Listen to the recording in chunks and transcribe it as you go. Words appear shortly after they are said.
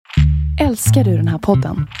Älskar du den här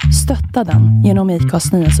podden? Stötta den genom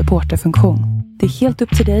IKAs nya supporterfunktion. Det är helt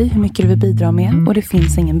upp till dig hur mycket du vill bidra med och det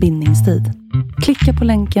finns ingen bindningstid. Klicka på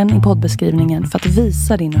länken i poddbeskrivningen för att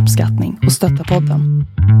visa din uppskattning och stötta podden.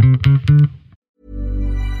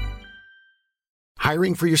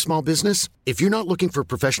 Hiring for your small business? If you're not looking for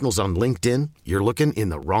professionals on LinkedIn, you're looking in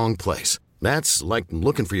the wrong place. That's like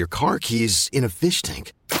looking for your car keys in a fish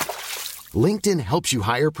tank. LinkedIn helps you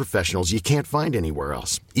hire professionals you can't find anywhere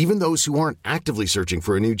else, even those who aren't actively searching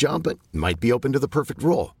for a new job but might be open to the perfect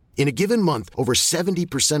role. In a given month, over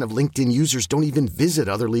 70% of LinkedIn users don't even visit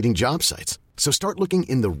other leading job sites. So start looking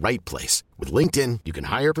in the right place. With LinkedIn, you can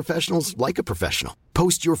hire professionals like a professional.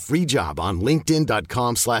 Post your free job on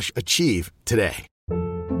linkedin.com/achieve today.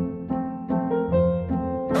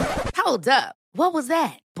 Hold up. What was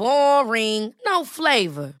that? Boring. No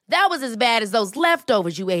flavor. That was as bad as those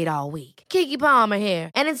leftovers you ate all week. Keke Palmer here,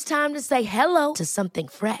 and it's time to say hello to something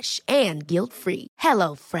fresh and guilt-free.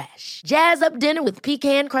 Hello Fresh. Jazz up dinner with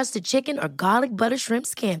pecan-crusted chicken or garlic butter shrimp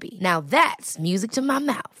scampi. Now that's music to my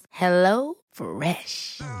mouth. Hello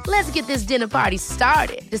Fresh. Let's get this dinner party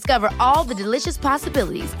started. Discover all the delicious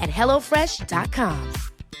possibilities at hellofresh.com.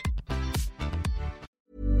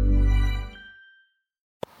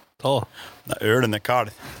 Ta. När ölen är kall,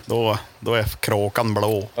 då är kråkan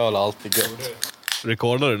blå. Öl är alltid gött.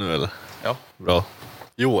 Rekordar du nu eller? Ja. Bra.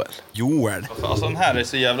 Joel. Alltså den här är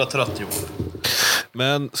så jävla trött, Joel.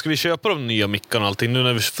 Men ska vi köpa de nya mickarna och allting? Nu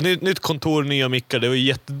när vi får nytt kontor, nya mickar, det var ju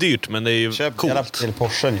jättedyrt, men det är ju Köp coolt. till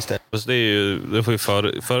Porschen istället. Fast det är ju, det får ju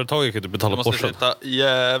företaget kan inte betala Jag måste Porschen. sitta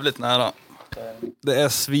jävligt nära. Det är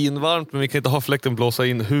svinvarmt, men vi kan inte ha fläkten blåsa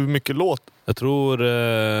in hur mycket låt. Jag tror...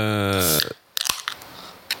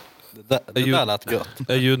 Det där lät gött.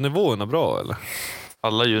 Är ljudnivåerna bra, eller?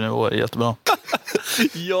 Alla ljudnivåer är jättebra.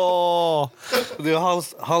 Ja! Det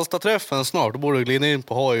är Halsta-träffen snart. Då borde du glida in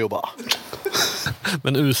på hoj och bara...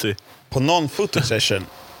 Men Uzi. På någon fotosession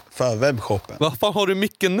för webbshoppen. Vad fan har du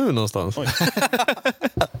micken nu någonstans?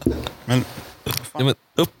 Men Ja, men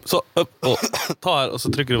upp, och ta här och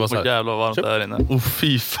så trycker du bara så här. Jävlar vad varmt det är här inne.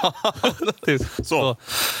 Fy fan.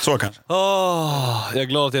 så kanske. Jag är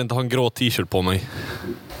glad att jag inte har en grå t-shirt på mig.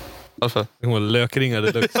 Varför? Jag kommer lökringar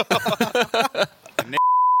det luktar.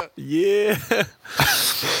 Yeah.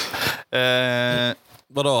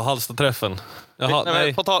 Vadå, Halsta-träffen? Jaha,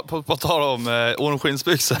 nej. På tal om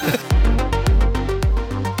ormskinsbyxor.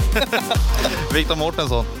 Viktor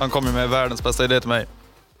Mårtensson, han kom ju med världens bästa idé till mig.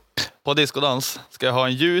 På diskodans ska jag ha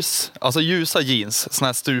en ljusa jeans, såna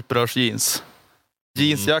här stuprörsjeans.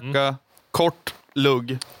 Jeansjacka, kort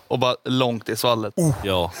lugg och bara långt i svallet.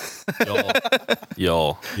 Ja.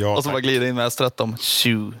 Och så bara glida in med S13.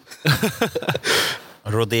 Tju.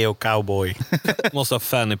 Rodeo cowboy. Måste ha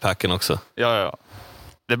fanny packen också. Ja.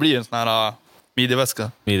 Det blir en sån här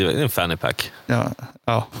midjeväska. Det är en fanny pack.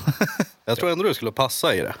 Ja. Jag tror ändå du skulle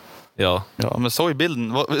passa i det. Ja, Men så i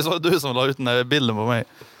bilden. Så du som la ut den här bilden på mig.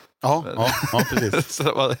 Ja, precis. Så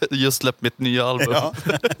det var just släppt mitt nya album. Ja.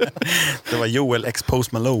 Det var Joel X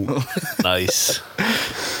Post Malone. nice.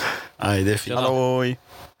 Nej, det är fint. Halloj.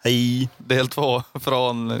 Hej. Del 2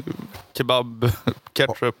 från kebab,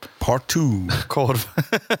 ketchup, Part 2. korv.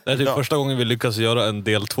 Det är typ första gången vi lyckas göra en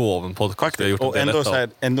del 2 av en podcast. Jag har gjort och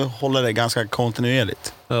ändå håller det ganska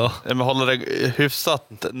kontinuerligt. Ja. Men håller det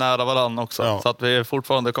hyfsat nära varandra också. Ja. Så att vi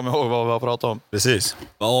fortfarande kommer ihåg vad vi har pratat om. Precis.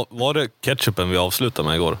 Var det ketchupen vi avslutade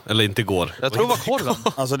med igår? Eller inte igår? Jag tror det var korven.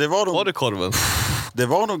 Alltså Var det korven? Det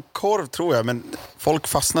var nog korv tror jag, men folk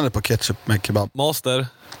fastnade på ketchup med kebab. Master,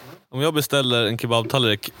 om jag beställer en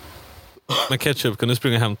kebabtallrik med ketchup, kan du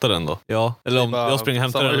springa och hämta den då? Ja. Eller om jag springer och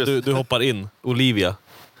hämtar den och du hoppar in. Olivia,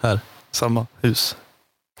 här. Samma hus.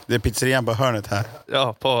 Det är pizzerian på hörnet här.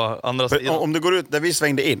 Ja, på andra sidan. Om du går ut där vi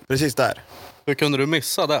svängde in, precis där. Hur kunde du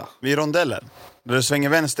missa det? Vid rondellen. Där du svänger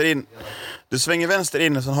vänster in. Du svänger vänster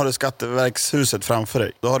in och så har du Skatteverkshuset framför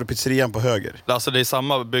dig. Då har du pizzerian på höger. Alltså det är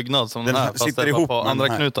samma byggnad som den här. Fast sitter det var ihop på med andra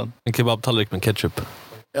den här. knuten. En kebabtallrik med ketchup.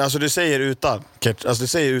 Alltså du säger utan ketchup. Alltså du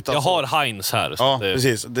säger utan. Jag har Heinz här. Så ja, det...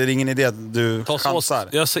 precis. Det är ingen idé att du chansar.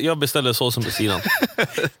 Jag beställer såsen på sidan.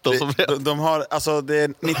 de har, alltså det är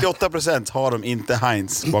 98% har de inte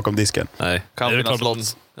Heinz bakom disken. Nej. Kan finnas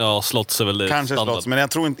Slotts. Ja, Slotts är väl det kanske standard. Slotts, men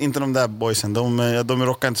jag tror inte de där boysen. De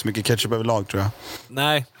rockar inte så mycket ketchup överlag, tror jag.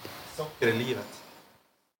 Nej. Socker i livet.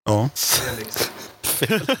 Ja.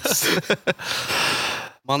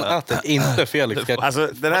 Man äter inte Felix ketchup. Alltså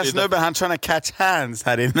den här snubben, han trying to catch hands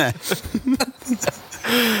här inne.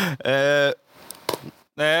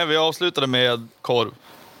 Nej, vi avslutade med korv.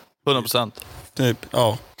 100%. Typ,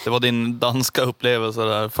 ja. Det var din danska upplevelse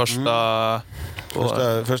där. Första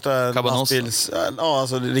Första Cabanos. lastbils... Ja,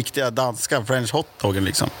 alltså det riktiga danska French hotdoggen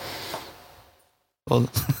liksom.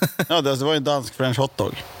 Ja, det var ju en dansk French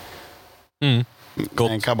hotdog.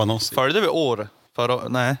 Gott. En cabanossi. Följde vi år?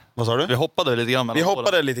 Nej. Vad sa du? Vi hoppade lite grann. Vi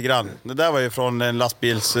hoppade lite grann. Det där var ju från en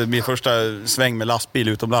min första sväng med lastbil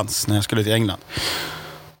utomlands när jag skulle till England.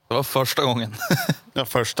 Det var första gången. Ja,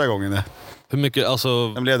 första gången det. Hur mycket,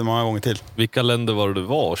 alltså... Den blev det många gånger till. Vilka länder var det du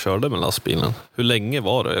var och körde med lastbilen? Hur länge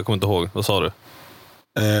var det? Jag kommer inte ihåg. Vad sa du?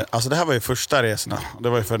 Alltså det här var ju första resorna. Det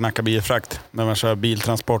var ju för Nacka bilfrakt. När man kör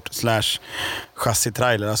biltransport /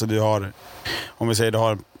 chassitrailer. Alltså du har, om vi säger du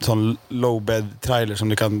har en sån low-bed trailer som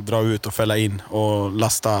du kan dra ut och fälla in och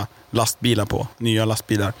lasta lastbilar på. Nya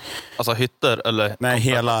lastbilar. Alltså hytter eller? Nej,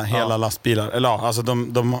 hela lastbilar. Eller ja, alltså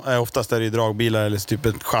de är oftast är det dragbilar eller typ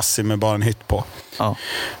ett chassi med bara en hytt på. Ja.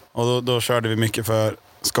 Och då körde vi mycket för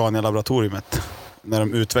Scania-laboratoriet. När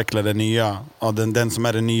de utvecklade nya, den som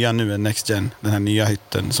är det nya nu är Next Gen, den här nya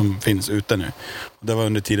hytten som finns ute nu. Och det var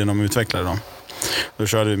under tiden de utvecklade dem. Då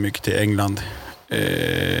körde vi mycket till England,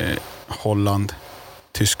 Holland,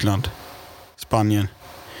 Tyskland, Spanien.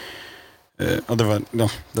 Och det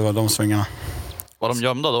var de svängarna. Var de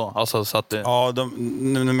gömda då? Alltså, så att det... Ja,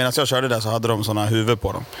 medan jag körde där så hade de såna huvud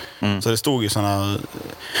på dem. Så det stod ju såna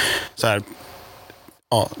så här,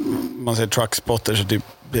 ja, man säger truckspotters, typ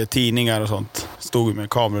tidningar och sånt, stod med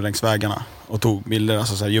kameror längs vägarna och tog bilder,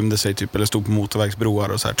 alltså så här, gömde sig typ, eller stod på motorvägsbroar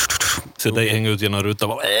och så här. Så dig hänga ut genom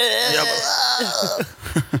rutan.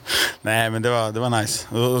 Nej, men det var nice.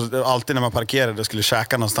 Och alltid när man parkerade och skulle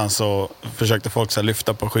käka någonstans så försökte folk så här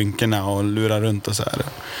lyfta på skynkorna och lura runt och så här.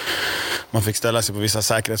 Man fick ställa sig på vissa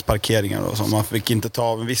säkerhetsparkeringar och så. Man fick inte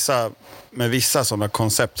ta med vissa sådana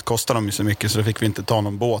koncept kostar de ju så mycket, så då fick vi inte ta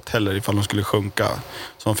någon båt heller ifall de skulle sjunka.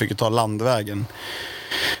 Så man fick ju ta landvägen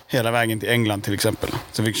hela vägen till England till exempel.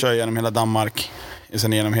 Så vi fick köra genom hela Danmark,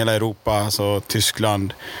 sen genom hela Europa, alltså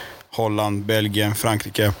Tyskland, Holland, Belgien,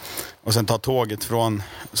 Frankrike, och sen ta tåget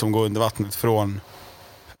som går under vattnet från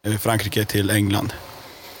Frankrike till England.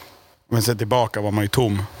 Men sen tillbaka var man ju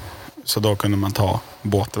tom, så då kunde man ta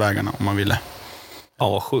båtvägarna om man ville. Ja,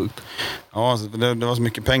 vad sjukt. Ja, det var så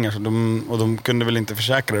mycket pengar så de kunde väl inte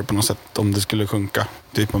försäkra det på något sätt om det skulle sjunka.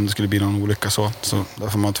 Typ om det skulle bli någon olycka så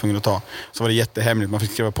därför man var tvungen att ta. Så var det jättehemligt, man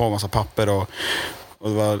fick skriva på en massa papper och det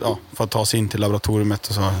var, för att ta sig in till laboratoriet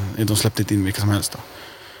och så. De släppte inte in vilka som helst då.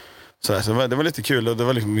 Så det var lite kul och det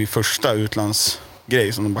var liksom min första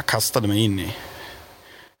utlandsgrej som de bara kastade mig in i.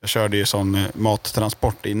 Jag körde ju sån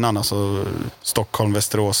mattransport innan, alltså Stockholm,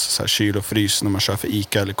 Västerås, så här kyl och frys när man kör för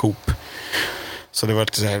Ica eller Coop. Så det var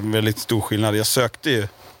så här väldigt stor skillnad. Jag sökte ju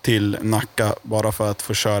till Nacka bara för att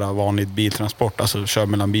få köra vanlig biltransport, alltså köra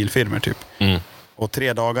mellan bilfirmor typ. Och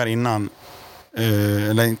 3 dagar innan,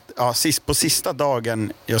 på sista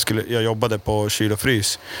dagen jag jobbade på kyl och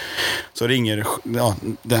frys, så ringer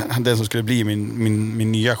den som skulle bli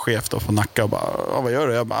min nya chef då på Nacka och bara, vad gör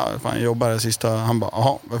du? Jag bara, fan, jag jobbar det sista. Han bara,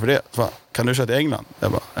 jaha, varför det? Så, kan du köra till England?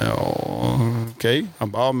 Jag bara, ja, okej.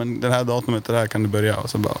 Han bara, men den här datumet, det här kan du börja. Och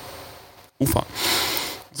så bara, fan.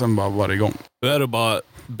 Sen bara var det igång. Hur är det bara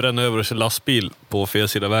bränna över sig lastbil på fel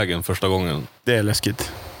sida vägen första gången? Det är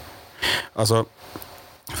läskigt. Alltså,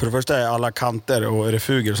 för det första är alla kanter och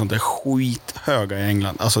refuger och sånt är skithöga i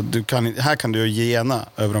England. Alltså här kan du gena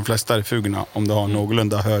över de flesta refugierna om du har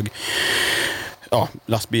någorlunda hög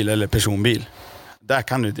lastbil eller personbil. Där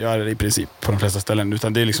kan du inte göra det i princip på de flesta ställen,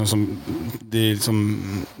 utan det är liksom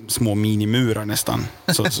som små minimurar nästan.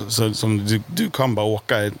 Så som du kan bara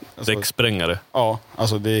åka. Alltså, däcksprängare. Ja,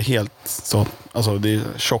 alltså det är helt så. Alltså det är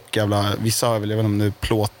tjock jävla, vissa har väl, även om det är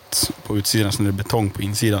plåt på utsidan så är det betong på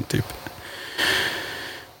insidan typ.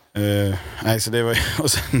 Nej, så det var,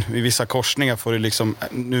 och sen i vissa korsningar får det liksom,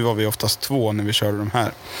 nu var vi oftast 2 när vi körde de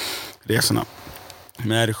här resorna. Men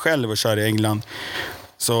när du själv och kör i England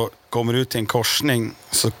så kommer du ut till en korsning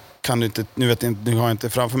så kan du inte, nu har jag inte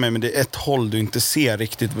framför mig, men det är ett håll du inte ser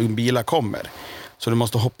riktigt var bilar kommer. Så du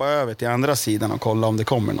måste hoppa över till andra sidan och kolla om det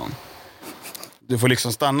kommer någon. Du får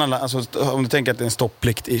liksom stanna, alltså om du tänker att det är en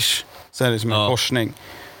stopplikt-ish, så är det som en korsning.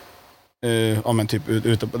 Men typ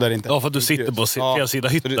ute där det inte. Ja, för att du sitter på fel sida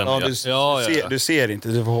hytten. Du ser inte,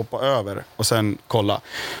 du får hoppa över och sen kolla.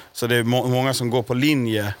 Så det är många som går på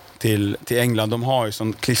linje till England. De har ju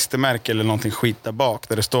sån klistermärke eller någonting skit där bak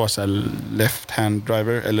där det står så här left hand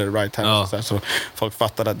driver eller right hand. Så folk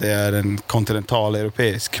fattar att det är en kontinental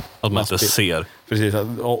europeisk. Att man inte ser. Precis,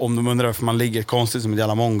 om de undrar varför man ligger konstigt som ett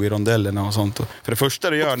jävla mongo i rondellerna och sånt. För det första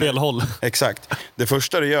du gör... fel håll. Exakt. Det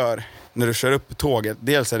första du gör när du kör upp tåget,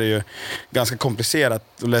 dels är det ju ganska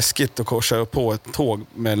komplicerat och läskigt att köra på ett tåg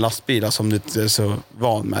med lastbilar som du inte är så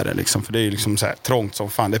van med det liksom. För det är ju liksom så här trångt som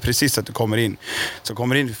fan. Det är precis att du kommer in. Så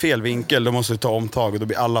kommer in i fel vinkel, då måste du ta omtag och då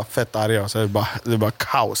blir alla fett arga. Så det är bara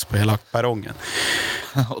kaos på hela perrongen.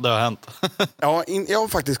 Och det har hänt. Ja, jag har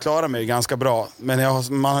faktiskt klarat mig ganska bra. Men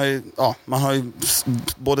man har ju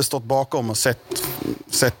både stått bakom och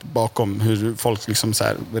sett bakom hur folk liksom så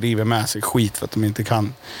här river med sig skit för att de inte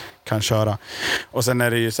kan köra. Och sen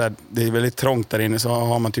är det ju så här, det är väldigt trångt där inne, så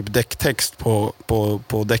har man typ däcktext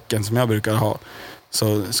på däcken som jag brukar ha.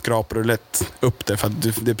 Så skrapar du lätt upp det, för att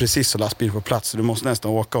det är precis så lastbil på plats. Så du måste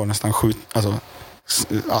nästan åka och nästan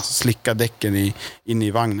slicka däcken in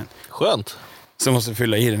i vagnen. Skönt. Så måste du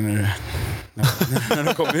fylla i det när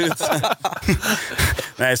du kommer ut.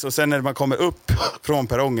 Nej, så sen när man kommer upp från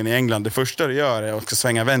perrongen i England, det första du gör är att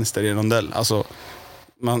svänga vänster i rondell. Alltså,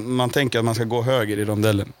 man tänker att man ska gå höger i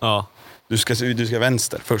rondellen. Ja. Du ska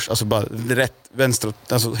vänster först. Alltså bara rätt, vänster,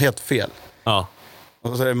 alltså helt fel. Ja.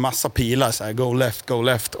 Och så är det en massa pilar så här, go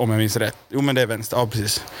left, om jag minns rätt. Jo, men det är vänster, ja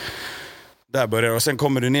precis. Där börjar det. Och sen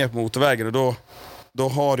kommer du ner på motorvägen och då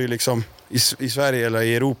har du liksom i Sverige eller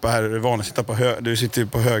i Europa här är det vanligt att sitta du sitter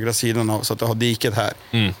på högra sidan av, så att du har diket här.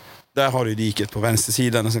 Mm. Där har du diket på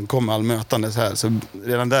vänstersidan och sen kommer all mötandes här. Så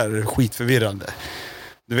redan där är det skitförvirrande.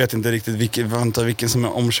 Du vet inte riktigt vilken som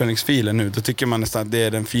är omkörningsfilen nu. Då tycker man nästan att det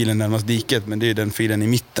är den filen närmast diket, men det är den filen i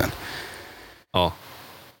mitten. Ja.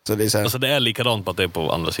 Så det är så här. Alltså det är likadant på att det är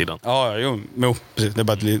på andra sidan. Ja, jo, precis. Det är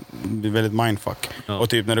bara det blir väldigt mindfuck. Ja. Och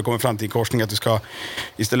typ när du kommer fram till korsning att du ska,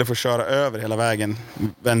 istället för att köra över hela vägen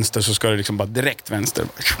vänster, så ska du liksom bara direkt vänster.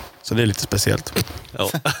 Så det är lite speciellt. Ja.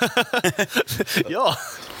 Ja.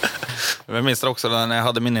 Jag minns också när jag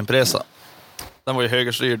hade min Impresa. Den var ju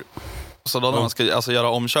högerstyrd. Så då när man ska göra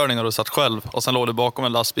omkörningar och satt själv och sen låg du bakom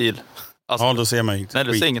en lastbil. Alltså, ja, då ser man inte. Nej,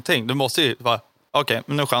 du ser ingenting. Du måste ju bara, okej,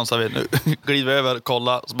 men nu chansar vi. Nu glider vi över,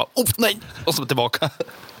 kolla, och så bara, nej! Och så tillbaka.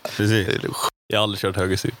 Precis. Jag har aldrig kört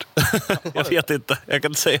högerstyrt. Jag vet inte, jag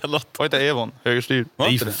kan inte säga något. Var inte Evon högerstyrd?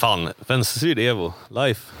 Nej, för fan. Vänsterstyrd Evo,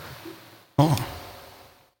 life. Oh.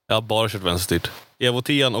 Jag har bara kört vänsterstyrt. Evo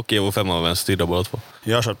 10 och Evo 5 var vänsterstyrda båda två.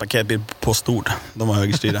 Jag har kört paketbil på Stord. De var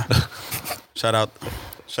högerstyrda.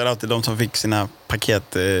 Shoutout till de som fick sina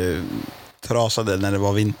paket trasade när det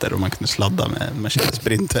var vinter och man kunde sladda med Mercedes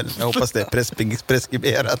Sprinter. Jag hoppas det är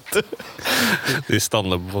preskriberat. Det är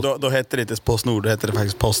standard på posten. Då hette det inte Postnord, då hette det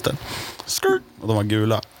faktiskt Posten. Skirt! Och de var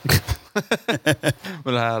gula.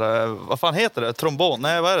 Men det här, vad fan heter det? Trombon?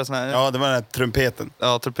 Nej, vad är det? Sån här? Ja, det var den här trumpeten.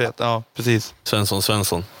 Ja, trumpet. Ja, precis.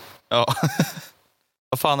 Svensson. Ja.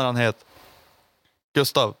 Vad fan är han het?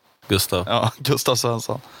 Gustav. Ja, Gustav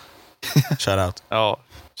Svensson. Shoutout. Ja,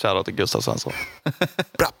 shoutout till Gustav Svensson.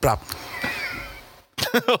 Brapp.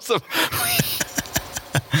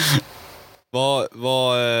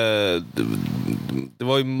 Det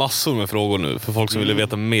var ju massor med frågor nu för folk som ville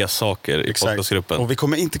veta mer saker i podcastgruppen. Och vi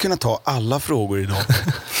kommer inte kunna ta alla frågor idag.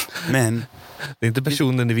 Men det är inte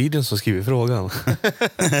personen i videon som skriver frågan.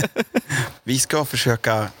 Vi ska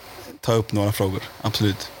försöka ta upp några frågor,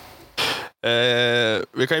 absolut.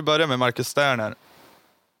 Vi kan ju börja med Marcus Sterner.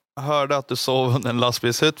 Jag hörde att du sov under en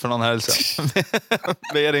lastbilshytt för någon helg sedan.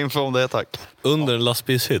 Mer info om det, tack. Under en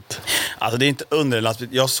lastbilshytt? Alltså det är inte under en lastbil.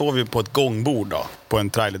 Jag sov ju på ett gångbord då, på en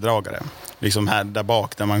trailerdragare. Liksom här där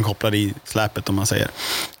bak, där man kopplar i släpet om man säger.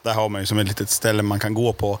 Där har man ju som ett litet ställe man kan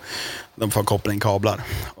gå på. De får koppla in kablar.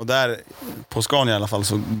 Och där, på Scania i alla fall,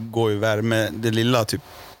 så går ju värme, det lilla typ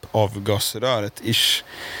avgasröret ish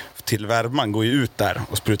till värman går ju ut där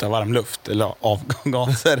och sprutar varm luft eller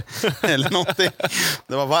avgaser eller någonting.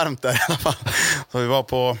 Det var varmt där i alla fall. Så vi var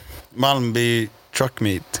på Malmby Truck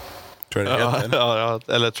Meet, tror jag det heter. Ja,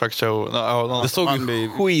 eller Truck Show. Det såg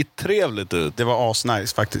skittrevligt ut. Det var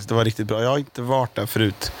asnice faktiskt. Det var riktigt bra. Jag har inte varit där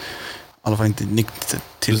förut. I alla fall inte nyktert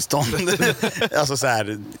tillstånd. Alltså så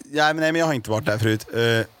här, men jag har inte varit där förut.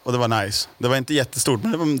 Och det var nice. Det var inte jättestort,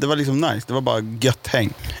 men det var liksom nice. Det var bara gött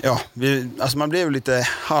häng. Ja, alltså man blev lite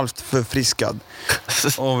halvt förfriskad.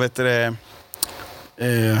 Och vet du det,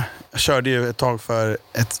 jag körde ju ett tag för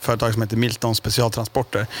ett företag som heter Milton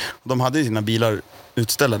Specialtransporter. Och de hade ju sina bilar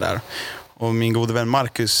utställda där. Och min gode vän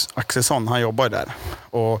Marcus Axelsson, han jobbar där.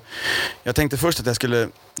 Och jag tänkte först att jag skulle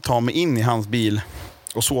ta mig in i hans bil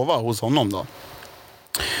och sova hos honom då.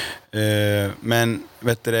 Men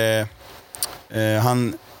vet du det,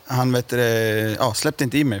 han vet du det, släppte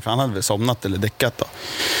inte in mig för han hade väl somnat eller däckat då.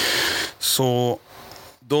 Så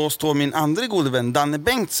då står min andra gode vän Danne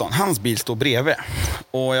Bengtsson, hans bil står bredvid.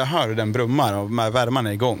 Och jag hör den brummar och värman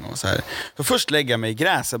är igång och så här. Så först lägger jag mig i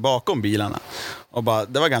gräset bakom bilarna. Och bara,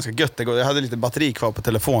 det var ganska gött. Jag hade lite batteri kvar på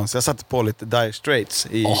telefon, så jag satte på lite Dire Straits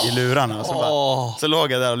i lurarna. Så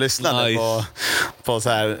låg jag där och lyssnade på så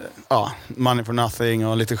här, Money for Nothing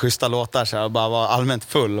och lite schyssta låtar så här, och bara var allmänt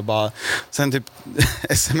full. Och bara, sen typ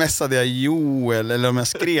smsade jag Joel, eller om jag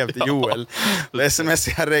skrev till Joel.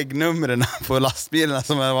 Smsade jag regnumren på lastbilarna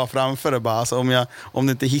som jag var framför och bara, alltså, om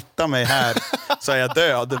du inte hittar mig här så är jag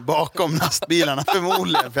död bakom lastbilarna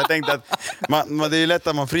förmodligen. För jag tänkte att det är ju lätt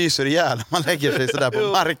att man fryser ihjäl. Man lägger sig sådär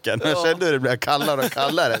på marken. Jag kände hur det blev kallare och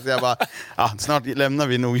kallare. Så jag bara, snart lämnar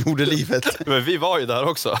vi nog jordelivet. Men vi var ju där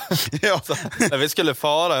också. Ja. Så, när vi skulle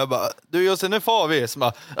fara, jag bara, du Jussi, nu far vi. Så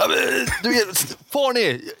bara, far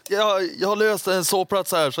ni? Jag har löst en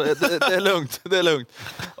sovplats här, så det är lugnt.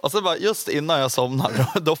 Och så bara, just innan jag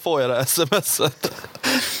somnar, då får jag det smset.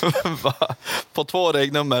 På 2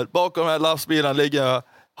 regnummer. Bakom den här lastbilen ligger jag.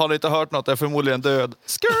 Har ni inte hört något? Jag är förmodligen död.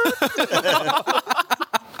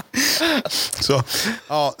 Så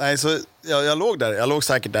jag låg där. Jag låg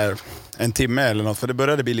säkert där en timme eller något. För det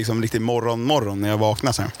började bli liksom riktigt morgon när jag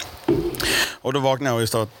vaknade sen. Och då vaknade jag och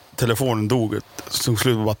just att telefonen dog. Tog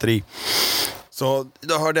slut på batteri. Så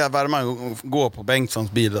då hörde jag värmen gå på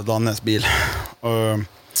Bengtssons bil och Dannes bil.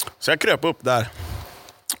 Så jag kröp upp där.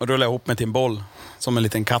 Och rullade ihop mig till en boll. Som en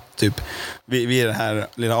liten katt typ. Vid det här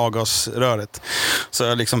lilla avgasröret. Så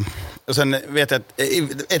jag liksom... Och sen vet jag att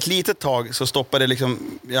ett litet tag så stoppade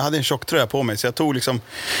liksom... Jag hade en tjocktröja på mig. Så jag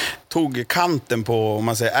tog kanten på, om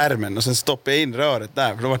man säger, ärmen. Och sen stoppade jag in röret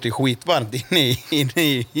där. För då var det skitvarmt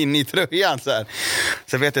inne i tröjan så här.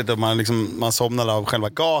 Så jag vet inte om man somnade av själva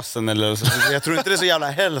gasen eller så. Jag tror inte det är så jävla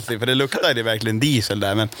healthy. För det luktar det verkligen diesel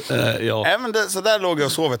där. Men, så där låg jag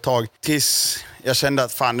och sov ett tag. Tills jag kände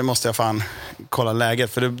att det måste jag kolla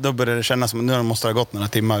läget. För då började det kännas som att nu måste det ha gått några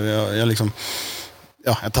timmar.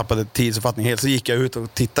 Jag tappade tidsuppfattning helt. Så gick jag ut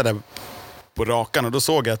och tittade på rakan. Och då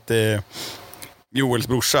såg jag att Joels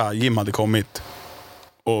brorsa Jim hade kommit.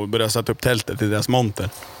 Och började sätta upp tältet i deras monter.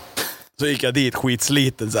 Så gick jag dit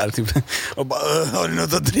skitsliten så här, typ, och bara, har du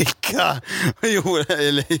något att dricka?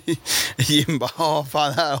 Jim bara,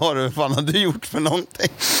 här har du, fan har du gjort för någonting?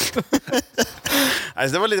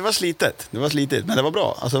 Alltså, det var slitet. Men det var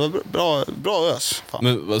bra. Alltså, det var bra ös. Fan.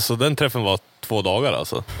 Men, så den träffen var 2 dagar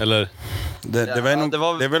alltså? Eller? Det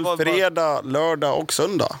är väl fredag, lördag och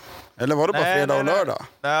söndag? Eller var det bara fredag och lördag?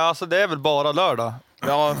 Nej, alltså det är väl bara lördag.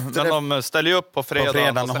 Ja, men de ställer ju upp på fredag. På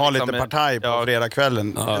fredagen och har lite partaj på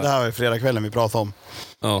fredagskvällen. Ja. Det här var ju fredagskvällen vi pratade om.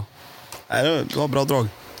 Ja. Nej, det var bra drag.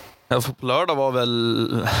 Ja, på lördag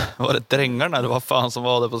var det drängarna, det var fan som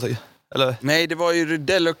var det på sig. Eller? Nej, det var ju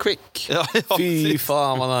Rydell och Quick. Ja, fy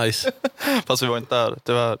fan vad nice. Fast vi var inte där,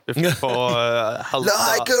 tyvärr. Vi fick på Halsta.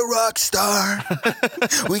 Like a rockstar,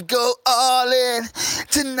 we go all in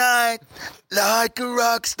tonight. Like a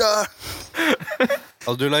rockstar.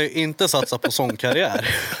 Alltså, du lär ju inte satsa på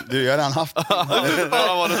sångkarriär. Du, jag har redan haft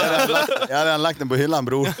jag har redan lagt den på hyllan,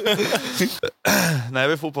 bror. Nej,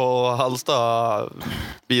 vi får på Halsta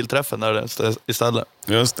bilträffen där istället.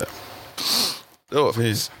 Just det. Jo,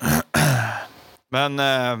 precis. Men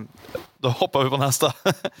då hoppar vi på nästa.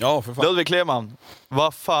 Ja, för fan. Ludvig Kleman,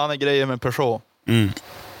 vad fan är grejen med Peugeot?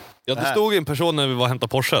 Ja, det stod en person när vi var och hämtade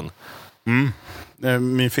Porschen.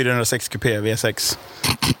 Min 406 Coupé V6.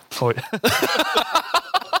 Oj.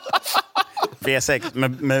 V6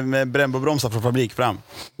 med Brembo-bromsar från fabrik fram.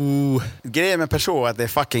 Grejen med Peugeot är att det är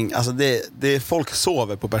fucking... Alltså det är folk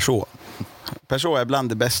sover på Peugeot. Peugeot är bland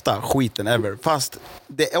det bästa skiten ever. Fast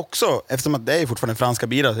det är också, eftersom att det är fortfarande franska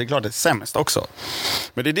bilar, så är det klart det är sämst också.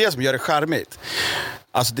 Men det är det som gör det charmigt.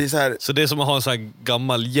 Alltså det är så det är som att ha en så här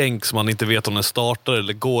gammal jänk som man inte vet om den startar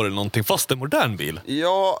eller går eller någonting, fast det är en modern bil.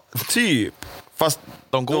 Ja, typ. Fast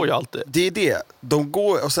de går ju alltid. Det är det. De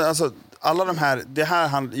går, och sen alltså alla de här,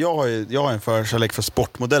 jag har en förkärlek för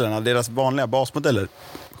sportmodellerna, deras vanliga basmodeller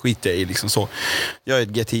skiter jag i liksom så. Jag är ett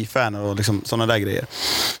GT-fan och liksom sådana där grejer.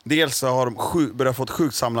 Dels så har de börjat få ett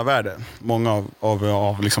sjukt samlarvärde, många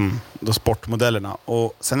av liksom de sportmodellerna,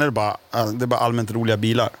 och sen är det bara allmänt roliga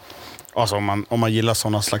bilar. Alltså om man gillar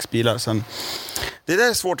sådana slags bilar. Sen, det där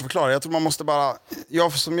är svårt att förklara. Jag tror man måste bara...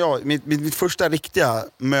 Mitt första riktiga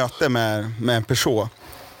möte med en Peugeot,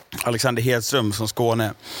 Alexander Hedström från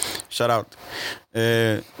Skåne, shoutout.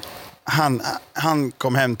 Han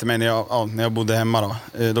kom hem till mig när jag bodde hemma då.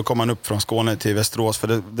 Då kom han upp från Skåne till Västerås,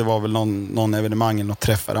 för det var väl någon evenemang, något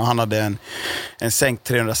träffare. Han hade en sänkt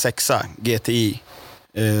 306 GTI,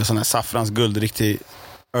 sån här saffransguld, riktig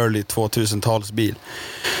early 2000-talsbil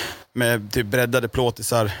med typ breddade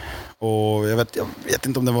plåtisar, och jag vet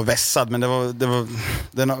inte om den var vässad, men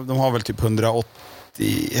de har väl typ 180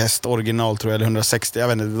 häst original tror jag, eller 160, jag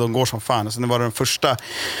vet inte, de går som fan. Och sen var det den första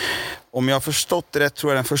om jag har förstått det rätt,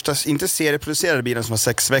 tror jag den första, inte serieproducerade bilen som var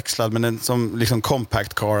 6-växlad, men den som liksom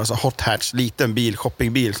compact car, alltså hot hatch, liten bil,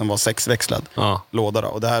 shoppingbil som var 6-växlad låda då.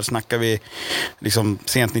 Och det här snackar vi liksom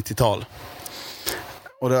sent 90-tal.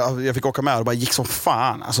 Och jag fick åka med och det bara gick som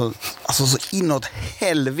fan. Alltså så inåt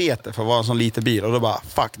helvete för att vara en sån liten bil. Och då bara,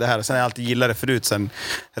 fuck det här. Sen har jag alltid gillat det förut sen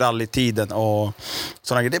rallytiden och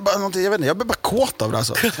sådana grejer. Det är bara någonting, jag vet inte, jag blir bara kåt av det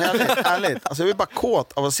alltså. Ärligt. Alltså jag blir bara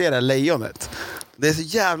kåt av att se det här lejonet. Det är så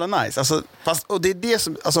jävla nice. Alltså, och det är det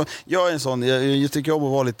som, alltså jag är en sån, jag tycker om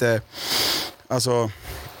att vara lite, alltså,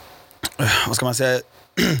 vad ska man säga,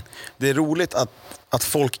 det är roligt att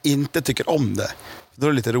folk inte tycker om det. Då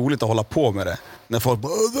är det lite roligt att hålla på med det. När folk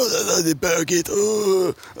bara, det är bögigt,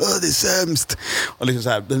 det är sämst. Och liksom så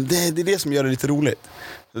här, det är det som gör det lite roligt.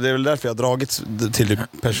 Det är väl därför jag har dragit till typ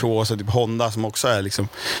Peugeot och typ Honda som också är liksom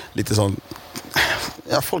lite sån,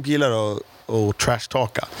 ja, folk gillar att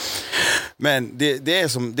trash-talka. Men det är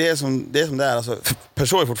som det är. Alltså,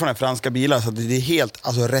 Peugeot är fortfarande franska bilar, så det är helt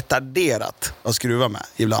alltså, retarderat att skruva med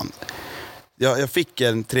ibland. Jag fick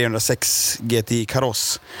en 306 GTI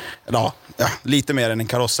kaross. Ja, lite mer än en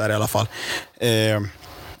kaross är i alla fall.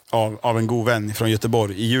 Av en god vän från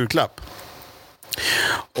Göteborg i julklapp.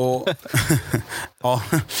 Och ja,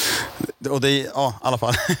 och det i alla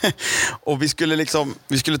fall. Och vi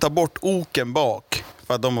skulle ta bort oken bak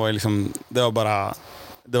för att de var liksom, det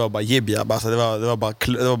var bara jibja, alltså det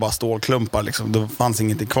var bara stålklumpar liksom. Det fanns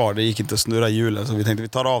ingenting kvar, det gick inte att snurra hjulen, så vi tänkte vi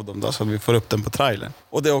tar av dem då så att vi får upp den på trailern.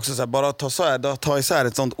 Och det är också så här, bara att ta isär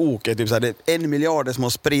ett sånt ok är typ så här, det är 1 miljard små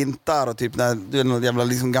sprintar och typ när det är någon jävla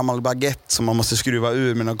liksom gammal baguette som man måste skruva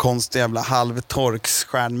ur med någon konstig jävla halvtorks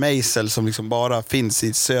stjärnmejsel som liksom bara finns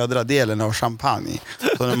i södra delen av Champagne.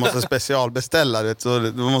 Så man måste specialbeställa det, så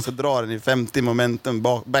man måste dra den i 50 momentum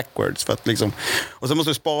backwards för att liksom, och så måste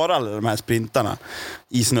du spara alla de här sprintarna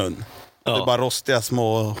i snön. Ja. Det är bara rostiga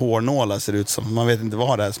små hårnålar ser ut som. Man vet inte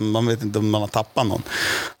vad det är. Man vet inte om man har tappat någon.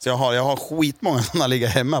 Så jag har skitmånga sådana ligga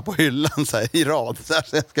hemma på hyllan så här, i rad. Så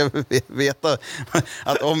jag ska veta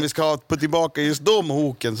att om vi ska ha på tillbaka just de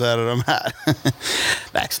hoken så är det de här.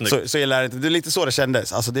 Nej, så jag lär inte. Det är lite så det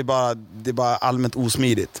kändes. Alltså det är bara allmänt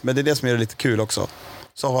osmidigt. Men det är det som gör det lite kul också.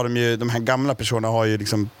 Så har de här gamla personerna har ju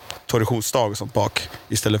liksom torsionsstag och sånt bak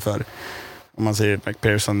istället för, om man säger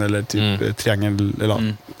McPherson eller typ triangel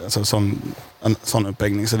eller alltså sån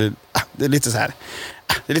uppäggning, så det är lite så här,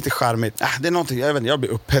 det är lite charmigt. Det är någonting jag blir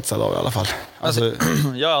upphetsad av i alla fall. Alltså,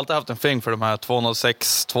 jag har alltid haft en fing för de här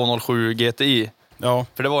 206, 207 GTI. Ja.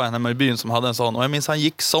 För det var en hemma i byn som hade en sån, och jag minns han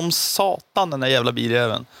gick som satan den där jävla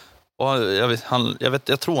biljäveln. Och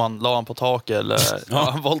jag tror han la han på taket eller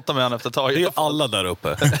han voltade med han efter taget. Det är alla där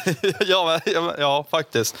uppe. ja,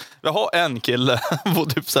 faktiskt. Vi har en kille på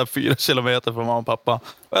typ så här 4 kilometer från mamma och pappa.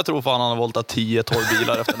 Och jag tror fan han har voltat 10-12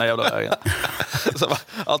 bilar efter den här jävla vägen. Så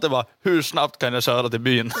alltid bara, hur snabbt kan jag köra till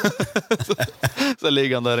byn? så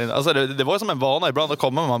ligger han där inne. Alltså det var ju som en vana. Ibland att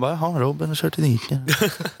komma och man bara, ja, Robin har kört till diken.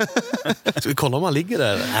 Ska vi kolla om han ligger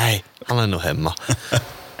där? Nej, han är nog hemma.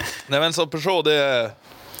 Nej, men så Peugeot, det är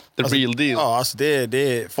alltså, real deal. Ja, alltså det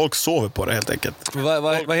är, folk sover på det helt enkelt.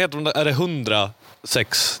 Vad heter de där? Är det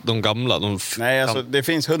 106, de gamla? Nej, alltså det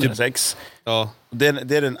finns 106. Ja. Det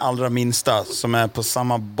är den allra minsta som är på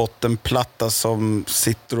samma bottenplatta som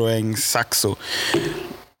Citroën Saxo.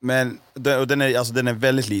 Men den är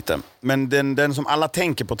väldigt liten. Men den som alla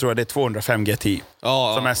tänker på tror jag det är 205 GTI.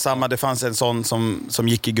 Som är samma, det fanns en sån som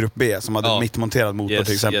gick i grupp B som hade mittmonterad motor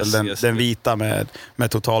till exempel. Den vita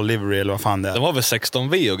med total livery eller vad fan det är. Den var väl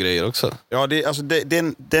 16V och grejer också. Ja,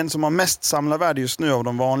 den som har mest samlarvärde just nu av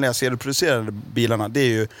de vanliga serieproducerade bilarna, det är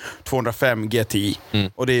ju 205 GTI.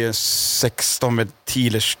 Och det är ju 16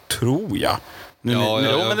 ventilers tror jag. Nu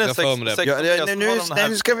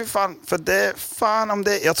ska vi fan, för det fan om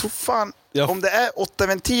det, jag tror fan om det är 8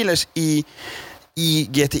 ventilers i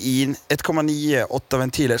GTI 1,9 8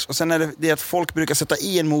 ventilers, och sen är det att folk brukar sätta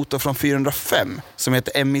i en motor från 405 som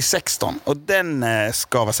heter MI16 och den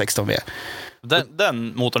ska vara 16V.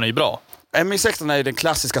 Den motorn är ju bra. MI16 är ju den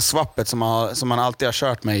klassiska swappet som man alltid har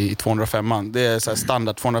kört med i 205. Det är så här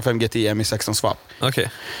standard 205 GTI MI16 swap.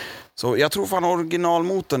 Okej. Så jag tror fan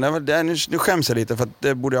originalmotorn, nu skäms jag lite för att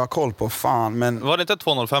det borde jag ha koll på, fan, men... Var det inte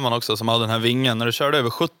 205 också som hade den här vingen, när du körde över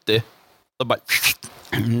 70, så bara...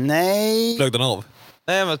 Nej. Flög den av?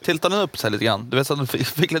 Nej, men tiltade den upp sig lite grann. Du vet så att den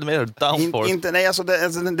fick lite mer downforce. Nej, alltså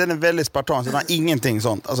den är väldigt spartan, så den har ingenting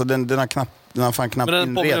sånt. Alltså den har knappt den har fan knappt men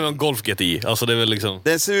den påminner inred. om en Golf GTI. Alltså det är väl liksom...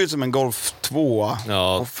 Den ser ut som en Golf 2.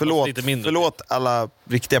 Ja, och förlåt alla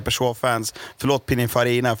riktiga Peugeot-fans. Förlåt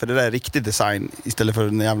Pininfarina, för det där är riktig design istället för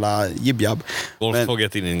en jävla jib-jab. Golf 2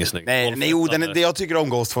 GTI är ingen snygg. Jag tycker om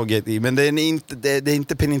Golf 2 GTI, men det är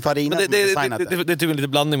inte Pininfarina som är designat. Det är typ en lite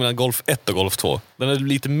blandning mellan Golf 1 och Golf 2. Den är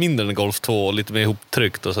lite mindre än Golf 2 och lite mer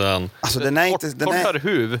ihoptryckt och så. Alltså den är inte... Kortare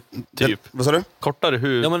huv, typ. Vad sa du? Kortare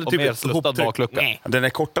huv men och typ mer sluttad baklucka. Den är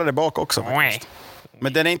kortare bak också.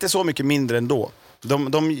 Men den är inte så mycket mindre ändå.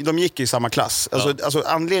 De gick i samma klass. Alltså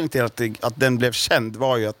anledningen till att den blev känd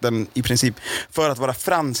var ju att den i princip, för att vara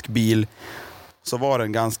fransk bil, så var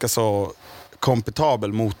den ganska så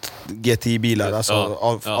kompetabel mot GTI-bilar, alltså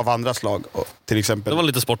av andra slag. Till exempel. Det var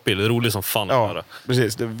lite sportbil, det är roligt som fan. Ja,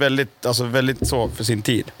 precis. Det är väldigt så för sin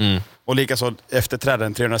tid. Och likaså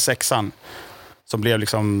efterträdaren 306an, som blev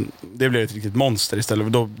liksom, det blev ett riktigt monster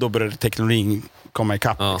istället. Då började teknologin komma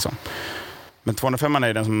ikapp liksom. Men 205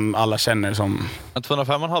 är den som alla känner som... Men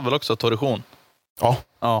 205 hade väl också torsion?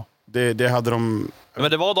 Ja. Det hade de...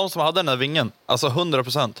 Men det var de som hade den där vingen. Alltså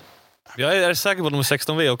 100%. Jag är säker på att de är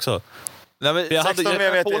 16V också. Nej,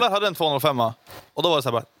 men Polar hade en 205 och då var det så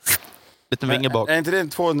här bara... Liten vinge bak. Är inte det en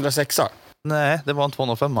 206a? Nej, det var en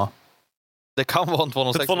 205. Det kan vara en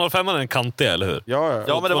 206. 205 är en kantig, eller hur?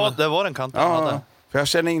 Ja, men det var en kant. För jag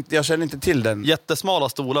känner inte till den. Jättesmala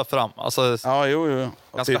stolar fram. Alltså, jo.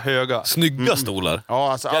 Ganska höga. Snygga stolar.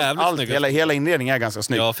 Ja, alltså hela inredningen är ganska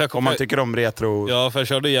snygg. Ja, om man tycker om retro. Ja, för jag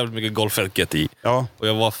körde jävligt mycket Golf 1 GTI. Ja. Och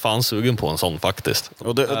jag var fan sugen på en sån faktiskt.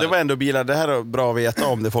 Och det var ändå bilar, det här är bra att veta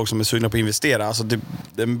om det är folk som är sugna på att investera. Alltså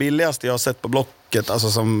den billigaste jag har sett på Blocket, alltså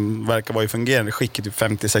som verkar vara i fungerande skick, är typ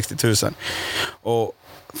 50-60 000. Och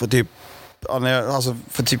för typ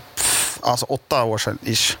 8 år sedan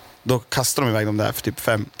ish, då kastar de iväg dem där för typ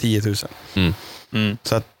 5-10 000.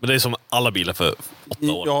 Så att, men det är som alla bilar för 8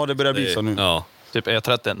 år. Ja, det börjar bli så nu. Ja. Typ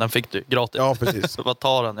E30, den fick du gratis. Ja, precis. Vad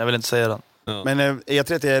tar den? Jag vill inte säga den. Ja. Men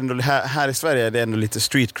E30 är ändå, här i Sverige är det ändå lite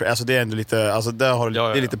street cred. Alltså det är ändå lite, alltså där har det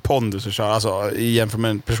är lite pondus att köra, alltså i jämfört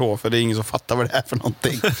med en Peugeot, för det är ingen som fattar vad det är för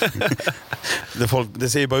någonting. det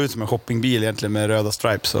ser ju bara ut som en shoppingbil egentligen med röda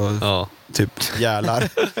stripes och typ jälar.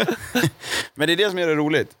 Men det är det som gör det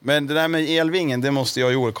roligt. Men det där med elvingen, det måste jag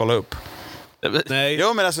och Joel kolla upp. Nej.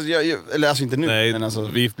 Ja, men alltså, alltså inte nu. Nej, men alltså,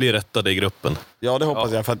 vi blir rättade i gruppen. Ja, det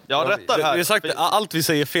hoppas jag. För att, jag rättar här. Vi har sagt, allt vi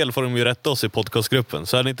säger fel får de ju rätta oss i podcastgruppen.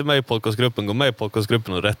 Så är ni inte med i podcastgruppen, gå med i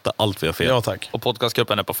podcastgruppen och rätta allt vi har fel. Ja, tack. Och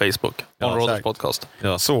podcastgruppen är på Facebook. On-Roaders podcast.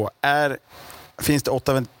 Ja. Så,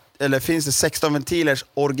 finns det 16 ventilers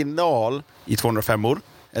original i 205-or?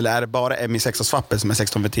 Eller är det bara MI6-swappen som är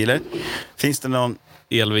 16 ventiler? Finns det någon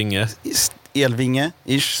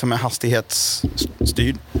elvinge-ish som är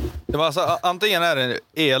hastighetsstyrd? Det var alltså, antingen är det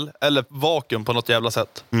el eller vakuum på något jävla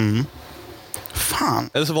sätt. Fan.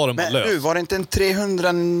 Eller så var den bara lös. Men var det inte en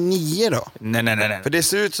 309 då? Nej. För det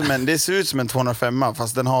ser ut som en 205,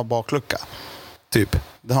 fast den har baklucka. Typ.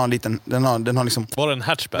 Den har en liten, den har liksom... Var det en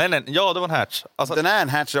hatchback? Nej, ja, det var en hatch. Alltså, den är en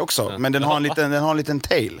hatch också, men den har en liten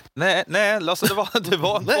tail. Nej, alltså det var en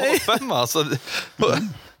 205 alltså.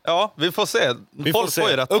 Ja, vi får se. Folk får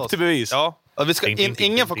ju rätta upp till bevis. Ja. Vi ska,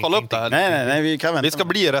 ingen får kolla upp det här. Nej, vi kan vänta. Vi ska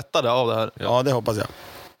bli rättade av det här. Ja, det hoppas jag.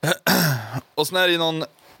 Och sen är det någon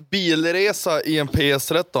bilresa i en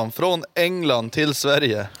PS13 från England till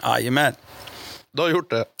Sverige. Jajamän. Du har gjort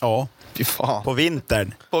det? Ja. Fy fan. På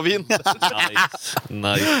vintern.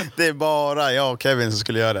 Nice. Det är bara jag och Kevin som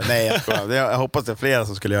skulle göra det. Nej, jag hoppas det är flera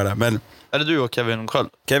som skulle göra det. Men är det du och Kevin Sköld?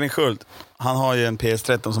 Kevin Sköld, han har ju en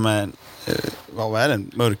PS13 som är vad är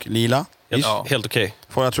den? Mörk, lila. Ja, helt okej.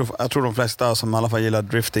 Jag tror de flesta som i alla fall gillar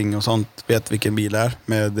drifting och sånt vet vilken bil det är.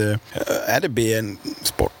 Med, är det BN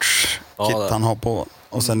Sports kit han har på.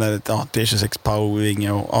 Och sen är det T26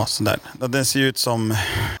 Powerwing och sådär. Den ser ut som...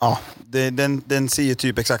 Den ser ju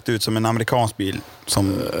typ exakt ut som en amerikansk bil.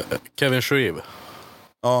 Som Kevin Shreve.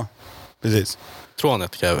 Ja, precis. Tror han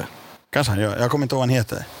heter Kevin. Kanske han gör. Jag kommer inte ihåg vad han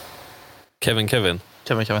heter. Kevin.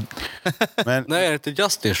 Men, nej, det är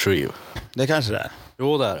Justin Shreve. Det kanske det är.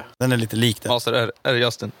 Jo, det är det. Den är lite lik den. Alltså, är det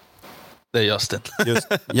Justin? Det är Justin.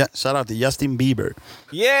 Shoutout till Justin Bieber.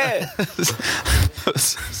 Yeah!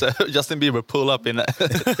 Så Justin Bieber pull up in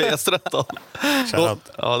PS13.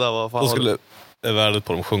 Shoutout. Ja, det var fan. Då skulle värdet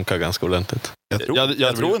på dem sjunka ganska ordentligt.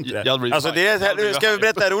 Jag tror inte det. Alltså, ska vi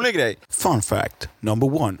berätta en rolig grej? Fun fact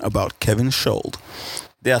number 1 about Kevin Sköld.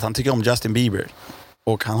 Det är att han tycker om Justin Bieber.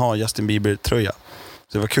 Och han har Justin Bieber-tröja.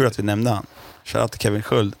 Så det var kul att vi nämnde han. Shoutout till Kevin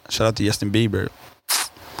Sköld. Shoutout till Justin Bieber.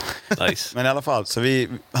 Nice. Men i alla fall, så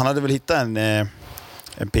han hade väl hittat en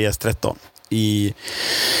PS13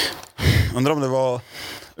 undrar om det var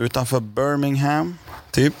utanför Birmingham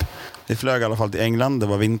typ. Vi flög i alla fall till England. Det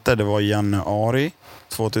var vinter, det var i januari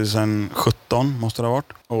 2017 måste det ha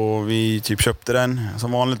varit. Och vi typ köpte den.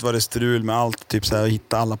 Som vanligt var det strul med allt. Typ så här,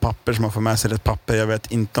 hitta alla papper som man får med sig rätt papper. Jag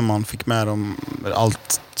vet inte om man fick med dem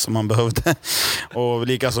allt som man behövde. Och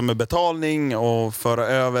lika som med betalning och föra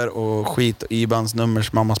över och skit och IBANs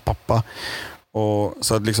nummers mammas pappa. Och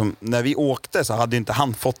så att liksom, när vi åkte så hade inte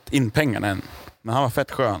han fått in pengarna än. Men han var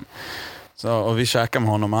fett skön. Så, och vi käkade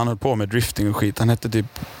med honom. Han höll på med drifting och skit. Han hette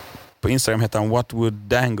typ, på Instagram heter han What Would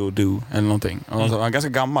Dango Do? Eller någonting. Och han var ganska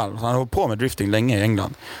gammal. Så han höll på med drifting länge i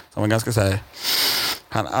England. Så han var ganska så här.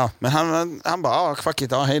 Men han bara, fuck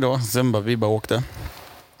it, hej då. Sen vi bara åkte.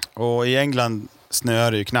 Och i England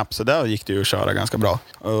snöade det ju knappt. Så där gick det ju att köra ganska bra.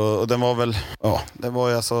 Och den var väl, det var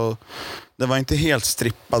ju alltså... Det var inte helt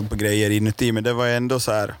strippad på grejer inuti, men det var ändå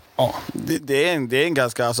så här. Det är en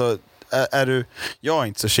ganska, alltså, jag är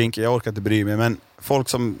inte så kinkig, jag orkar inte bry mig, men folk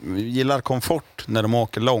som gillar komfort när de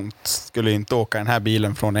åker långt skulle inte åka den här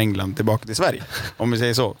bilen från England tillbaka till Sverige, om vi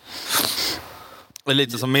säger så. Det är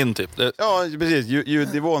lite som min typ. Ja, precis.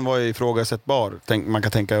 Ljudnivån var ju ifrågasättbar. Man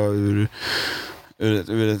kan tänka ur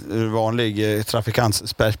vanlig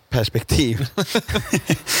trafikants perspektiv.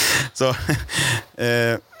 Så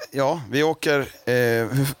vi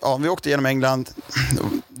åkte genom England.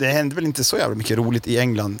 Det hände väl inte så jävla mycket roligt i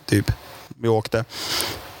England typ. Vi åkte.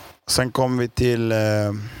 Sen kom vi till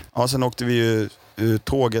sen åkte vi ju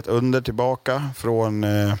tåget under tillbaka från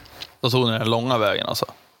Då tog ni den långa vägen alltså.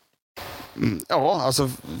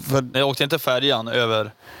 Jag åkte inte färjan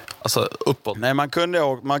över, alltså uppåt. Nej, man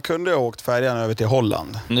kunde ha åkt färjan över till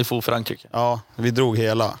Holland. Ni får Frankrike. Ja, vi drog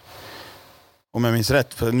hela. Om jag minns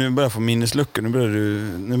rätt, för nu börjar jag få minnesluckor. Nu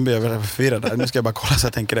börjar jag förvirrad där. Nu ska jag bara kolla så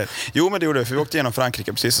jag tänker rätt. Jo, men det gjorde det, för vi åkte genom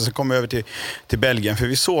Frankrike precis. Och så kom vi över till Belgien, för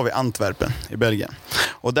vi sov i Antwerpen i Belgien.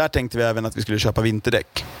 Och där tänkte vi även att vi skulle köpa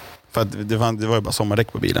vinterdäck. För att det var ju bara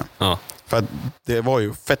sommardäck på bilen. Ja. För att det var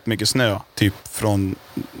ju fett mycket snö, typ från,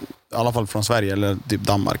 i alla fall från Sverige eller typ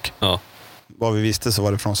Danmark. Ja. Vad vi visste så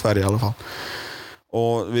var det från Sverige i alla fall.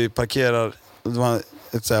 Och vi parkerar, det var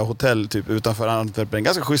ett så här hotell typ utanför Antwerpen,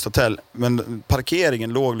 ganska schysst hotell, men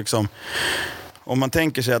parkeringen låg liksom, om man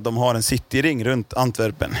tänker sig att de har en cityring runt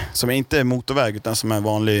Antwerpen som är inte motorväg utan som är en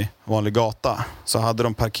vanlig gata, så hade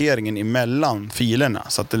de parkeringen emellan filerna,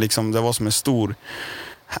 så att det var som en stor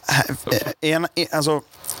alltså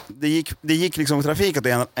det gick liksom trafik åt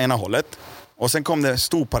ena hållet. Och sen kom det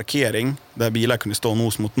stor parkering där bilar kunde stå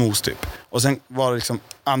nos mot nos typ. Och sen var det liksom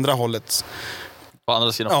andra hållet på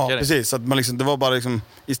andra sidan parkering. Ja, precis. Så att man liksom, det var bara liksom,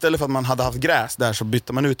 istället för att man hade haft gräs där så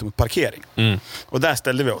bytte man ut det mot parkering. Och där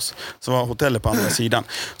ställde vi oss. Så var hotellet på andra sidan.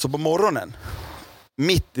 Så på morgonen,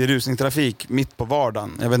 mitt i rusningstrafik, mitt på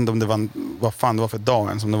vardagen, jag vet inte om det var vad fan det var för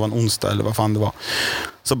dagen, som det var en onsdag eller vad fan det var,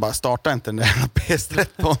 så bara startade inte den där PS13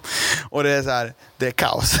 på. Och det är så här, det är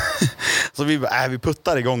kaos. Så vi bara, vi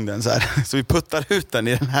puttar igång den så här. Så vi puttar ut den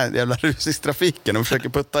i den här jävla rusningstrafiken och försöker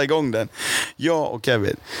putta igång den. Jag och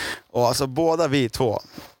Kevin. Och alltså båda vi två,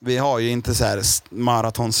 vi har ju inte så här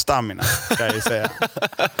maratonstamina, kan jag ju säga.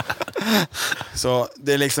 Så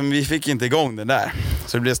det är liksom, vi fick inte igång den där.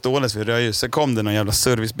 Så det blev stående vid rödljus. Så kom det någon jävla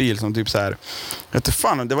servicebil som typ så här, jag vet inte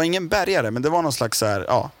fan, det var ingen bärgare, men det var någon slags så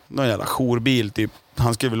här, någon jävla jourbil typ.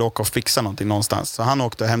 Han skulle väl åka och fixa någonting någonstans. Så han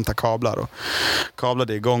åkte och hämtade kablar och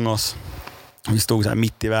kablade igång oss. Vi stod så här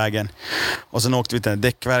mitt i vägen. Och sen åkte vi till den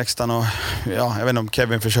däckverkstan och jag vet inte om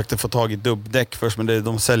Kevin försökte få tag i dubbdäck först, men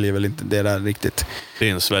de säljer väl inte det där riktigt. Det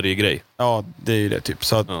är en Sverige-grej. Ja, det är ju det typ.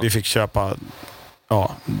 Så att vi fick köpa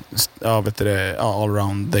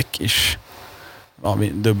allround däck-ish. Ja,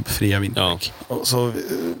 dubbfria vinterdäck. Ja. Och så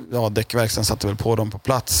däckverkstan satte väl på dem på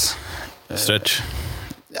plats. Stretch.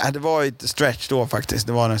 Ja, det var ett stretch då faktiskt.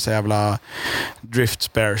 Det var en så jävla drift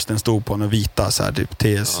spares den stod på, en vita så här typ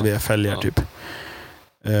TSV-fälgar typ.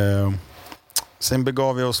 Sen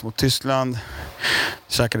begav vi oss mot Tyskland.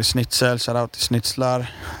 Käkade schnitzel, shoutout till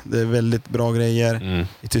schnitzlar. Det är väldigt bra grejer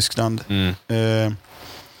i Tyskland.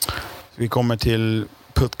 Vi kommer till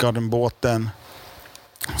Puttgarden-båten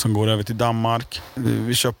som går över till Danmark.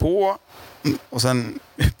 Vi kör på. Och sen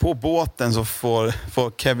på båten så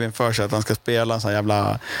får Kevin för sig att han ska spela en sån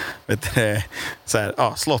jävla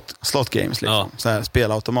slot games liksom. Så här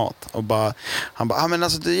spelautomat. Och han bara, men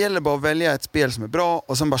alltså det gäller bara att välja ett spel som är bra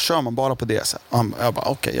och sen bara kör man bara på det så. Jag bara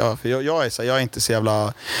okej, för jag är inte så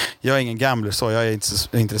jävla, jag är ingen gambler så, jag är inte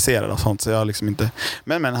så intresserad av sånt, så jag liksom inte.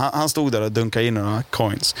 Men han stod där och dunkade in några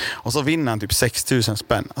coins och så vinner han typ 6,000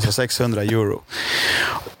 spänn, alltså 600 euro.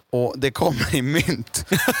 Och det kommer i mynt.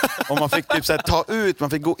 Och man fick typ så här man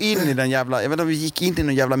fick gå in i den jävla, jag vet inte om vi gick in i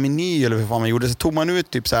någon jävla meny eller vad fan man gjorde, så tog man ut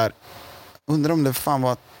typ så här undrar om det fan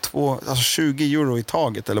var 20 euro i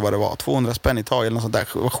taget eller vad det var. 200 spänn i taget eller något sånt där.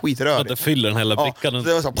 Det var skitrörigt. Det fyller den hela brickan. Ja,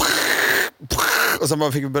 det var så och sen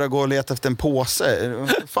bara fick vi börja gå och leta efter en påse.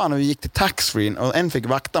 Fan, och vi gick till taxfree och en fick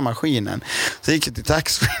vakta maskinen. Så gick vi till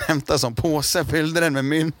taxfree, hämtade som påse, fyllde den med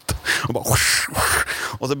mynt och bara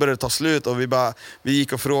och så började det ta slut och vi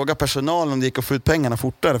gick och frågade personalen om det gick att få ut pengarna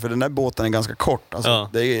fortare, för den där båten är ganska kort. Alltså,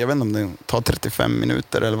 jag vet inte om det tar 35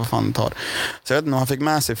 minuter eller vad fan det tar. Så jag vet inte om han fick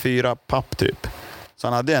med sig 4 papp typ. Så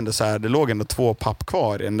han hade ändå så här, det låg ändå 2 papp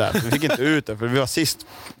kvar i den där. Så vi fick inte ut det, för vi var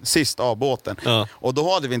sist av båten. Ja. Och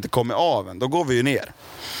då hade vi inte kommit av den. Då går vi ju ner.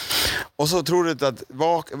 Och så tror du att,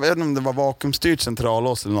 jag vet inte om det var vakuumstyrt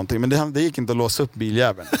centrallås eller någonting, men det gick inte att låsa upp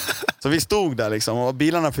biljäveln. Så vi stod där liksom, och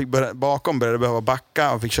bilarna bakom började behöva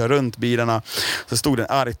backa och fick köra runt bilarna. Så stod en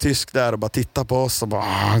arg tysk där och bara tittade på oss och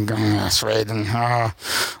bara Sweden,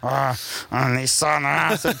 Nissan.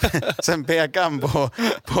 Sen pekade han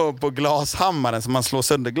på glashammaren som man slår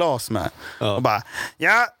sönder glas med. Ja. Och bara,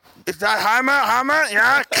 ja, hammer,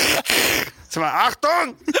 ja. Så bara,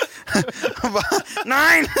 Achtung! Och bara,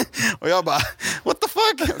 nej! Och jag bara, what the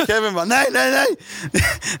fuck? Och Kevin bara, nej!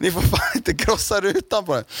 Ni får fan inte krossa rutan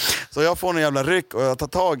på det. Så jag får en jävla ryck och jag tar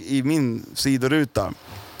tag i min sidoruta.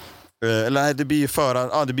 Eller nej, det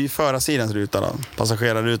blir förarsidans ruta då,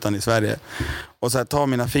 passagerarrutan i Sverige. Och så här, tar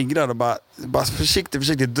mina fingrar och bara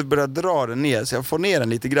försiktigt börjar dra den ner så jag får ner den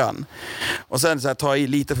lite grann. Och sen så här, tar jag i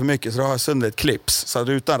lite för mycket så då har jag sönder ett clips så att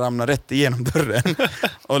rutan ramlar rätt igenom dörren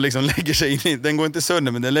och liksom lägger sig in. Den går inte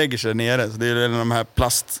sönder, men den lägger sig nere, så det är de här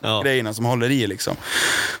plastgrejerna som håller i liksom.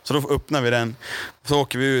 Så då öppnar vi den, så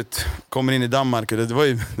åker vi ut, kommer in i Danmark och det var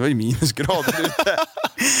ju minusgrader ute.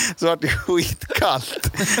 Så var det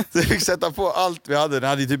skitkallt. Så vi fick sätta på allt vi hade. Den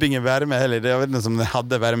hade ju typ ingen värme heller. Jag vet inte om den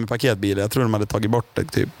hade värmepaketbilar. Jag tror de hade tagit bort det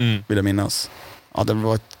typ, vill jag minnas. Ja, det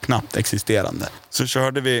var knappt existerande. Så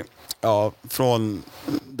körde vi från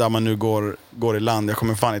där man nu går i land. Jag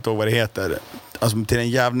kommer fan inte ihåg vad det heter. Alltså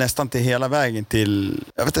till nästan till hela vägen till...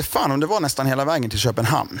 Jag vet inte fan om det var nästan hela vägen till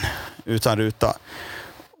Köpenhamn. Utan ruta.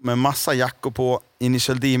 Med massa jackor på,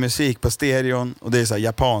 Initial D-musik på stereon, och det är så här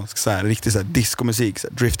japansk, så här, riktig så här discomusik, så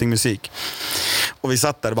här driftingmusik. Och vi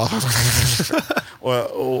satt där och bara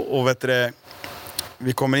och vet du,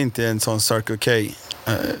 vi kommer in till en sån Circle K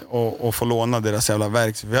och får låna deras jävla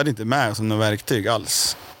verktyg. Vi hade inte med oss någon verktyg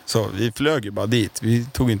alls. Så vi flög ju bara dit. Vi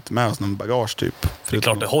tog inte med oss någon bagage typ. Det är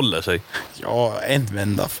klart det håller sig. Ja, en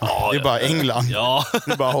vända fan. Ja, det är bara England. Ja.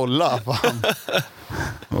 Det är bara hålla fan.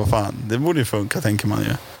 Vad fan, det borde ju funka, tänker man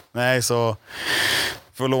ju. Nej, så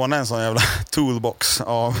får låna en sån jävla toolbox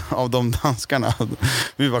av de danskarna.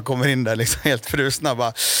 Vi bara kommer in där liksom helt frusna.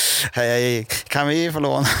 Bara, hej, kan vi få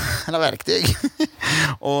låna alla verktyg?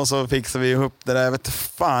 Och så fixade vi ihop det där. Jag vet inte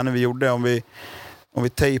fan hur vi gjorde, om vi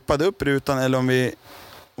tejpade upp rutan eller om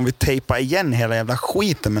vi tejpade igen hela jävla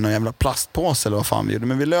skiten med någon jävla plastpåse eller vad fan vi gjorde.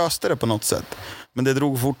 Men vi löste det på något sätt. Men det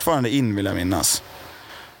drog fortfarande in, vill jag minnas.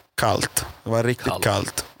 Kallt. Det var riktigt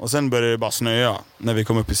kallt. Och sen började det bara snöa när vi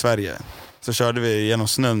kom upp i Sverige. Så körde vi genom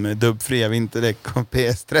snön med dubbfria vinterdäck och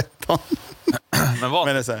PS13. Men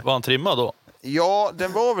var han trimmad då? Ja,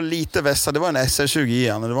 den var väl lite vässad. Det var en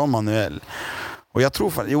SR20 och det var manuell. Och jag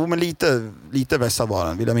tror men lite vässad var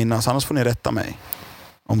den, vill jag minnas. Annars får ni rätta mig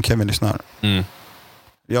om Kevin lyssnar. Mm.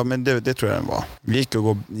 Ja, men det tror jag den var.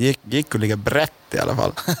 Gick och ligga brett i alla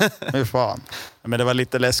fall. Men fan. Men det var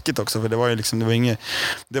lite läskigt också, för det var ju liksom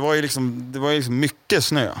mycket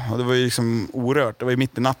snö och det var ju liksom orört. Det var ju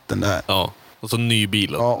mitt i natten där. Ja, och så ny bil.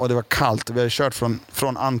 Ja, och det var kallt. Vi hade kört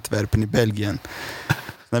från Antwerpen i Belgien.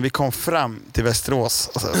 När vi kom fram till Västerås,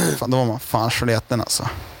 alltså, då var man fan sleten alltså.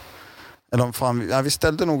 Eller fan,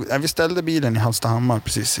 vi ställde bilen i Hallstahammar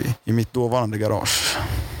precis i mitt dåvarande garage.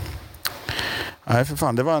 Nej, för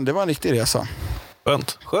fan, det var en riktig resa.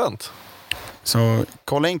 Skönt. Så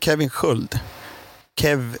kolla in Kevin Sköld.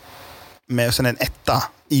 Kev med sen en etta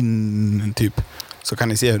in typ. Så kan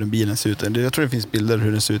ni se hur den bilen ser ut. Jag tror det finns bilder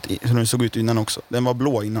hur den såg ut innan också. Den var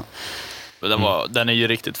blå innan. Den är ju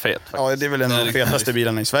riktigt fet faktiskt. Ja, det är väl en av de fetaste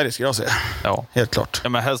bilarna i Sverige, ska jag säga. Ja, helt klart. Ja,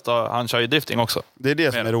 men helst han kör ju drifting också. Det är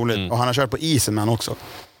det som är roligt. Och han har kört på isen med han också.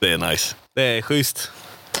 Det är nice. Det är schysst.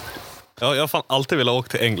 Ja, jag har fan alltid velat åka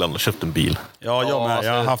till England och köpt en bil. Ja, jag med.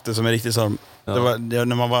 Jag har haft det som en riktigt så. Ja. Det var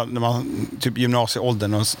när man typ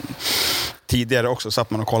gymnasieåldern och tidigare också satt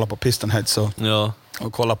man och kollade på Pistonheads och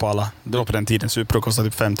kollade på alla. Det var på den tiden Supra kostade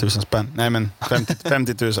typ 5 000 spänn. Nej, men 50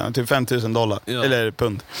 000, typ $5,000 eller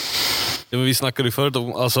pund. Ja, men vi snackade ju förut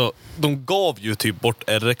om, alltså de gav ju typ bort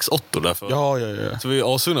RX8 därför. Ja. Så vi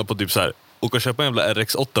var avsugna på typ så här åka och köpa en jävla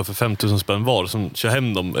RX-8 för 5000 spänn var som kör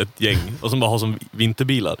hem dem ett gäng och som bara har som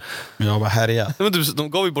vinterbilar. Ja, vad härja. Men typ,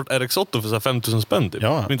 de gav ju bort RX-8 för så här 5000 spänn typ.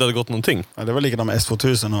 Ja. Som inte hade gått någonting. Ja, det var likadant med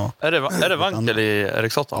S2000 och... Är det vankel i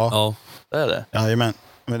RX-8? Ja. Det är det. Jajamän.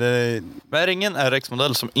 Men är det ingen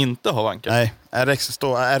RX-modell som inte har vankel? Nej,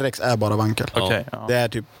 RX är bara vankel. Okay, ja. Det är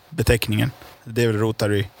typ beteckningen. Det är väl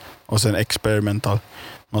rotary och sen experimental.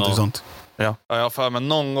 Någonting sånt. Ja. Jag har för mig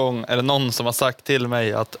någon gång, eller någon som har sagt till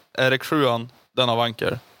mig att RX7 den har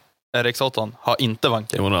vankel. RX8 har inte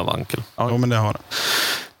vankel. Jo, den har vankel. Ja, men det har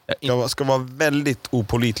den. Ska vara väldigt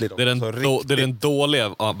opålitlig. Det är den dåliga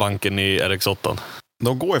vankeln i RX8.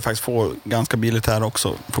 De går ju faktiskt få ganska billigt här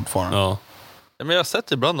också fortfarande. Ja. Men jag har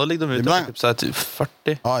sett ibland, då ligger de ute typ så här typ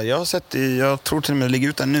 40. Ja, jag har sett, jag tror till och med det ligger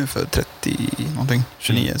ute nu för 30 någonting,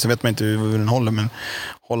 29. Så vet man inte hur den håller, men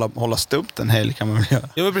hålla stumt en helg kan man väl göra.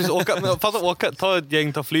 Ja, men precis, ta ett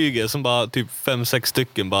gäng, ta flyget som bara typ 5-6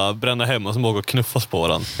 stycken bara bränna hem och som åker och knuffas på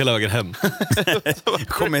varandra hela vägen hem.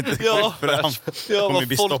 Kommer inte fram. Ja, kommer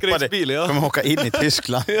bli stoppade. Ja. Kommer åka in i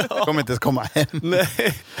Tyskland. Kommer inte ens komma hem. Nej,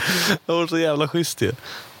 det var så jävla schysst ju.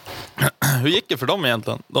 Hur gick det för dem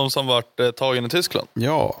egentligen? De som varit tagen i Tyskland?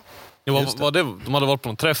 Ja. Var det, de hade varit på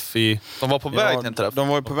någon träff i... De var på väg till en träff. De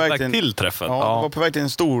var på väg till träffen. Ja, de var på väg till en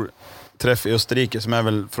stor träff i Österrike som är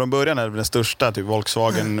väl, från början är det väl den största typ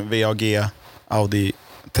Volkswagen, VAG,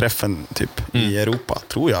 Audi-träffen typ i Europa,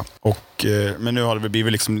 tror jag. Och, men nu har det väl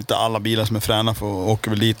blivit liksom lite alla bilar som är fräna för att åka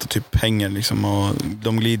väl dit och typ hänger liksom, och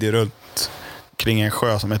de glider runt kring en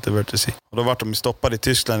sjö som heter Wörthersee. Och då var de stoppade i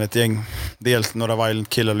Tyskland ett gäng, dels några violent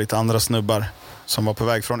killar och lite andra snubbar som var på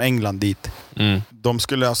väg från England dit.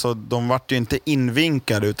 De vart ju inte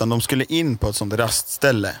invinkade utan de skulle in på ett sånt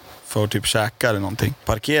rastställe för typ käka eller någonting.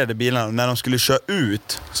 Parkerade bilarna och när de skulle köra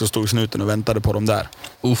ut så stod snuten och väntade på dem där.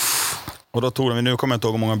 Uff. Och då tog de, nu kommer jag inte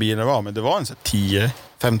ihåg hur många bilar det var, men det var en så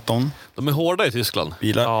 10-15. De är hårda i Tyskland.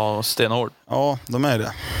 Bilar. Ja, stenhård. Ja, de är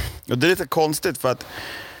det. Och det är lite konstigt för att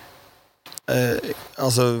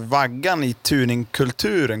alltså vaggan i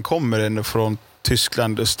tuningkulturen kommer ändå från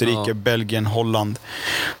Tyskland, Österrike, Belgien, Holland.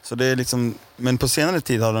 Så det är liksom, men på senare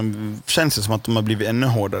tid har känns det som att de har blivit ännu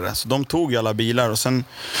hårdare. Så de tog ju alla bilar och sen,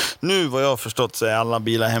 nu vad jag har förstått så är alla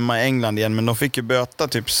bilar hemma i England igen, men de fick ju böta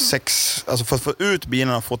typ 6, alltså för att få ut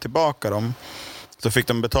bilarna och få tillbaka dem så fick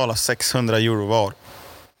de betala 600 euro var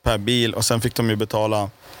per bil och sen fick de ju betala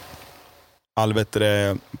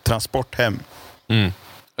transport hem.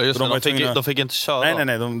 Ja, just det, de fick inte köra.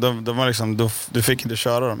 Nej, de var liksom, du fick inte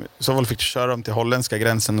köra dem. I så fall fick du köra dem till holländska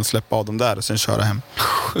gränsen och släppa av dem där och sen köra hem.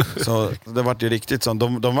 Så det var ju riktigt så.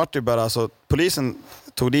 De var ju bara, alltså, polisen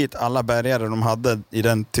tog dit alla bärgare de hade i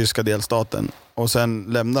den tyska delstaten och sen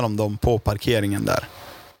lämnade de dem på parkeringen där.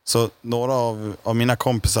 Så några av mina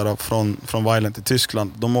kompisar från Violent i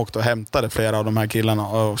Tyskland, de åkte och hämtade flera av de här killarna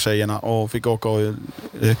och tjejerna och fick åka och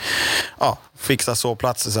fixa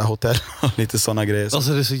sovplatser, så här, hotell och lite sådana grejer.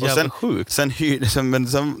 Alltså det är så jävla sjukt. Sen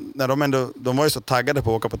när de var ju så taggade på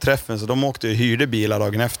att åka på träffen så de åkte och hyrde bilar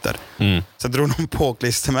dagen efter. Så drog de på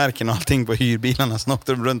klistermärken och allting på hyrbilarna, så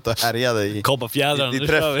åkte de runt och härjade i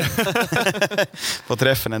på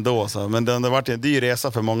träffen ändå. Så. Men det var en dyr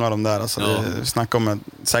resa för många av dem där. Alltså, det snackar om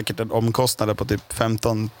säkert en omkostnad på typ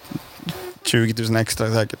 15-20 000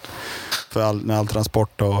 extra säkert. Med all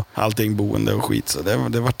transport och allting, boende och skit. Så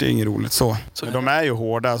det vart ju inget roligt så. Men de är ju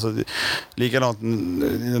hårda. Alltså, likadant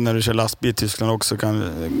när du kör lastbil i Tyskland också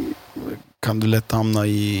kan du lätt hamna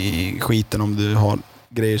i skiten om du har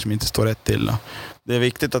grejer som inte står rätt till. Då. Det är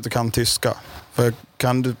viktigt att du kan tyska. För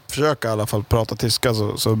kan du försöka i alla fall prata tyska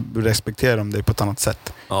så respekterar de dig på ett annat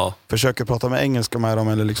sätt. Ja. Försöker prata med engelska med dem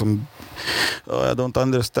eller liksom I don't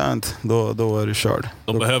understand, då är du körd.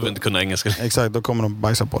 De behöver inte kunna engelska. Exakt, då kommer de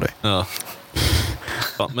bajsa på dig. Ja.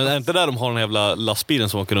 Men är inte där de har den jävla lastbilen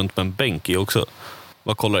som åker runt med en bänk i också?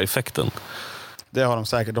 Vad kollar effekten? Det har de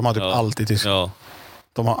säkert, de har typ allt i Tyskland. Ja.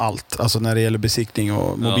 De har allt. Alltså när det gäller besiktning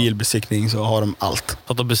och mobilbesiktning så har de allt.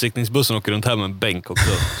 Fattar besiktningsbussen åker runt här med en bänk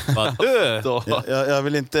också. Jag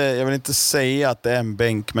vill inte säga att det är en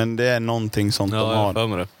bänk, men det är någonting sånt de har.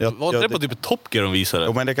 Var det på typ Top Gear de visade?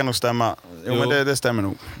 Jo, men det kan nog stämma. Men det stämmer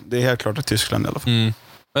nog. Det är helt klart i Tyskland i alla fall.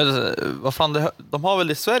 Men vad fan, de har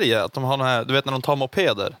väl i Sverige att de har här, du vet när de tar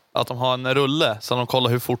mopeder, att de har en rulle så de kollar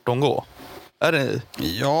hur fort de går. Är det?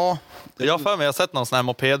 Ja. Jag har sett någon sån här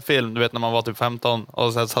mopedfilm, du vet när man var typ 15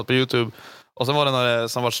 och så satt på YouTube och sen var det några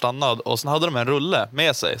som var stannad och sen hade de en rulle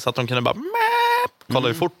med sig så att de kunde bara kolla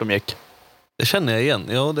hur fort de gick. Det känner jag igen.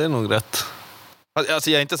 Ja, det är nog rätt. Alltså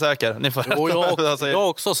jag är inte säker. Ni får jag har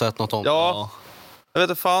också sett något om. Ja. Jag vet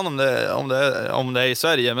inte fan om det är i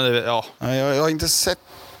Sverige, men jag har inte sett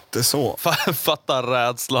det så. Fatta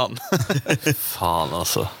rädslan. Fan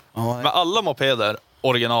alltså. Ja, Men alla mopeder,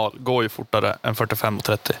 original, går ju fortare än 45 och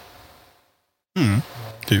 30.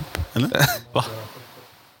 typ, eller? Va?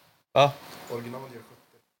 Ja.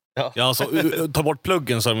 Ja, alltså ta bort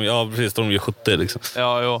pluggen så precis, de gör 70 liksom.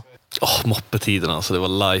 Ja, jo. Moppetiden alltså, det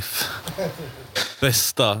var life.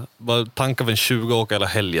 Bästa, bara tanka för en 20 åka hela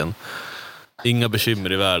helgen. Inga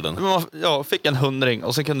bekymmer i världen. Ja, fick en 100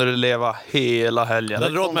 och sen kunde du leva hela helgen. Du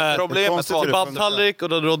hade råd med Problemet var kebabtallrik och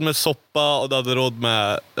du hade råd med soppa och du hade råd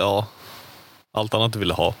med allt annat du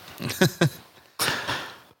ville ha.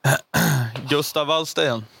 Gustav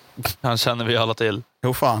Wallsten. Han känner vi alla till.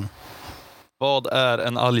 Jo fan. Vad är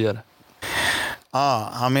en alger?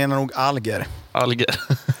 Han menar nog alger. Alger.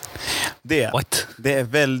 Det är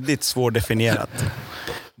väldigt svårdefinierat.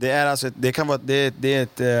 Det är alltså det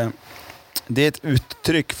är ett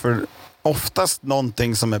uttryck för oftast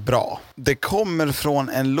någonting som är bra. Det kommer från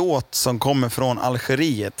en låt som kommer från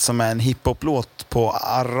Algeriet som är en hiphop-låt på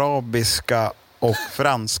arabiska och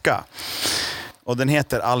franska. Och den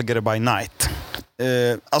heter Alger by Night.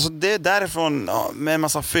 Alltså det är därifrån med en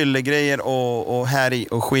massa fyllegrejer och härj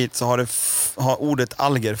och skit så har ordet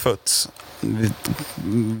alger fötts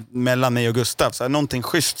mellan mig och Gustav. Så är någonting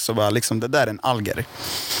schysst så bara liksom det där är en alger.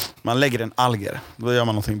 Man lägger en alger, då gör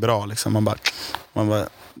man någonting bra liksom. Man bara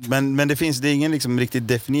men det är ingen liksom riktigt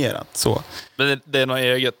definierat så. Men det är något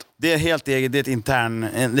eget. Det är helt eget, det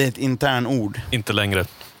är ett intern ord. Inte längre.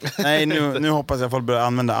 Nej, nu hoppas jag folk börjar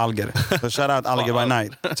använda alger. Så shoutout Alger by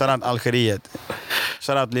Night. Shoutout Algeriet.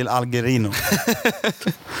 Shoutout Lil Algerino.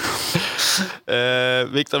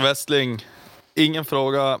 Viktor Westling. Ingen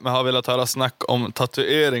fråga, men har velat höra snack om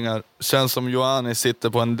tatueringar. Känns som Johanni sitter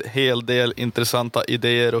på en hel del intressanta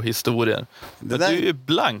idéer och historier. Du är ju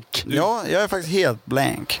blank. Ja, jag är faktiskt helt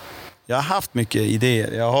blank. Jag har haft mycket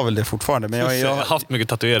idéer. Jag har väl det fortfarande. Men jag har haft mycket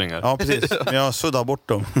tatueringar. Ja, precis. Men jag suddade bort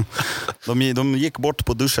dem. De gick bort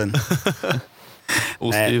på duschen.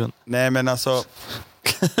 Oskriven. Nej, men alltså...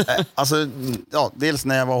 dels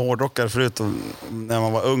när jag var hårdrockare förut och när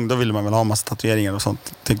man var ung, då ville man väl ha massa tatueringar och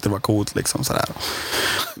sånt. Tyckte det var coolt liksom sådär.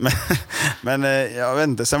 Men jag vet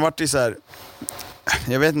inte, sen var det så här.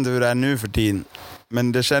 Jag vet inte hur det är nu för tiden,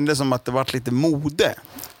 men det kändes som att det var lite mode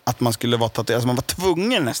att man skulle vara tatuerad. Alltså man var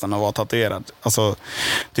tvungen nästan att vara tatuerad. Alltså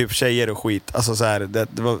typ tjejer och skit. Alltså så här,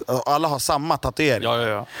 det var, alla har samma tatuering.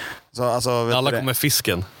 Ja. Så, alltså, alla kommer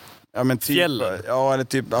fisken. Ja, men typ, fjällen. Ja, eller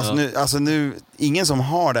typ, alltså nu, ingen som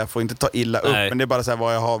har det får inte ta illa upp. Men det är bara så här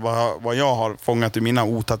vad jag har fångat ur mina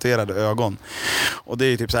otatuerade ögon. Och det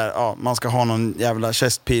är typ så här, man ska ha någon jävla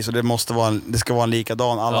chestpiece och det ska vara en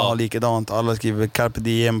likadan. Alla har likadant. Alla skriver carpe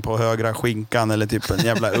diem på högra skinkan eller typ en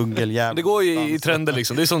jävla ungeljävel. Det går ju i trender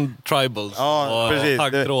liksom. Det är som tribals. Ja, precis.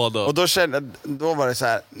 Taggtråd och då var det så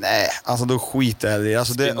här, nej, alltså då skiter jag i det.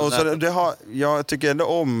 Alltså jag tycker ändå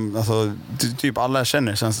om, alltså typ alla jag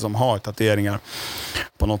känner känns det som har tatueringar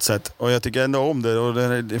på något sätt. Och jag tycker ändå om det.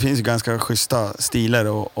 Och det finns ju ganska schyssta stilar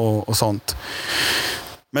och sånt.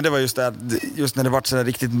 Men det var just när det var så här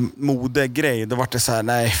riktigt modegrej, då var det så här,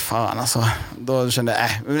 nej fan alltså. Då kände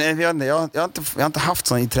jag har inte haft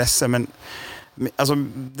sån intresse, men alltså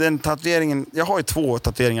den tatueringen, jag har ju 2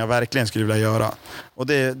 tatueringar jag verkligen skulle vilja göra. Och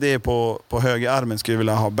det är på höger armen skulle jag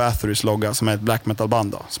vilja ha Bathory's logga, som är ett black metal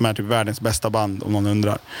band då, som är typ världens bästa band om någon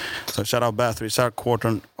undrar. Så shout out Bathory, shout out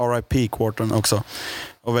Quarton, R.I.P. Quarton också.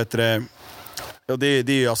 Och vet du, och det är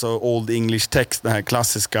ju alltså Old English text, den här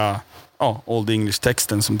klassiska Old English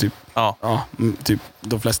texten som typ typ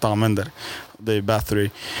de flesta använder. Det är Bathory.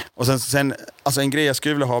 Och sen alltså en grej jag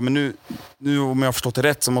skulle vilja ha, men nu om jag har förstått det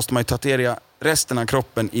rätt så måste man ju tatuera resten av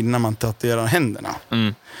kroppen innan man tatuerar händerna.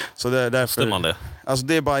 Så det är därför. Stämmer det? Alltså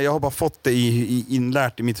det är bara, jag har bara fått det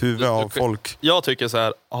inlärt i mitt huvud av folk. Jag tycker så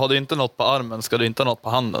här, har du inte något på armen ska du inte ha något på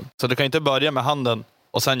handen. Så du kan inte börja med handen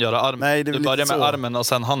och sen göra armen. Nej, du börjar med armen och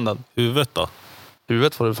sen handen. Huvudet då?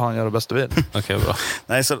 Huvudet får du fan göra bäst du vill. Okej, bra.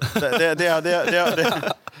 Nej, så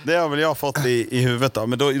det har väl jag fått i huvudet då.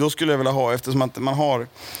 Men då skulle jag vilja ha, eftersom att man har,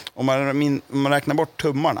 om man räknar bort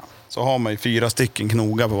tummarna, så har man ju 4 stycken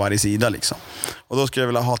knogar på varje sida liksom. Och då skulle jag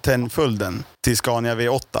vilja ha tändföljden till Scania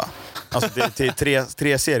V8. Alltså till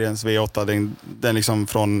 3-seriens V8, den liksom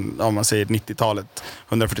från, om man säger 90-talet,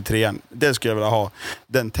 143. Det skulle jag vilja ha,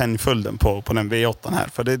 den tändföljden på den V8 här.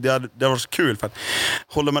 För det var så kul, för att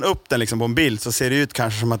håller man upp den liksom på en bild så ser det ut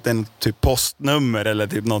kanske som att det är en typ postnummer eller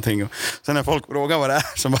typ någonting. Sen när folk frågar vad det är,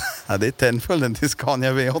 så bara, det är tändföljden till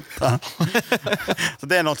Scania V8. Så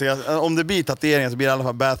det är någonting, om det blir tatueringen så blir det i alla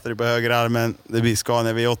fall Bathory på höger armen, det blir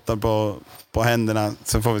Scania V8 på händerna.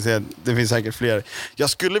 Så får vi se, det finns säkert fler. Jag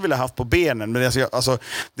skulle vilja haft på benen, men jag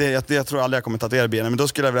tror aldrig jag kommer tatuera benen. Men då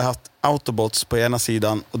skulle jag vilja haft Autobots på ena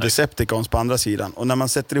sidan och Decepticons på andra sidan. Och när man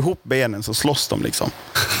sätter ihop benen så slåss de liksom.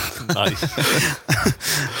 Nice.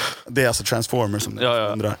 Det är alltså Transformers som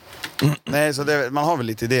det undrar. Nej, så man har väl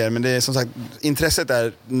lite idéer, men det är som sagt, intresset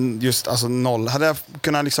är just alltså noll. Hade jag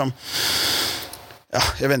kunnat liksom, ja,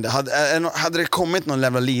 jag vet inte, hade det kommit någon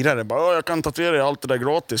jävla lirare bara, jag kan tatuera allt det där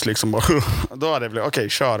gratis liksom, bara, då hade jag blivit, okej,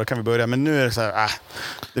 kör, då kan vi börja. Men nu är det så här,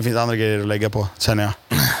 det finns andra grejer att lägga på, känner jag.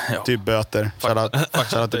 Ja. Typ böter,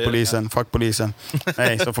 shoutout till polisen, fuck polisen.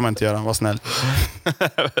 Nej, så får man inte göra, var snäll.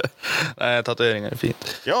 Nej, tatueringar är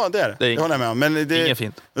fint. Ja, det är det. Håller jag med om. Men inget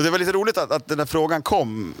fint. Det var lite roligt att den där frågan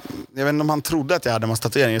kom. Jag vet inte om han trodde att jag hade en massa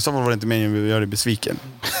tatueringar, så var det inte meningen att göra det besviken.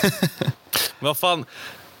 Vad fan,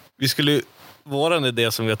 vi skulle våran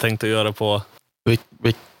idé som vi har tänkt att göra på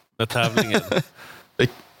med tävlingen.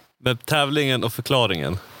 Med tävlingen och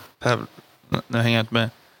förklaringen. Nu hänger jag inte med.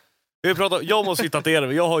 Vi pratar, jag måste ju tatuera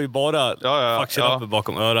mig. Jag har ju bara fackshirappen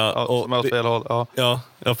bakom öra. Och som är åt fel håll. Ja,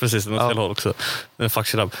 precis. Den är åt fel håll också. Den är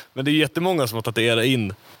fackshirapp. Men det är jättemånga som har tatuerat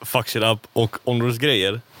in fackshirapp och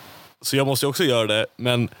områdesgrejer. Så jag måste ju också göra det.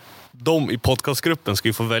 Men de i podcastgruppen ska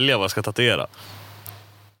ju få välja vad jag ska tatuera.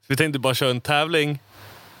 Så vi tänkte bara köra en tävling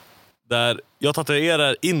där jag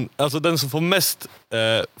tatuerar in, alltså den som får mest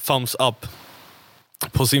thumbs up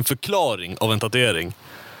på sin förklaring av en tatuering,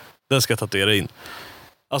 den ska tatuera in.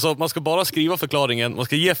 Alltså man ska bara skriva förklaringen, man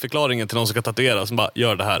ska ge förklaringen till någon som ska tatuera, som bara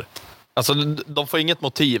gör det här. Alltså de får inget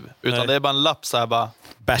motiv, utan det är bara en lapp så här bara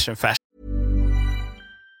bash and fash.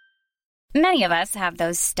 Many of us have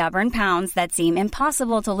those stubborn pounds that seem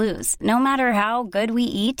impossible to lose, no matter how good we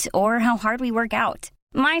eat or how hard we work out.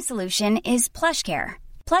 My solution is PlushCare.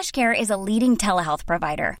 PlushCare is a leading telehealth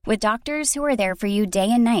provider with doctors who are there for you day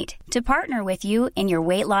and night to partner with you in your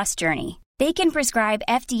weight loss journey. They can prescribe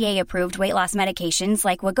FDA-approved weight loss medications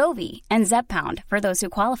like Wegovy and Zepbound for those who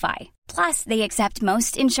qualify. Plus, they accept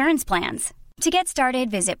most insurance plans. To get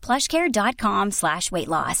started, visit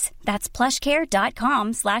plushcare.com/weightloss. That's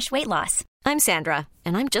plushcare.com/weightloss. I'm Sandra,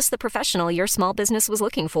 and I'm just the professional your small business was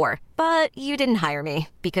looking for. But you didn't hire me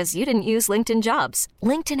because you didn't use LinkedIn Jobs.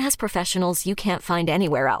 LinkedIn has professionals you can't find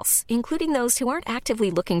anywhere else, including those who aren't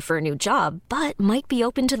actively looking for a new job, but might be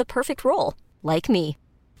open to the perfect role, like me.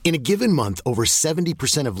 In a given month, over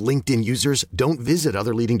 70% of LinkedIn users don't visit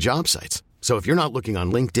other leading job sites. So if you're not looking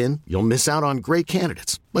on LinkedIn, you'll miss out on great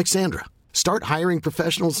candidates like Sandra. Start hiring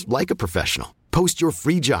professionals like a professional. Post your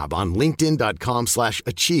free job on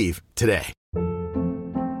linkedin.com/achieve today.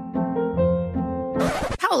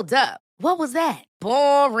 Hold up. What was that?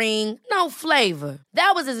 Boring. No flavor.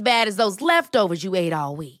 That was as bad as those leftovers you ate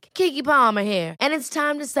all week. Keke Palmer here, and it's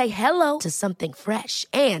time to say hello to something fresh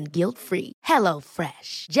and guilt-free. Hello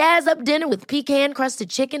Fresh. Jazz up dinner with pecan-crusted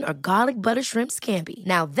chicken or garlic butter shrimp scampi.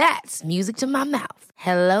 Now that's music to my mouth.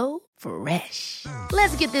 Hello Fresh.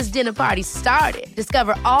 Let's get this dinner party started.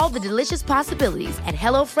 Discover all the delicious possibilities at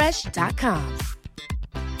hellofresh.com.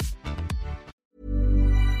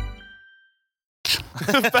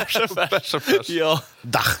 Bärs och färs. Ja.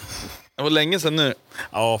 Dach. Det var länge sedan nu.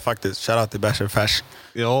 Ja, faktiskt. Shoutout till Bash and Fash.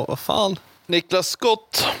 Ja, vad fan. Niklas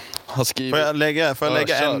Scott har skrivit. Får jag lägga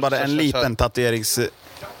en liten tatuerings...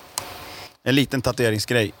 En liten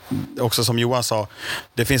tatueringsgrej. Också som Johan sa,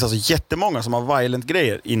 det finns alltså jättemånga som har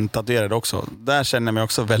violent-grejer intatuerade också. Där känner jag mig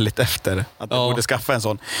också väldigt efter att jag borde skaffa en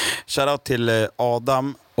sån. Shoutout till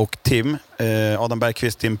Adam och Tim. Adam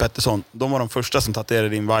Bergqvist, Tim Pettersson. De var de första som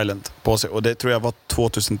tatuerade in violent på sig. Och det tror jag var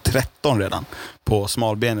 2013 redan. På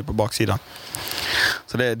smalbenet på baksidan.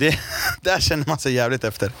 Så det där känner man sig jävligt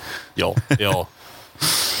efter. Ja.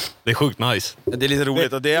 Det är sjukt nice. Det är lite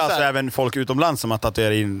roligt. Och det är alltså även folk utomlands som har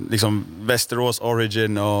tatuerat in liksom Västerås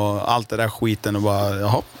Origin och allt det där skiten och bara,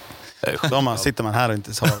 jaha. Då sitter man här och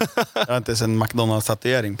inte så. Jag har inte ens en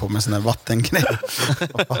McDonalds-tatuering på med sån här vattengrej.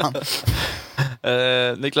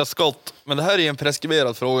 Niklas Scott, men det här är en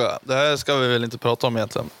preskriberad fråga. Det här ska vi väl inte prata om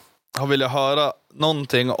egentligen. Jag vill höra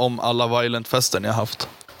någonting om alla violent-fester ni har haft.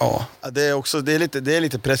 Ja, det är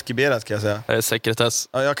lite preskriberat kan jag säga. Det är sekretess.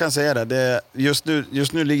 Ja, jag kan säga det. Just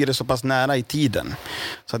nu ligger det så pass nära i tiden.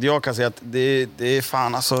 Så att jag kan säga att det är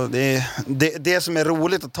fan alltså, det som är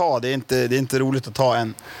roligt att ta, det är inte roligt att ta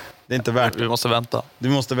än. Det är inte värt. Vi måste vänta. Vi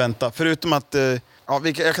måste vänta. Förutom att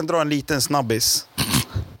jag kan dra en liten snabbis.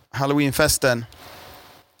 Halloweenfesten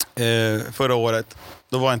förra året,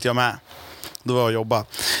 då var inte jag med. Då var jag och jobba.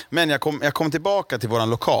 Men jag kom tillbaka till våran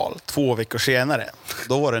lokal 2 veckor senare.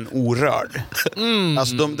 Då var den orörd.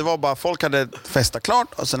 Alltså det var bara, folk hade festat klart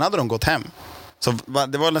och sen hade de gått hem. Så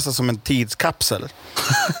det var nästan som en tidskapsel.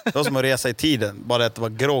 Det var som att resa i tiden. Bara att det var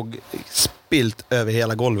grogg spilt över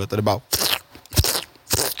hela golvet och det bara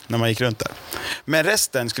när man gick runt där. Men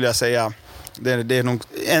resten skulle jag säga det är nog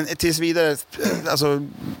tills vidare, alltså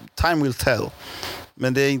time will tell.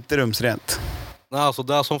 Men det är inte rumsrent. Nej, alltså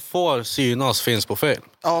det som får synas finns på film.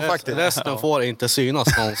 Ja, faktiskt. Resten får inte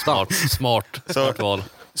synas någonstans. Smart val.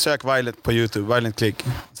 Sök Violent på YouTube, Violent Click.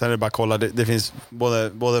 Sen är det bara att kolla, det finns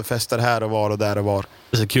både fester här och var och där och var.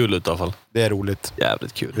 Det ser kul ut i alla fall. Det är roligt.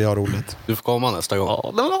 Jävligt kul. Vi har roligt. Du får komma nästa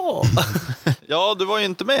gång. Ja, Ja, du var ju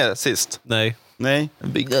inte med sist. Nej.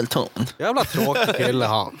 Big Delton. Jävla tråkig kille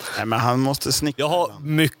han. Nej, men han måste snickra. Jag har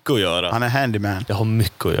mycket att göra. Han är handyman. Jag har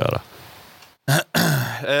mycket att göra.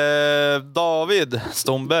 David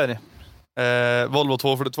Stomberg. Volvo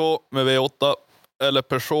 242 med V8 eller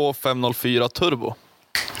Peugeot 504 Turbo.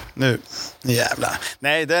 Nu, jävlar.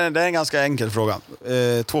 Nej, det är en ganska enkel fråga.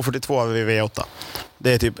 242 har vi V8.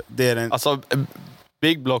 Det är den... Alltså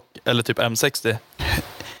Big Block eller typ M60.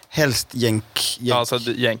 Helst jänk. Ja, alltså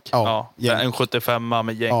jänk. Ja, jänk. En 75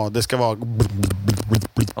 med jänk. Ja, det ska vara...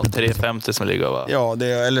 350 som ligger va? Ja,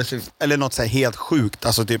 eller något så här helt sjukt.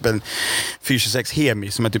 Alltså typ en 426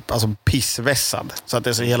 Hemi som är typ alltså pissvässad. Så att det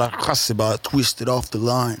är så hela chassi bara twisted off the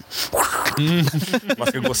line. Man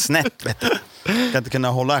ska gå snett, vet du. Kan inte kunna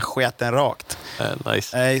hålla sketen rakt.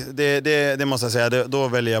 Nice. Nej, det måste jag säga. Då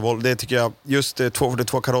väljer jag Volvo. Det tycker jag, just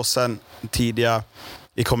 242-karossen tidiga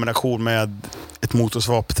i kombination med ett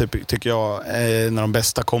motorsvap tycker jag är en av de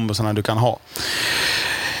bästa kombosarna du kan ha.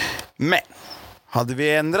 Men hade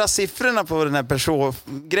vi ändrat siffrorna på den här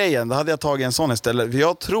Peugeot-grejen, då hade jag tagit en sån istället. För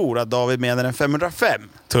jag tror att David menar en 505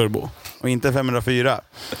 turbo och inte 504.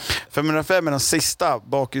 505 är de sista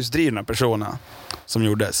bakhjulsdrivna Peugeoterna som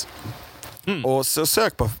gjordes. Och så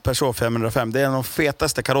sök på Peugeot 505. Det är en av de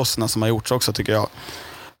fetaste karosserna som har gjorts också, tycker jag.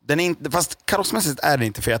 Den är inte, fast karossmässigt är den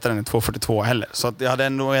inte fetare än en 242 heller. Så att jag hade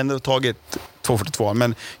ändå tagit 242.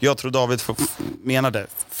 Men jag tror David menade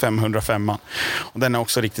 505. Och den är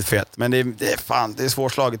också riktigt fet. Men det är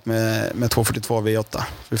svårslaget med 242 V8.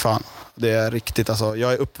 Fy fan. Det är riktigt, alltså.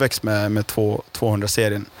 Jag är uppväxt med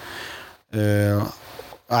 200-serien.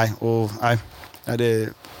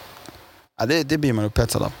 Det blir man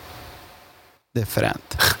upphetsad av. Det är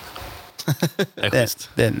fränt.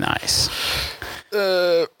 Det är nice.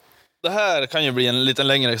 Det här kan ju bli en lite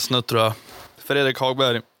längre snutt, tror jag. Fredrik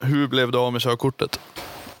Hagberg, hur blev du av med körkortet?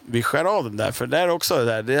 Vi skär av den där, för det är också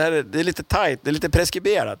det är lite tajt, det är lite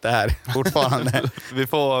preskriberat det här fortfarande. vi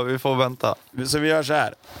får vänta. Så vi gör så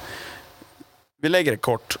här. Vi lägger det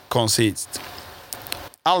kort, koncist.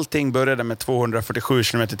 Allting började med 247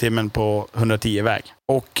 km/h på 110-väg.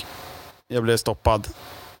 Och jag blev stoppad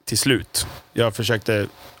till slut. Jag försökte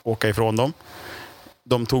åka ifrån dem.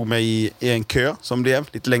 De tog mig i en kö som blev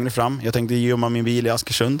lite längre fram. Jag tänkte gömma min bil i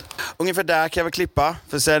Askersund. Ungefär där kan jag väl klippa.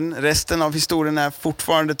 För sen resten av historien är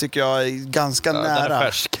fortfarande, tycker jag, ganska nära. Den är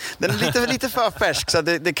färsk. Den är lite för färsk. Så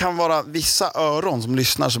det kan vara vissa öron som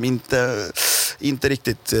lyssnar som inte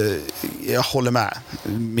riktigt jag håller med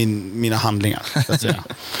mina handlingar, så att säga.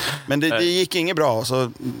 Men det gick inget bra.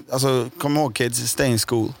 Så, alltså, kom ihåg kids, stay in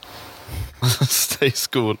school. Stay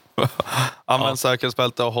school. Använd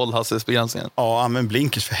säkerhetsbälte och håll hastighetsbegränsningen. Ja, använd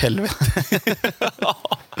blinkers för helvete.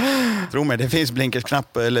 Tro mig, det finns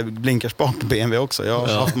blinkersknapp eller blinkerspak på BMW också. Jag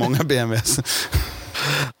har haft många BMWs.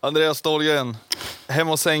 Andreas Stålgren, hem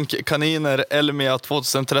och sänk kaniner Elmia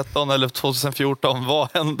 2013 eller 2014. Vad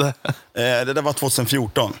hände? Det där var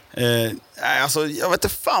 2014. Alltså, jag vet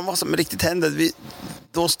inte fan vad som riktigt hände.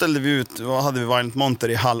 Då ställde vi ut, vad hade vi, Violent Monter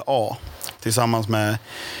i hall A tillsammans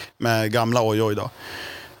med gamla Ojoj då.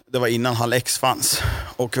 Det var innan hall X fanns.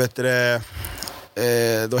 Och vet du,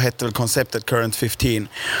 då hette väl konceptet Current 15.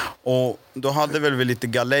 Och då hade väl vi lite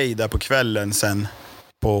galej där på kvällen sen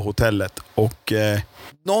på hotellet. Och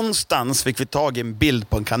någonstans fick vi tag i en bild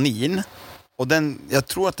på en kanin. Och jag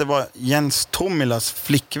tror att det var Jens Tomilas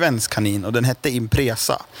flickväns kanin. Och den hette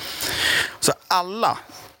Impresa. Så alla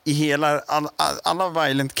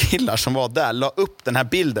Violent-killar som var där la upp den här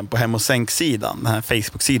bilden på Hem och Sänk-sidan, den här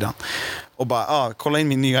Facebook-sidan. Och bara, kolla in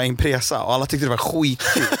min nya Impresa. Och alla tyckte det var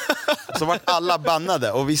skitkul. Så var alla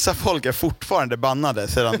bannade. Och vissa folk är fortfarande bannade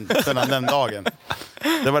sedan den dagen.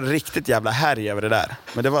 Det var riktigt jävla härj över det där.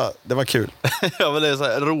 Men det var kul. Ja, men det är så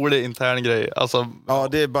här rolig intern grej. Alltså, ja,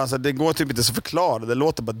 det är bara så, det går typ inte så förklara. Det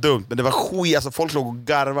låter bara dumt. Men det var skit. Alltså, folk låg och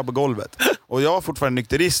garvade på golvet. Och jag var fortfarande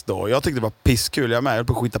nykterist då. Och jag tyckte det var pisskul. Jag höll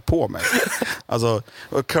på att skita på mig. Alltså,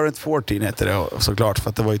 Current 14 heter det såklart. För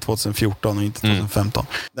att det var ju 2014 och inte 2015.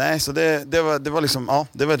 Nej, så det var liksom, ja,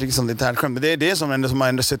 det var liksom lite här skämt. Men det är det som har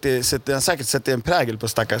ändå säkert sett en prägel på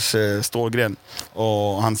stackars Stålgren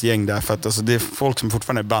och hans gäng där. För att alltså, det är folk som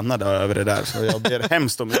fortfarande är bannade över det där. Så jag ber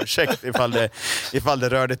hemskt om ursäkt ifall det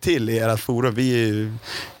rörde till i ert forum.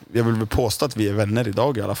 Jag vill påstå att vi är vänner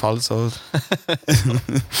idag i alla fall. Så.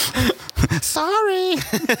 Sorry!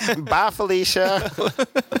 Bye Felicia!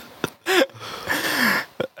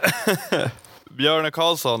 Björne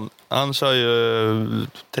Karlsson, han kör ju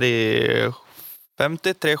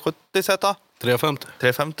 370 zeta.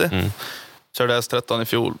 350. Körde S13 i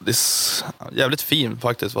fjol. Jävligt fin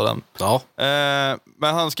faktiskt var den. Ja.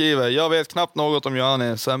 Men han skriver, jag vet knappt något om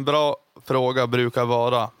Johanni, så en bra fråga brukar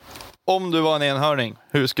vara: om du var en enhörning,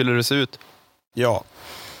 hur skulle det se ut? Ja,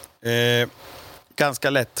 ganska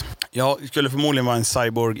lätt. Jag skulle förmodligen vara en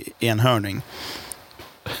cyborg-enhörning.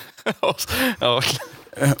 Ja.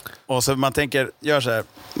 Och så man tänker, gör så här.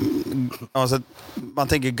 Alltså, man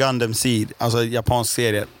tänker Gundam Seed, alltså japansk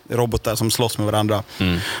serie, robotar som slåss med varandra.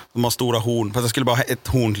 De har stora horn, fast jag skulle bara ha ett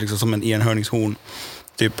horn liksom, som en enhörningshorn.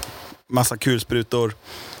 Typ massa kulsprutor,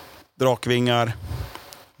 drakvingar,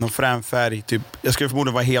 någon främfärg, typ. Jag skulle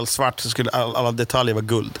förmodligen vara helt svart, så skulle alla detaljer vara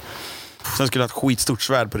guld. Sen skulle jag ha ett skitstort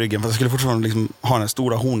svärd på ryggen, fast jag skulle fortfarande liksom ha den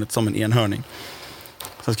stora hornet som en enhörning.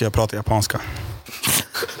 Sen ska jag prata japanska.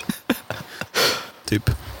 Typ.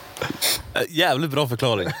 Jävligt bra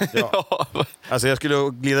förklaring. Ja. Alltså jag skulle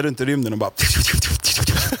glida runt i rymden och bara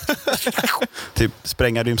typ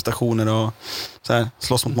spränga rymdstationer och så här,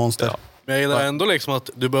 slåss mot monster. Ja. Men jag gillar ändå liksom att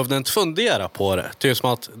du behövde inte fundera på det. Typ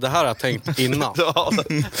som att det här har jag tänkt innan.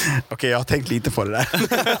 Okej, jag har tänkt lite på det där.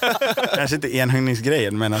 Kanske inte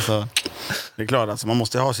enhörningsgrejen, men alltså det är klart, alltså, man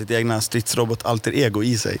måste ha sitt egna stridsrobot alter ego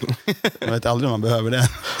i sig. Jag vet aldrig om man behöver det.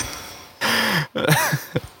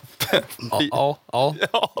 Ja,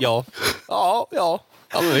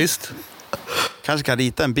 men visst. Kanske kan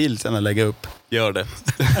rita en bild sen och lägga upp. Gör det.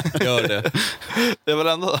 Det är väl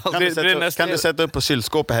ändå... Kan du sätta upp på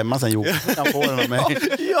kylskåpet hemma sen, Jo? Kan få den med.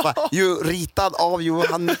 Ritad av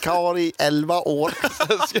Johanni Kari, 11 år.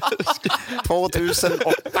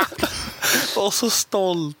 2008. Åh, så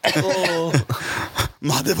stolt.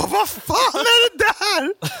 Madde, vad fan är det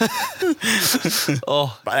där?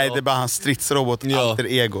 Nej, det är bara hans stridsrobot alter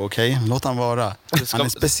ego, okej? Låt han vara. Han är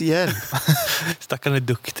speciell. Stackarn är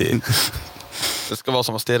duktig. Det ska vara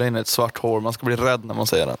som att stirra in i ett svart hår. Man ska bli rädd när man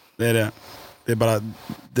ser den. Det är det. Det är bara...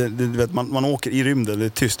 du vet, man åker i rymden, det är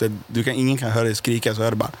tyst. Ingen kan höra dig skrika, så är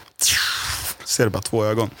det bara... Ser det bara 2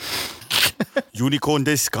 ögon. Unicorn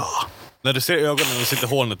Deska. När du ser ögonen och sitter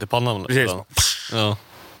hårnet i pannan. Precis. Ja.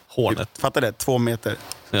 Hårnet. Fattar det? 2 meter.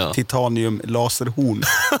 Ja. Titanium laserhorn.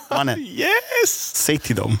 Mannen. Yes! Säg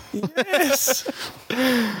till dem. Yes!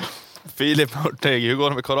 Filip Hurtig, hur går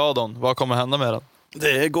det med Corradon? Vad kommer hända med den?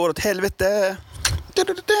 Det går åt helvete.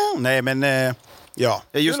 Nej, men ja.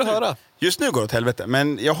 Just nu går det åt helvete.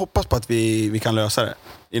 Men jag hoppas på att vi kan lösa det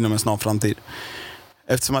inom en snar framtid.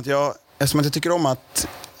 Eftersom att jag tycker om att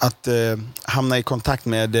hamna i kontakt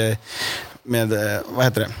med vad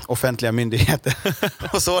heter det, offentliga myndigheter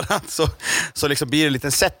och sådant, så liksom blir det en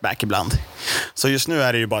liten setback ibland. Så just nu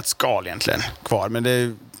är det ju bara ett skal egentligen kvar,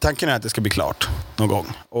 men tanken är att det ska bli klart någon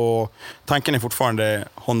gång. Och tanken är fortfarande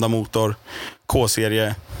Honda motor,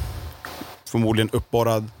 K-serie, förmodligen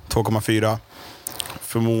uppborrad 2,4,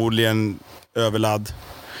 förmodligen överladd,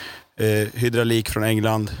 hydraulik från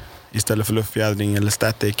England istället för luftfjädring eller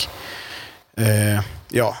static.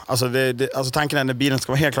 Ja, alltså, alltså tanken är att när bilen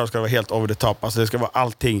ska vara helt klar, ska vara helt over the top. Alltså det ska vara,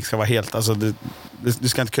 allting ska vara helt, alltså du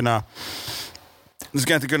ska inte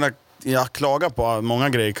kunna klaga på. Många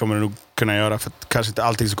grejer kommer du nog kunna göra, för att kanske inte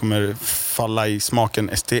allting som kommer falla i smaken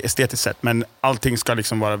estetiskt sett, men allting ska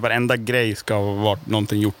liksom vara, varenda grej ska vara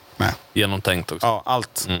någonting gjort med. Genomtänkt också. Ja,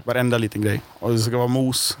 allt. Varenda liten grej. Och det ska vara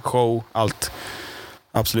mos, show, allt.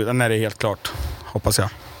 Absolut, när det är helt klart, hoppas jag.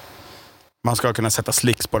 Man ska kunna sätta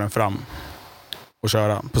slicks på den fram och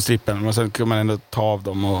köra på strippen, men sen kan man ändå ta av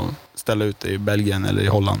dem och ställa ut det i Belgien eller i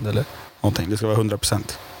Holland eller någonting. Det ska vara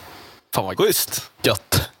 100%. Fan vad schysst.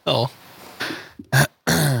 Gött. Ja.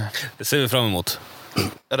 Det ser vi fram emot.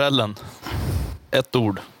 Rällen. Ett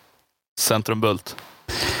ord. Centrumbult.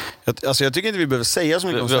 Jag tycker inte vi behöver säga så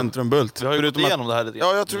mycket om Centrumbult. Vi har ju gått igenom det här lite.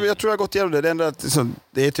 Ja, jag tror jag har gått igenom det. Det enda att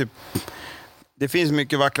det är typ... Det finns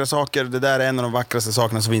mycket vackra saker. Det där är en av de vackraste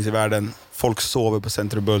sakerna som finns i världen. Folk sover på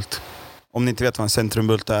Centrumbult. Om ni inte vet vad en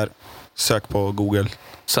Centrumbult är, sök på Google.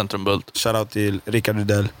 Centrumbult. Shoutout till Rickard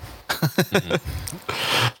Rydell.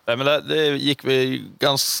 Nej, men det gick vi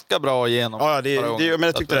ganska bra igenom. Ja, men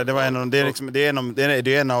jag tyckte det var en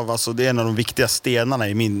av de viktiga stenarna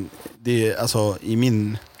i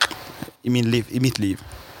mitt liv.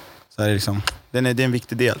 Så är det liksom, det är en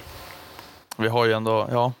viktig del. Vi har ju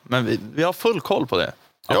ändå, men vi har full koll på det.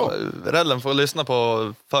 Ja. Rällen får lyssna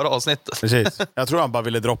på förra avsnittet. Precis. Jag tror han bara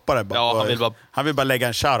ville droppa det. Han vill bara lägga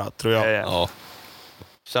en shoutout, tror jag. Ja.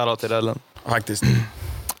 Shoutout till Ellen. Faktiskt.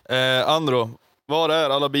 Andro, var är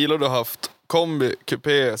alla bilar du har haft? Kombi,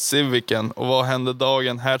 kupé, Civicen och vad hände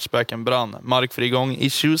dagen hatchbacken brann? Markfrigång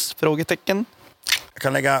issues? Frågetecken. Jag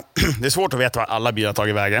kan lägga... Det är svårt att veta vad alla bilar har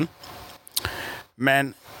tagit vägen.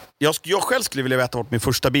 Men jag själv skulle vilja veta vart min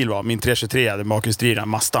första bil var. Min 323, den bakhjulsdrivna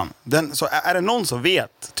Mazdan. Så är det någon som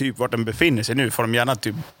vet typ vart den befinner sig nu, får de gärna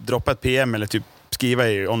typ droppa ett PM eller typ skriva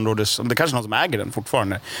i området. Det är kanske någon som äger den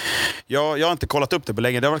fortfarande. Jag har inte kollat upp det på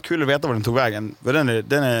länge. Det har varit kul att veta var den tog vägen.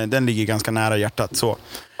 Den ligger ganska nära hjärtat. Så.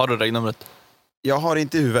 Har du regnumret? Jag har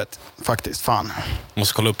inte i huvudet, faktiskt. Fan.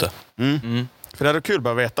 Måste kolla upp det. För det är kul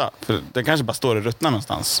bara att veta. För den kanske bara står i ruttna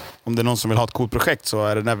någonstans. Om det är någon som vill ha ett coolt projekt så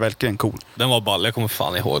är den där verkligen cool. Den var ball, jag kommer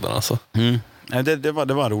fan ihåg den alltså. Nej, det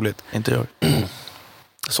var roligt. Inte jag.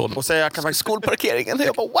 Så. Och så jag kan faktiskt skolparkeringen.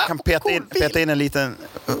 Jag bara, wow, kan peta in en liten...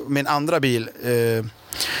 Min andra bil...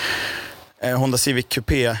 Honda Civic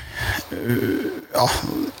Coupé. Ja...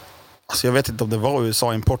 Alltså jag vet inte om det var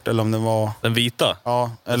USA-import eller om det var... Den vita?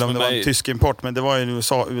 Ja, eller om det var en tysk import. Men det var en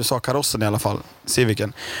USA-karossen i alla fall.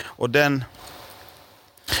 Civicen. Och den...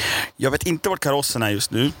 Jag vet inte vart karossen är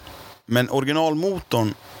just nu. Men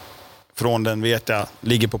originalmotorn från den vet jag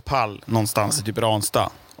ligger på pall någonstans i typ Ranstad.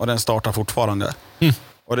 Och den startar fortfarande.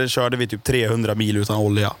 Och den körde vi typ 300 mil utan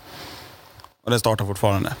olja. Och den startar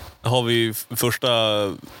fortfarande. Har vi första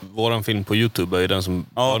våran film på YouTube är den som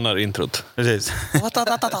varnar introt. Precis.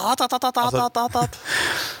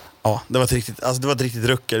 Ja, det var ett riktigt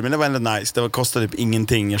ruckel. Men det var ändå nice. Det kostade typ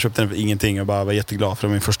ingenting. Jag köpte den för ingenting och bara var jätteglad för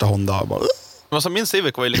min första Honda. Bara... Men som min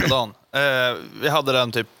Civic var ju likadan. Vi hade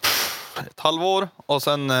den typ ett halvår. Och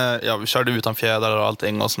sen vi körde utan fjädrar och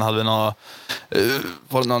allting. Och sen hade vi någon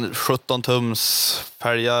 17-tums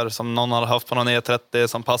fälgar som någon hade haft på någon E30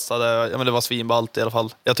 som passade. Ja, men det var svinballt i alla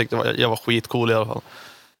fall. Jag tyckte jag var skitcool i alla fall.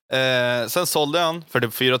 Sen sålde han för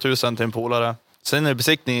typ 4 000 till en polare. Sen när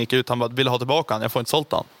besiktningen gick ut, han bara, vill ha tillbaka han? Jag får inte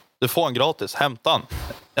sålt han. Du får han gratis, hämta han.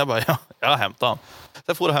 Jag bara, jag hämtar han.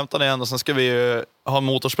 Sen får du hämta han igen och sen ska vi ha en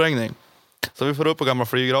motorsprängning. Så vi får upp på gamla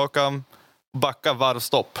flygrakan, backa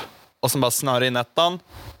varvstopp. Och sen bara snurra in ettan.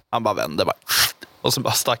 Han bara vände bara. Och sen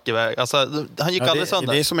bara stack iväg. Alltså, han gick aldrig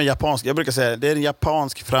sönder. Det är som en japansk, jag brukar säga, det är en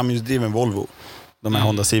japansk framhjulsdriven Volvo. De här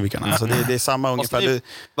Honda Civicarna. Alltså det är samma ungefär.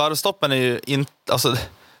 Varvstoppen är ju inte, alltså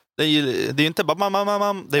det är ju inte bara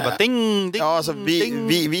mamma, det är bara ding, ding. Ja, alltså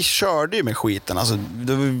vi körde ju med skiten. Alltså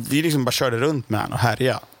vi liksom bara körde runt med den och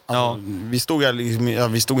härja. Alltså,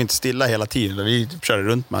 vi stod inte stilla hela tiden. Vi typ körde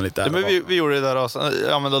runt med lite. Men vi gjorde det där också.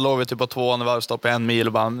 Ja, men då låg vi typ på 2:an varvstopp i 1 mil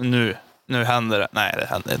och bara nu händer det. Nej, det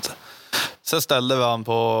händer inte. Sen ställde vi han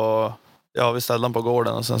på vi ställde han på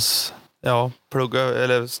gården och sen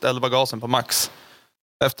ställde bagagen på max.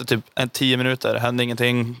 Efter typ 10 minuter hände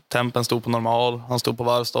ingenting. Tempen stod på normal. Han stod på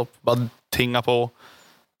varvstopp. Bara tinga på.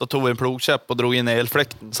 Då tog vi en plogkäpp och drog in i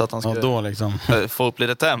elfläkten så att han skulle då liksom få upp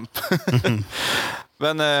lite temp.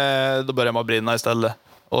 Men då började man brinna istället.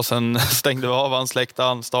 Och sen stängde vi av han, släckte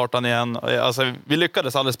han, startade han igen. Alltså, vi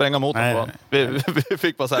lyckades aldrig spränga motorn på honom. Vi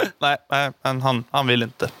fick bara säga nej, men han vill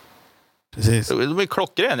inte. Precis. De är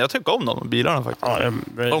klockren. Jag tycker om de bilarna faktiskt. Ja,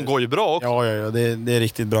 de går ju bra också. Ja, det är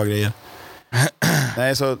riktigt bra grejer.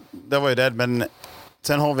 Nej, så det var ju det, men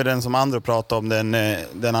sen har vi den som andra pratade om,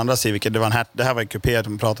 den andra Civicen. Det här var en kupé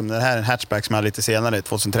som pratade om. Den här är en hatchback som jag hade lite senare,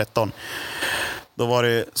 2013. Då var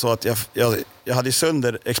det så att jag hade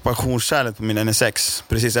sönder expansionskärlet på min NSX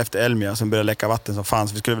precis efter Elmia som började läcka vatten som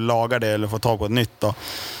fanns. Vi skulle väl laga det eller få tag på ett nytt då.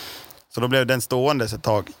 Så då blev den stående ett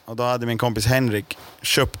tag. Och då hade min kompis Henrik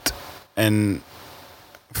köpt en...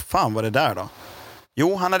 Fan, var det där då?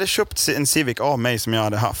 Jo, han hade köpt en Civic av mig som jag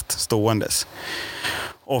hade haft ståendes.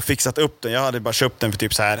 Och fixat upp den. Jag hade bara köpt den för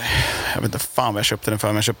typ så här... Jag vet inte fan vad jag köpte den för.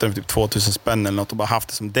 Men jag köpte den för typ 2000 spänn eller något och bara haft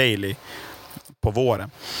det som daily på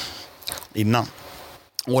våren.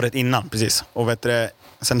 Året innan, precis. Och vet du,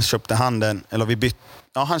 sen köpte han den, eller vi bytte.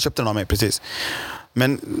 Ja, han köpte den av mig, precis.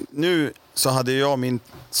 Men nu så hade jag min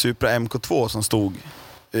Supra MK2 som stod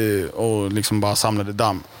och liksom bara samlade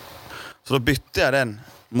damm. Så då bytte jag den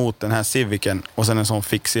mot den här Civicen och sen en sån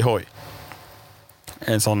fixie hoj.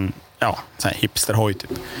 En sån, sån här hipster-hoj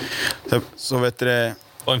typ. Så vet du det...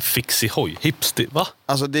 Vad en fixie hoj? Hipster, va?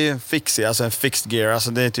 Alltså det är en fixie, alltså en fixed gear.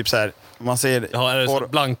 Alltså det är typ så här, man ser... Ja, är det så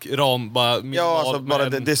blank ram bara... Alltså bara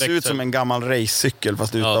det ser ut som en gammal racecykel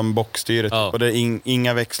fast utan bockstyret. Ja. Och det är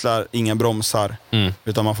inga växlar, inga bromsar.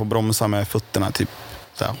 Utan man får bromsa med fötterna typ.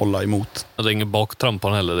 Så här, hålla emot. Det är ingen baktramp på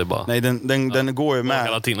den heller, det är bara... Nej, den går ju med.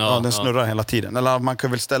 Hela tiden, den snurrar hela tiden. Eller man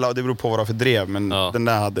kan väl ställa, det beror på vad det för drev, men den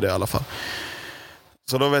där hade det i alla fall.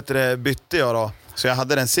 Så då bytte jag då. Så jag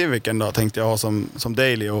hade den Civicen då, tänkte jag ha som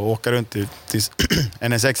daily och åka runt tills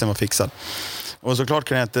NSXen var fixad. Och såklart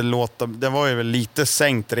kan jag inte låta, det var ju väl lite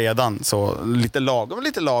sänkt redan, så lite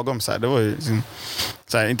lagom så här. Det var ju liksom,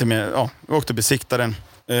 så här, inte mer, ja, jag åkte och besiktade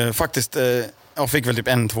den. Faktiskt, jag fick väl typ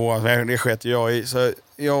 1-2, det sket jag i. Så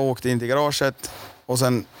jag åkte in till garaget och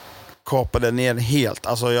sen kapade ner helt.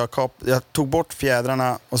 Alltså jag tog bort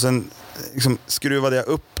fjädrarna och sen liksom skruvade jag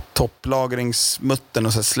upp topplagringsmuttern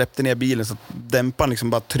och så släppte ner bilen så att dämparen liksom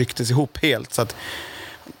bara trycktes ihop helt. Så att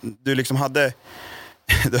du liksom hade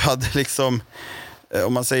liksom,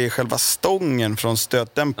 om man säger själva stången från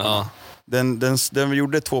stötdämparna. Ja. Den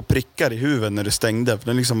gjorde 2 prickar i huvudet när du stängde. För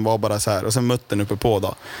den liksom var bara så här. Och sen muttern uppe på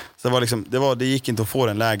då. Så det var liksom, det gick inte att få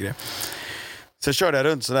den lägre. Så körde jag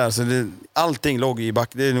runt sådär. Så allting låg i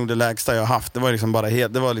backen. Det är nog det lägsta jag har haft. Det var liksom bara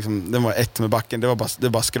helt, det var ett med backen. Det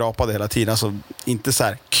bara skrapade hela tiden. Alltså inte så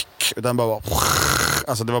här, utan bara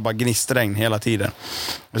alltså det var bara gnistregn hela tiden.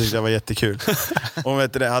 Jag tyckte det var jättekul. Och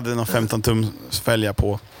vet du, jag hade någon 15 tum fälgar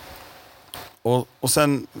på. Och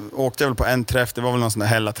sen åkte jag väl på en träff. Det var väl någon sån där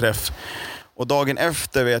hällaträff. Och dagen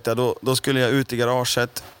efter vet jag, då skulle jag ut i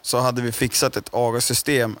garaget. Så hade vi fixat ett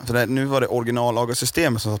AGA-system. För nu var det original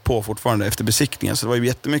AGA-systemet som satt på fortfarande efter besiktningen. Så det var ju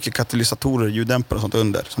jättemycket katalysatorer, ljuddämpare och sånt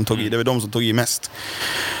under. Som tog i, det var de som tog i mest.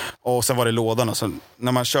 Och sen var det lådan. Och så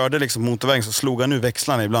när man körde liksom motorvägen så slog han nu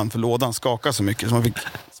växlarna ibland. För lådan skakade så mycket. Så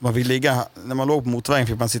man fick ligga, när man låg på motorvägen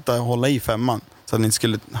fick man sitta och hålla i 5:an. Så att man inte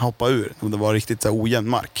skulle hoppa ur. Om det var riktigt så här ojämn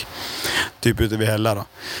mark. Typ ute vid Hälla då.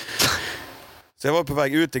 Så jag var på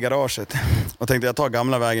väg ut i garaget och tänkte jag tar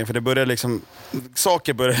gamla vägen, för det började liksom,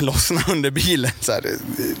 saker började lossna under bilen. Så här,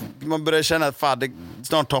 man började känna att fan,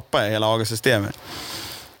 snart toppar jag hela AGA-systemet.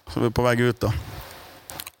 Så vi var på väg ut då.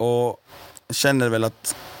 Och känner väl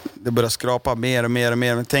att det börjar skrapa mer och mer och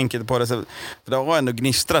mer. Men tänker inte på det. För det har ändå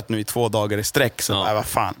gnistrat nu i 2 dagar i sträck. Så vad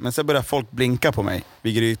fan. Men så börjar folk blinka på mig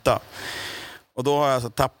vid gryta. Och då har jag alltså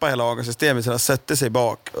tappat hela AGA-systemet, så det har sätter sig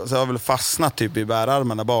bak. Och så har jag väl fastnat typ i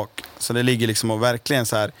bärarmarna bak. Så det ligger liksom och verkligen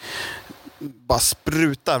så här bara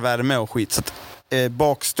sprutar värme och skit. Så att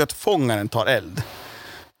bakstötfångaren tar eld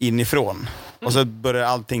inifrån. Och så börjar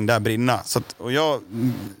allting där brinna. Så att, och jag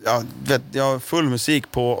har full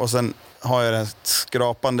musik på och sen har jag det här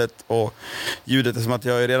skrapandet och ljudet är som att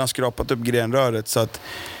jag har redan skrapat upp grenröret, så att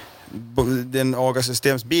den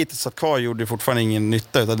AGA-systemsbiten satt kvar gjorde fortfarande ingen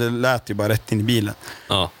nytta, utan det lät ju bara rätt in i bilen.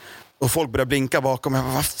 Ja. Och folk började blinka bakom. Jag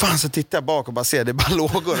bara, vad fan, så tittar jag bak och bara ser det är bara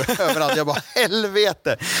lågor överallt. Jag bara,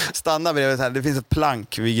 helvete. Stannar bredvid här. Det finns ett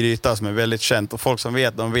plank vid gryta som är väldigt känt. Och folk som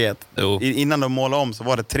vet, de vet. Innan de målade om så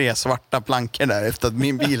var det 3 svarta plankor där efter att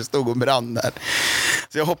min bil stod och brann där.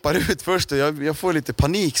 Så jag hoppar ut först och jag får lite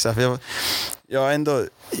panik så här, för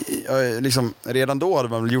jag liksom, redan då hade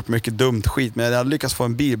man gjort mycket dumt skit, men jag hade lyckats få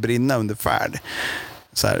en bil brinna under färd.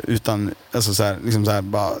 Så här, utan, alltså så här, liksom så här,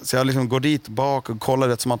 bara, så jag liksom går dit bak och kollar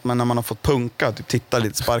det som att när man har fått punka, typ tittar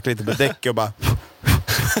lite, sparkar lite på däck och bara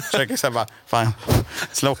försöker så här, bara fan,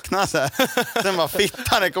 slockna så här. Sen bara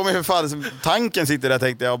fittan, det kommer ju fan, tanken sitter där,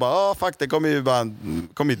 tänkte jag, och bara fuck, det kommer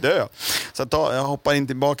ju dö. Så jag hoppar in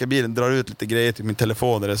tillbaka i bilen, drar ut lite grejer till min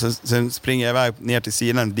telefon där, sen springer jag iväg ner till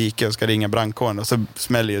sidan av diket och ska ringa brandkåren, och så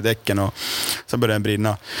smäller ju däcken och så börjar den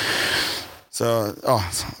brinna. Så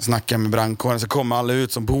snackar jag med brandkåren, så kommer alla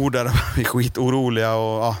ut som bor där och är skitoroliga,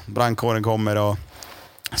 och brandkåren kommer och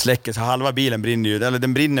släcker, så halva bilen brinner ju, eller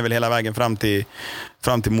den brinner väl hela vägen fram till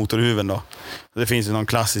motorhuven då. Det finns ju någon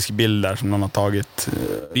klassisk bild där som någon har tagit.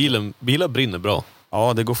 Bilar brinner bra.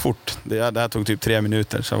 Ja, det går fort. Det här tog typ 3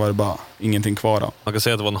 minuter, så var det bara ingenting kvar då. Man kan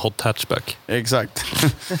säga att det var en hot hatchback. Exakt.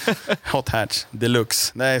 Hot hatch,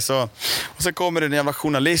 deluxe. Nej, så. Och så kommer det en jävla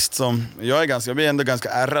journalist som, jag blir ändå ganska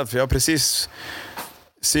ärrad, för jag har precis,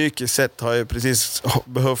 psykiskt sett har jag precis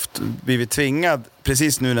blivit tvingad,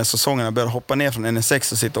 precis nu när säsongen har börjat, hoppa ner från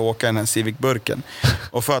NS6 och sitta och åka den här Civic-burken.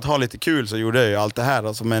 Och för att ha lite kul så gjorde jag ju allt det här,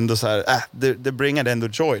 alltså, men ändå så här, det bringade ändå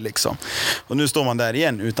joy liksom. Och nu står man där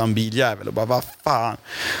igen utan biljävel och bara, vad fan.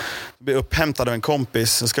 Blir upphämtad av en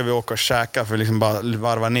kompis, så ska vi åka och käka för liksom bara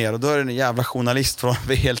varva ner, och då är det en jävla journalist från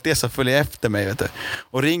VLT som följer efter mig, vet du,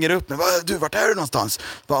 och ringer upp mig. Du, vart är du någonstans?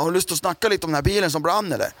 Har du lust att snacka lite om den här bilen som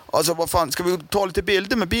brann eller? Alltså vad fan, ska vi ta lite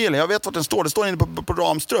bilder med bilen? Jag vet vart den står inne på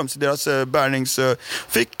Ramströms i deras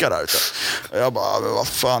bärgningsficka där ute. Och jag bara, vad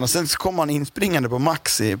fan. Och sen så kommer han inspringande på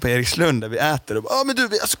Maxi på Erikslund där vi äter och bara, men du,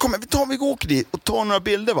 alltså kom, vi åker dit och tar några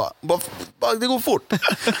bilder va? Bara, det går fort.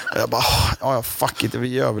 Och jag bara, fuck it, vi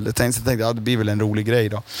gör väl det. Så tänkte jag, det blir väl en rolig grej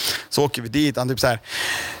då. Så åker vi dit, han typ så här,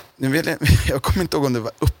 Jag kommer inte ihåg om det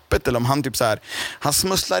var öppet eller om han typ så här, han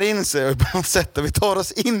smusslar in sig på något sätt och vi tar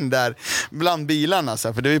oss in där bland bilarna så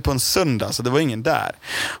här, för det var ju på en söndag så det var ingen där.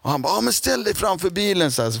 Och han bara, men ställ dig framför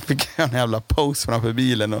bilen så här, så fick jag en jävla pose framför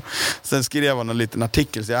bilen och sen skrev han en liten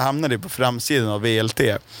artikel så jag hamnade på framsidan av VLT.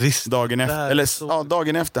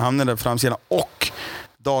 Dagen efter hamnade jag på framsidan och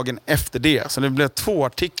dagen efter det. Så det blev 2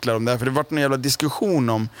 artiklar om det här. För det var en jävla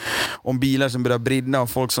diskussion om bilar som börjar brinna och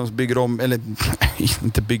folk som bygger om, eller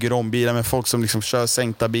inte bygger om bilar, men folk som liksom kör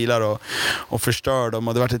sänkta bilar och förstör dem.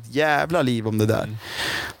 Och det var ett jävla liv om det där.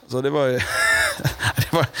 Så det var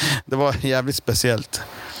det var jävligt speciellt.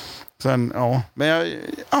 Sen, ja. Men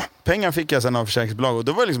pengar fick jag sen av försäkringsbolag. Och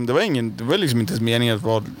det var liksom inte meningen att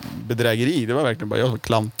vara bedrägeri. Det var verkligen bara jag var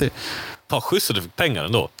klantig. Fan, schysst att du fick pengar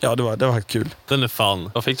ändå. Ja, det var kul. Den är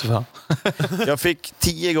fan. Vad fick du för han? Jag fick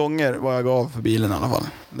 10 gånger vad jag gav för bilen i alla fall.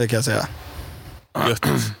 Det kan jag säga.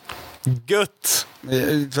 Gött!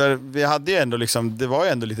 För vi hade ju ändå liksom, det var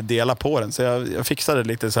ju ändå lite delar på den. Så jag fixade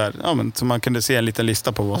lite så här, ja, men, så man kunde se en liten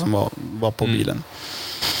lista på vad som var på bilen.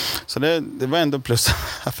 Så det var ändå plus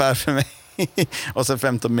affär för mig. Och så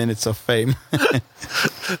 15 minutes of fame.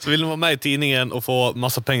 Så vill du vara med i tidningen och få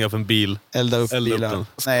massa pengar för en bil? Elda upp bilar.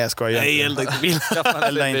 Nej, jag skojar. Nej, elda inte bilar.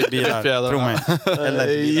 Elda inte bilar. Tro mig. Elda inte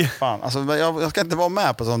bilar. Fan. Alltså, jag ska inte vara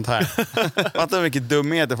med på sånt här. Fattar hur mycket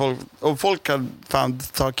dumheter folk... Om folk kan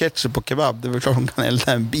ta ketchup på kebab, det är väl klart de kan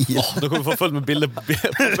elda en bil. Då kommer vi få fullt med bilder på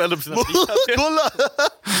elda upp sina bilar. Kolla!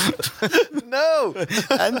 No!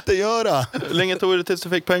 Inte göra. Hur länge tog det tills du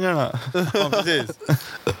fick pengarna? Ja, precis.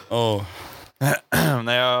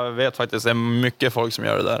 Nej, jag vet faktiskt det är mycket folk som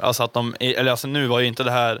gör det där. Alltså att nu var ju inte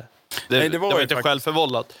det här. Det var inte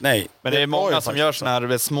självförvållat. Nej. Men det är många som gör såna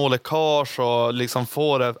här små läckage och liksom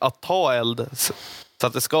får det att ta eld så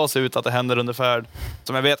att det ska se ut att det händer under färd.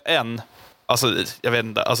 Som jag vet alltså jag vet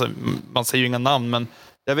inte, alltså man säger ju inga namn, men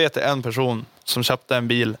jag vet en person som köpte en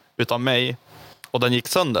bil utav mig och den gick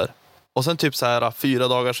sönder. Och sen typ så här 4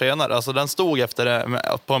 dagar senare, alltså den stod efter det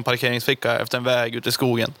på en parkeringsficka efter en väg ute i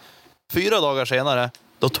skogen. 4 dagar senare,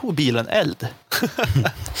 då tog bilen eld.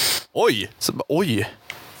 Oj! Så, oj!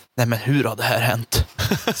 Nej, men hur har det här hänt?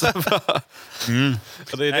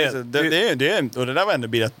 Och det där var ändå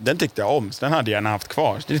bilen, den tyckte jag om. Så den hade jag gärna haft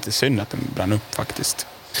kvar. Så det är lite synd att den brann upp faktiskt.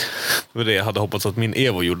 Det var det jag hade hoppats att min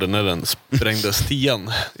Evo gjorde när den sprängdes 10.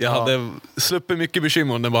 Jag hade sluppit mycket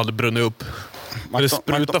bekymmer om den bara hade brunnit upp. Men det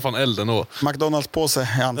sprutade fan elden då. McDonalds-påse i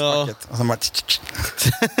handskfacket. Och sen bara...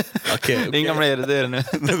 Okay. Inga mer idéer nu.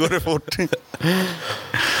 Nu går det fort.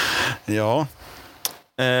 Ja.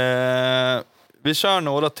 Vi kör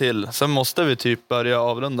några till. Sen måste vi typ börja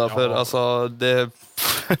avrunda. För alltså det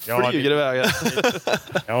flyger iväg.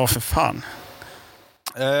 Ja, för fan.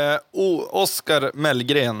 Oskar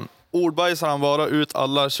Mellgren. Ordbajsar han bara ut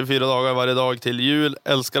alla 24 dagar varje dag till jul.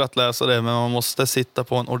 Älskar att läsa det, men man måste sitta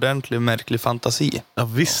på en ordentlig märklig fantasi. Ja,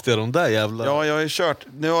 visst är de där jävla. Ja, jag har ju kört.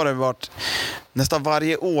 Nu har det varit nästan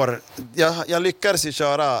varje år. Jag lyckades ju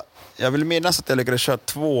köra. Jag vill minnas att jag lyckades köra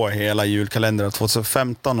 2 hela julkalendrar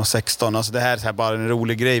 2015 och 16. Alltså det här är så här bara en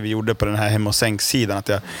rolig grej vi gjorde på den här Hem och Sänk-sidan. Att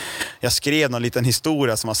jag skrev någon liten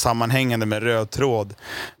historia som var sammanhängande med röd tråd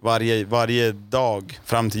varje dag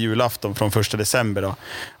fram till julafton från 1 december då.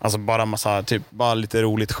 Alltså bara massa, typ bara lite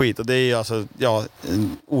roligt skit. Och det är ju alltså,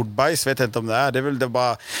 ordbajs vet jag inte om det är. Det är väl det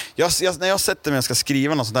bara... när jag sätter mig och ska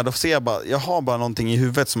skriva något sånt där, då ser jag bara, jag har bara någonting i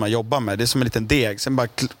huvudet som jag jobbar med. Det är som en liten deg. Sen bara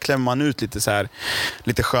klämmer man ut lite så här,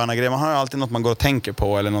 lite sköna grejer. Man har ju alltid något man går och tänker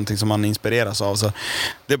på eller någonting som man inspireras av. Så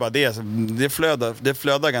det är bara det. Det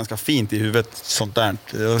flödar ganska fint i huvudet, sånt där.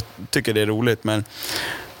 Jag tycker det är roligt, men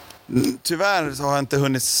tyvärr så har jag inte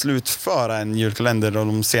hunnit slutföra en julkalender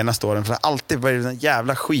de senaste åren. För det har alltid varit en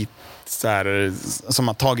jävla skit så här, som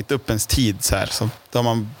har tagit upp ens tid. Så här. Så då har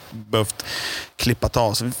man behövt klippa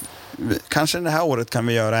av. Så kanske det här året kan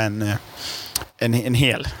vi göra en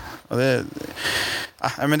hel. Och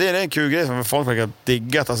men det är en kul grej som folk verkar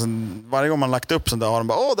diggat. Alltså, varje gång man lagt upp sånt där har de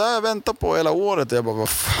bara, det har jag väntat på hela året. Och jag bara, vad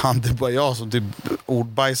fan, det är bara jag som typ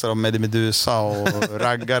ordbajsar om Medusa och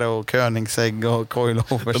raggare och Koenigsegg och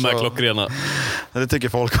coilovers. De är klockrena. Det tycker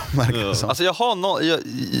folk märker så. Alltså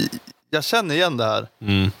jag känner igen det här.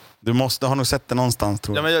 Du har nog sett det någonstans,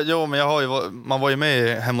 tror jag. Men jag har ju, man var ju med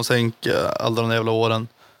i Hem och Sänk alla de jävla åren.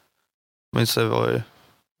 Men så var ju,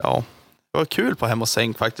 det var kul på Hem och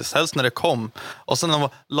Sänk faktiskt. Helst när det kom. Och sen när man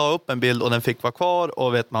la upp en bild och den fick vara kvar.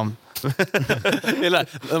 Och vet man...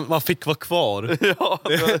 man fick vara kvar. Ja.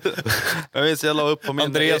 Jag minns jag la upp på min...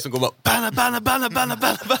 Andreas som går bara... Banna.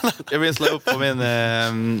 Jag minns la upp på min...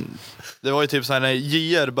 det var ju typ så här när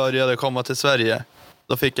JR började komma till Sverige.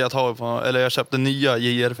 Då fick jag jag köpte nya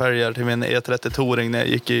JR-färger till min E30 Touring när jag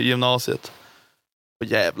gick i gymnasiet. Och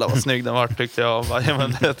jävlar vad snygg den var tyckte jag.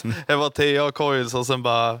 Det var TA coils och sen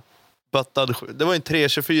bara böttad. Det var en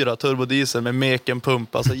 324 turbodiesel med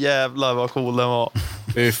mekenpump. Alltså jävlar vad cool den var.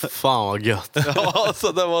 Fy fan vad gött. Ja,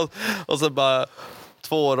 så det var, och så bara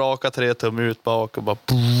 2 raka 3 tum ut bak och bara...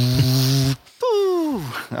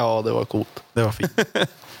 Ja, det var coolt. Det var fint.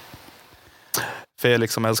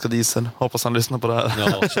 Felix som älskar diesel. Hoppas han lyssnar på det här.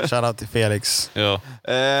 Ja, shoutout till Felix. Ja.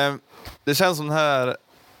 Det känns som det här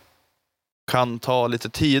kan ta lite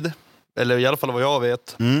tid. Eller i alla fall vad jag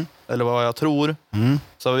vet. Eller vad jag tror.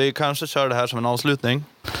 Så vi kanske kör det här som en avslutning.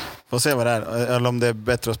 Får se vad det är. Eller om det är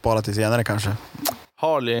bättre att spara till senare kanske.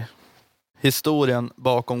 Harley. Historien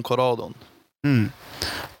bakom Corradon.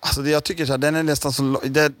 Alltså jag tycker så här, den är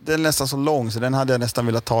nästan så lång så den hade jag nästan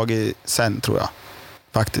velat tagit sen tror jag.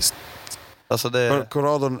 Faktiskt. Alltså det...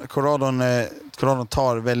 Corradon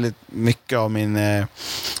tar väldigt mycket av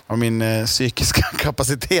min psykiska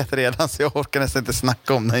kapacitet redan så jag orkar nästan inte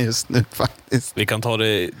snacka om den just nu faktiskt. Vi kan ta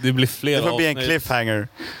det blir flera. Det får bli en cliffhanger.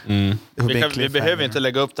 Vi behöver inte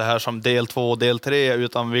lägga upp det här som del 2 och del 3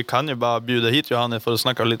 utan vi kan ju bara bjuda hit Johannes för att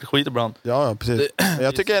snacka lite skit ibland. Ja, precis.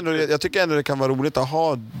 Jag tycker ändå det kan vara roligt att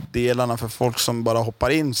ha delarna för folk som bara hoppar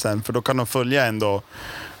in sen för då kan de följa ändå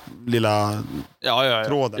lilla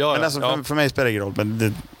tråden. Men alltså, för mig spelar det ingen roll. Men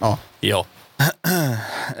det, ja.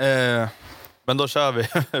 Men då kör vi.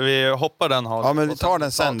 Vi hoppar den här. Ja, men vi tar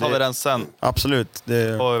den sen. Tar vi den sen. Absolut.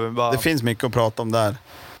 Det finns mycket att prata om där.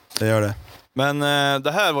 Det gör det. Men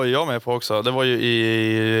det här var ju jag med på också. Det var ju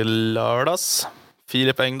i lördags.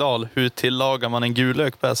 Filip Engdahl. Hur tillagar man en gul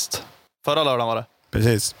lök bäst? Förra lördagen var det.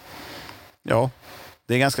 Precis. Ja,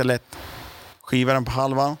 det är ganska lätt. Skiva den på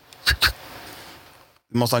halva.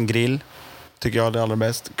 Du måste ha en grill. Tycker jag är det allra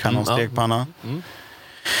bäst. Kan ha stekpanna.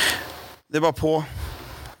 Det är bara på.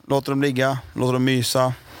 Låter dem ligga. Låter dem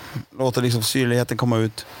mysa. Låter liksom syrligheten komma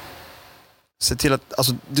ut. Se till att,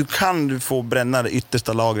 alltså du få bränna det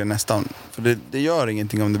yttersta lagret nästan. För det gör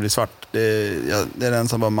ingenting om det blir svart. Det är den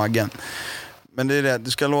som bara maggen. Men det är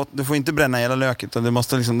det, du får inte bränna hela löken utan det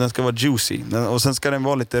måste liksom, den ska vara juicy. Och sen ska den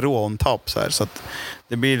vara lite rå on top så här. Så att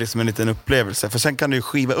det blir liksom en liten upplevelse. För sen kan du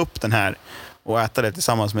skiva upp den här och äta det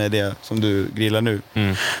tillsammans med det som du grillar nu.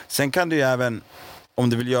 Sen kan du ju även, om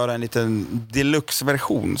du vill göra en liten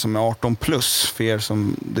deluxe-version som är 18 plus för er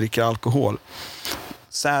som dricker alkohol.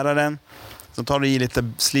 Sära den. Så tar du i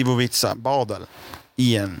lite Slivovica badel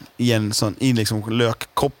i liksom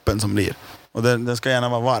lökkoppen som blir. Och den ska gärna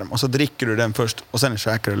vara varm. Och så dricker du den först och sen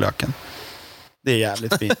käkar du löken. Det är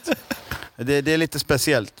jävligt fint. Det är lite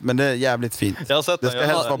speciellt, men det är jävligt fint. Jag har sett det ska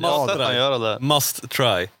helst vara badel. Göra det. Must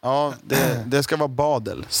try. Ja, det ska vara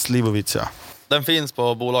badel. Slivovica. Den finns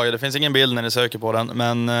på bolaget. Det finns ingen bild när ni söker på den,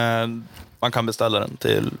 men man kan beställa den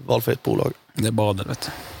till valfritt bolag. Det är badel, vet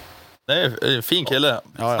du. Det är en fin kille.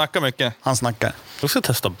 Snackar mycket. Han snackar. Jag ska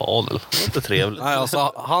testa badel. Det är inte trevligt. Nej,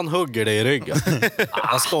 alltså, han hugger dig i ryggen.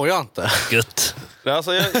 Jag skojar inte. Gött.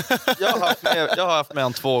 Alltså, jag har haft med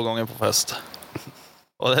han 2 gånger på fest.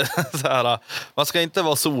 Och det är så här, man ska inte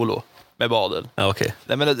vara solo med badel. Ja, okej.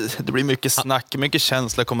 Nej, men det blir mycket snack, mycket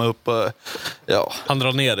känsla komma upp. Ja. Han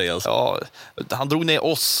drar ner dig alltså? Ja, han drog ner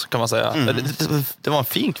oss kan man säga. Det var en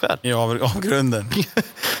fin kväll. Ja, av grunden.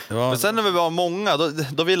 Men sen när vi var många,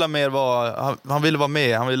 då ville han mer vara, han ville vara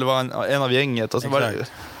med, han ville vara en av gänget. Och så var det,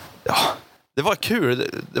 det var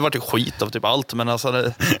kul. Det var typ skit av typ allt, men alltså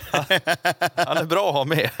han är bra att ha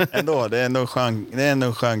med. Ändå, det är ändå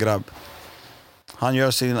en skön grabb. Han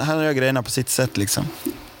gör grejerna på sitt sätt liksom.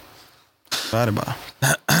 Så är det bara.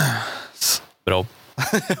 Bra.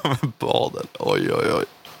 Badel, oj.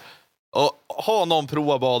 Och har någon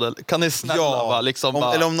provat badel? Kan ni snälla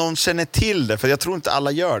eller om någon känner till det, för jag tror inte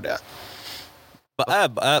alla gör det.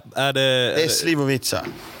 Är det... Det är Slivovica.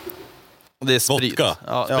 Det är sprit. Vodka?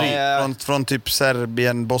 Ja, från typ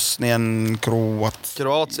Serbien, Bosnien,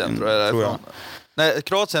 Kroatien tror jag det är. Tror jag. Nej,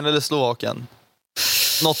 Kroatien eller Slovakien.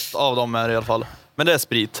 Något av dem är det i alla fall. Men det är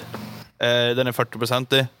sprit. Den är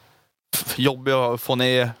 40%. Jobbig att få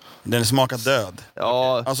ner. Den smakar död.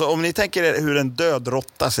 Ja. Alltså om ni tänker er hur en död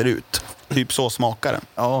råtta ser ut. Typ så smakar den.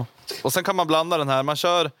 Ja. Och sen kan man blanda den här. Man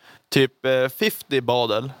kör typ 50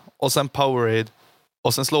 badel. Och sen Powerade.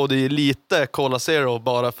 Och sen slår det i lite Cola Zero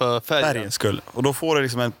bara för färgens skull. Och då får du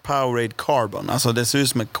liksom en Powerade Carbon. Alltså det ser ut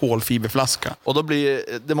som en kolfiberflaska. Och då blir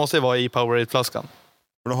det måste ju vara i Powerade-flaskan.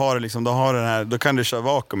 Och då har du liksom, då kan du köra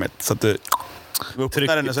vakuumet så att du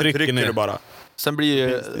öppnar den och så trycker du bara. Sen blir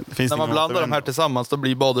när man blandar de här tillsammans då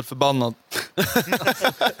blir badet förbannad.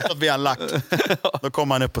 Då blir han lack. Då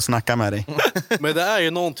kommer han upp och snackar med dig. Men det är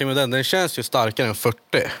ju någonting med den känns ju starkare än 40.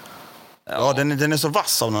 Ja, den är så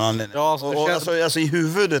vass av någon anledning. Ja, alltså, och alltså i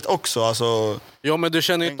huvudet också. Alltså... Ja, men du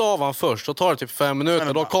känner inte av han först. Så tar det typ 5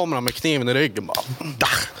 minuter. Då kommer han med kniven i ryggen bara.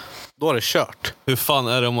 Då är det kört. Hur fan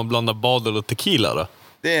är det om man blandar badel och tequila då?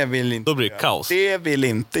 Det vill inte Då blir det kaos. Det vill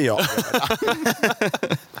inte jag.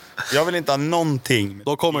 Jag vill inte ha någonting.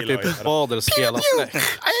 Då kommer typ badels hela snäck.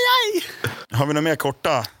 Har vi några mer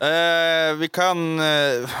korta?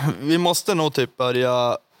 Vi måste nog typ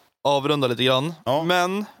börja avrunda lite grann. Ja.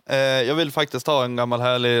 Men jag vill faktiskt ta en gammal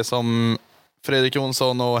härlig som Fredrik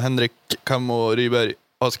Jonsson och Henrik Kammo Ryberg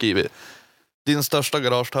har skrivit. Din största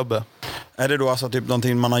garagetabbe. Är det då alltså typ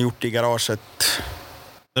någonting man har gjort i garaget?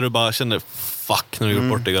 När du bara känner fuck när du går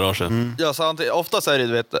bort i garaget. Ja, så oftast är det,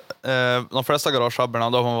 du vet, de flesta garagetabberna,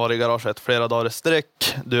 då har man varit i garaget flera dagar i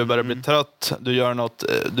sträck. Du börjar bli trött, du gör något,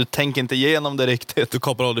 du tänker inte igenom det riktigt. Du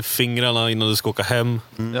kapar av dig fingrarna innan du ska åka hem.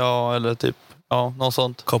 Ja, eller typ, ja, något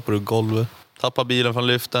sånt. Kapar du golvet. Tappar bilen från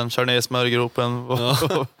lyften, kör ner i smörgropen.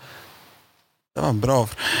 Ja. Det var bra.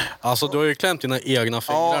 Alltså du har ju klämt dina egna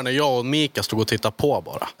fingrar när jag och Mika stod och tittade på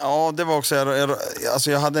bara. Ja, det var också...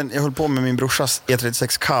 Jag höll på med min brorsas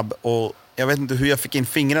E36 Cab och jag vet inte hur jag fick in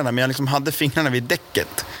fingrarna, men jag liksom hade fingrarna vid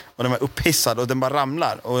däcket och den var upphissad och den bara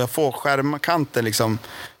ramlar och jag får skärmkanten liksom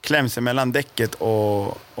kläms mellan däcket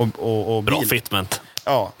och bilen. Bra fitment.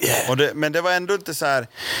 Ja, men det var ändå inte så här...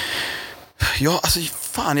 Ja, alltså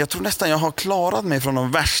fan, jag tror nästan jag har klarat mig från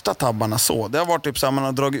de värsta tabbarna så. Det har varit typ så här, man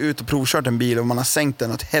har dragit ut och provkört en bil och man har sänkt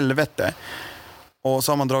den åt helvete. Och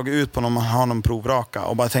så har man dragit ut på någon provraka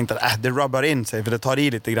och bara tänkt att det rubbar in sig för det tar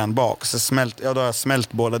i lite grann bak. Så då har jag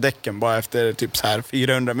smält båda däcken bara efter typ så här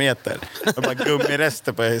 400 meter. Och bara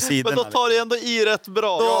gummirester på sidorna. Men då tar det ändå i rätt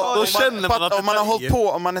bra. Då känner man att om man har hållit på,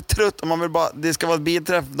 om man är trött, om man vill bara, det ska vara ett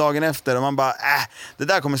bilträff dagen efter och man bara, det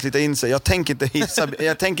där kommer slita in sig. Jag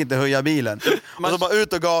tänker inte höja bilen. Och så bara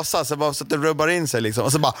ut och gasa så att det rubbar in sig liksom.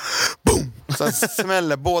 Och så bara, boom! Så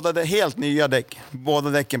smäller båda helt nya däck. Båda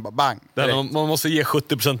däcken bara bang. Man måste ge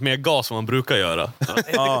 70% mer gas som man brukar göra.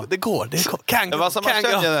 Ja. Det går. Man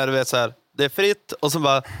känner när du vet så här, det är fritt och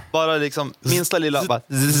så bara liksom minsta lilla bara,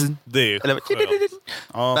 det är eller,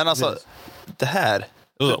 Ja, men alltså det här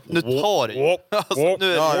nu tar det. Alltså,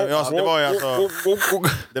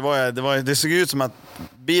 nu det såg ut som att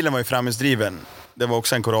bilen var ju framhjulsdriven. Det var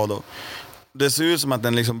också en Corrado. Det såg ut som att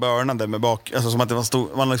den liksom burnade med bak, alltså som att det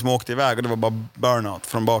var man liksom åkte iväg och det var bara burnout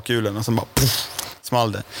från bakhjulen och sen bara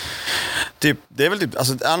small det. Typ, det är väl typ,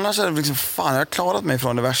 alltså annars är det liksom fan, jag har klarat mig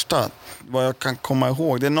från det värsta vad jag kan komma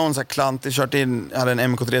ihåg. Det är någon sån här klantig kört in, jag hade en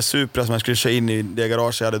MK3 Supra som jag skulle köra in i det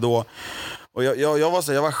garage jag hade då. Och jag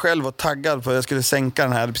var själv och taggad på att jag skulle sänka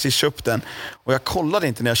den här, jag hade precis köpt den. Och jag kollade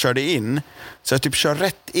inte när jag körde in. Så jag typ kör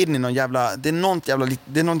rätt in i någon jävla, jag vet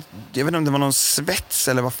inte om det var någon svets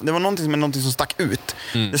eller vad, det var någonting som stack ut.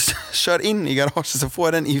 Jag kör in i garaget så får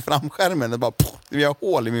jag den i framskärmen och bara, det har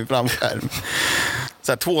hål i min framskärm.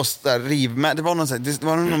 Så här, två riv, det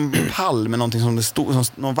var någon pall med någonting som det stod,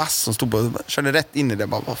 någon vass som stod på, jag körde rätt in i det,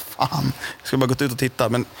 bara vad fan. Jag skulle bara gått ut och titta,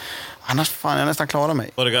 men annars fan, jag nästan klarar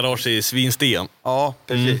mig. Var det garage i Svinstien? Ja,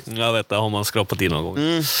 precis. Jag vet, det har man skrapat in någon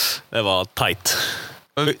gång. Det var tight.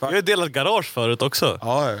 Jag har delat garage förut också.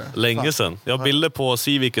 Ja. Länge sedan. Jag har bilder på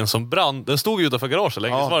Civicen som brann. Den stod utanför garaget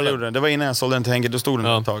länge. Ja, det var innan jag sålde den till Henke. Då stod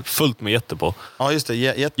den ett tag. Fullt med jätter på. Ja, just det.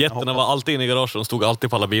 Jätterna var alltid inne i garaget. De stod alltid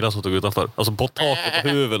på alla bilar som stod utanför. Alltså på taket, på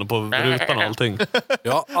huven och på rutan och allting.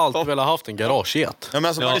 Jag har alltid velat haft en garageget.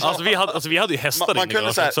 Vi hade ju hästar in i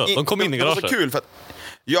garaget också. De kom in i garaget. Det var så kul för att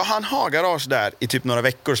han har garage där i typ några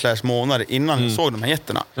veckor månader innan jag såg de här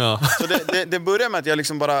jätterna. Ja. Så det började med att jag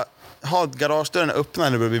liksom bara har garagedörren öppna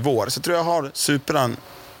när det börjar bli vår. Så tror jag har Supran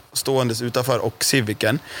ståendes utanför och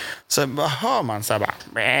Civicen. Så bara hör man så här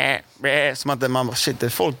bara, som att man bara, shit, det är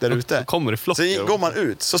folk där ute. Kommer i flock. Så går man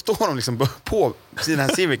ut, så står de liksom på den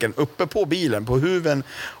här Civicen uppe på bilen, på huven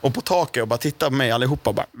och på taket och bara tittar på mig allihopa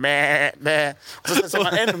och bara och så ser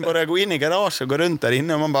man en börjar gå in i garaget och gå runt där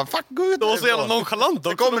inne och man bara, fuck, gå ut. Det var så jävla nonchalant också.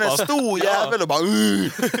 Så kommer en stor jävel och bara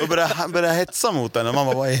och börjar hetsa mot den och man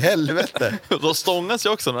bara, vad i helvete. Då stångas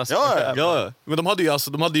jag också nästan. Ja. Men de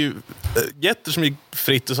hade ju jätter som gick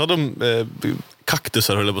fritt och så hade de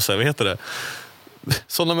kaktusar, höll jag på att säga. Vad heter det?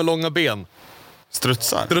 Sådana med långa ben.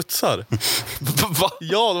 Strutsar. Va?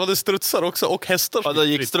 Ja, de hade strutsar också och hästar. Ja, då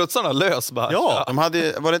gick strutsarna lös bara. Ja. De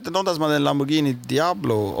hade, var det inte någon som hade en Lamborghini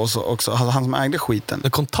Diablo och så också, han som ägde skiten?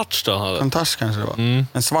 En Countach då hade. Countach kanske det var.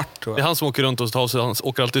 En svart tror jag. Det är han som åker runt och tar sig, han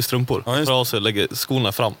åker alltid i strumpor. Drar av sig och lägger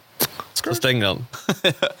skorna fram. Så stänger han.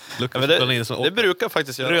 Det brukar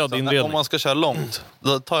faktiskt göra om man ska köra långt.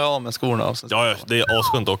 Då tar jag av med skorna. Ja, det är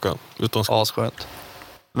asskönt att åka. Asskönt.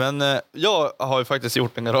 Men jag har ju faktiskt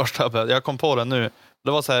gjort en garagetabbe. Jag kom på den nu.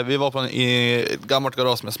 Det var så här, vi var på ett gammalt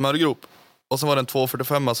garage med smörgrop. Och så var det en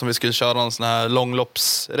 245 som vi skulle köra en sån här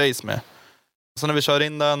långloppsrace med. Så när vi kör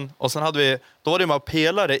in den, och sen hade vi, då var det bara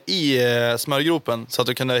pelare i smörgropen så att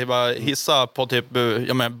du kunde bara hissa på typ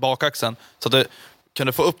bakaxeln så att du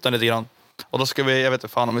kunde få upp den lite grann. Och då ska vi, jag vet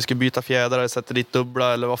inte fan om vi ska byta fjädrar eller sätta dit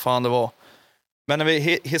dubbla eller vad fan det var. Men när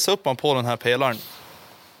vi hissade upp man på den här pelaren,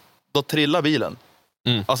 då trillar bilen.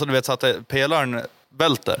 Alltså du vet så att pelaren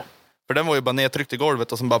välter. För den var ju bara nedtryckt i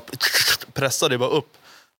golvet och sen bara pressade det bara upp.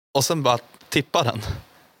 Och sen bara tippade den.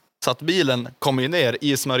 Så att bilen kommer ju ner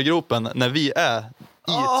i smörgropen när vi är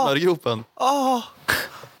i smörgropen.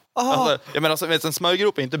 Alltså, jag menar, alltså, en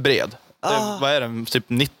smörgrop är inte bred. Vad är den? Typ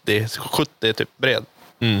 90-70 typ bred.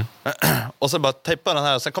 Och sen bara tippar den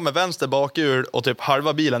här. Sen kommer vänster bakhjul och typ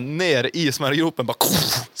halva bilen ner i smörgropen.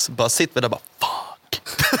 Bara sitter vi där bara fuck.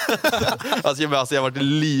 Alltså jag var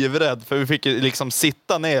livrädd. För vi fick liksom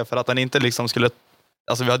sitta ner för att den inte liksom skulle...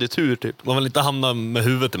 Alltså vi hade ju tur typ. Man vill inte hamna med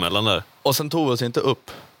huvudet emellan där. Och sen tog vi oss inte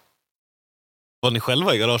upp. Var ni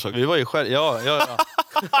själva i garaget? Vi var ju själva, ja.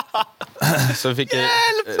 Så vi fick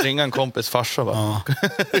ringa en kompis farsa va.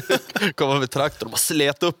 Komma med traktor och bara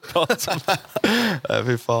slet upp.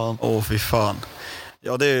 Fy fan. Fy fan.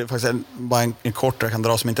 Ja, det är faktiskt bara en kort jag kan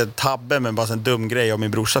dra som inte är tabbe, men bara en dum grej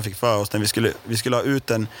min brorsa fick för oss. När vi skulle ha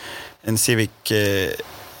ut en Civic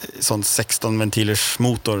sån 16 ventilers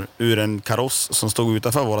motor ur en kaross som stod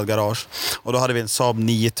utanför vårt garage. Och då hade vi en Saab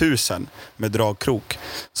 9000 med dragkrok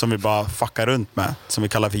som vi bara fuckade runt med, som vi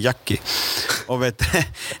kallar för Jackie. Och vet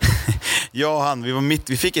jag och han,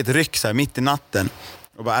 vi fick ett ryck så här mitt i natten.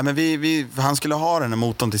 Och bara, men han skulle ha den här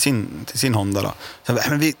motorn till sin Honda då. Så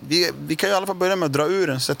men vi kan ju i alla fall börja med att dra ur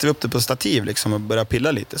den, så sätter vi upp det på stativ liksom och börja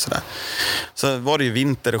pilla lite sådär. Så var det ju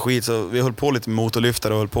vinter och skit, så vi höll på lite med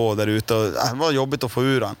motorlyftare och höll på där ute och det var jobbigt att få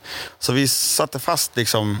ur den. Så vi satte fast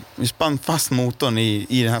liksom, vi spann fast motorn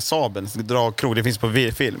i den här Saaben, dragkrok, det finns på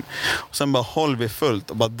V-film. Och sen bara höll vi fullt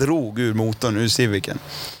och bara drog ur motorn ur Civicen.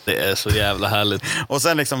 Det är så jävla härligt. Och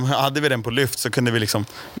sen liksom hade vi den på lyft, så kunde vi liksom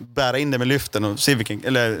bära in den med lyften och Civicen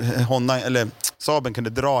eller Honda eller Saaben kunde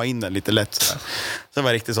dra in den lite lätt så det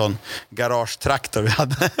var riktigt sån garagetraktor vi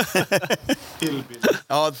hade.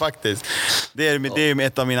 Ja, faktiskt. Det är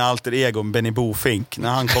ett av mina alter egon, Benny Bofink.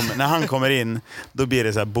 När han kommer in, då blir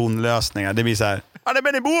det så här bondlösningar. Det blir så här: ja, det är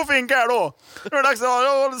Benny Bofink här då. Det är dags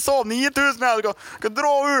att Saab 9000 här. Ska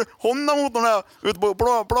dra ur Honda-motorn här ut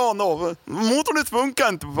på plan då. Motorn funkar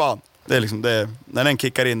inte på fan. Det är liksom det, när den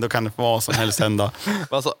kickar in då kan det få vad som helst hända.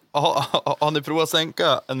 Alltså, har ni provat att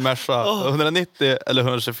sänka en Merca 190 eller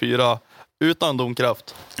 124 utan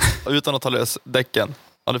domkraft? Utan att ta lös däcken?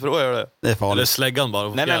 Har ni provat att göra det? Det är farligt. Eller släggan bara.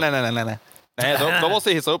 Nej, då måste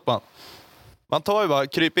jag hissa upp man. Man tar ju bara,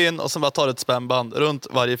 kryp in och sen bara tar ett spännband runt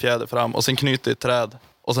varje fjäder fram och sen knyter ett träd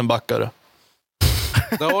och sen backar det.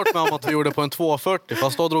 Det har varit med om att vi gjorde på en 240,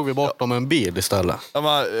 fast då drog vi bort dem en bil istället.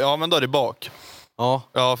 Ja, men då är det bak.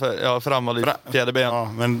 Ja, fram och lite fjäderben. Ja,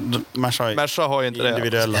 men Merca har ju inte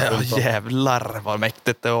individuella. Ja, jävlar vad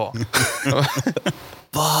mäktigt det var.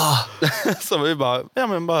 Så vi bara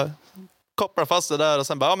kopplar fast det där och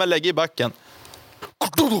sen bara, men lägg i backen.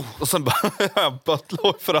 Och sen bara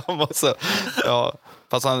böttlåg fram och så. Ja,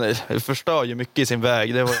 fast han förstör ju mycket i sin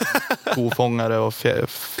väg. Det var kofångare och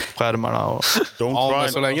skärmarna och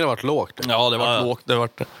men så länge det varit lågt. Ja, det var lågt, det var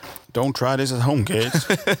det. Don't try this at home, kids.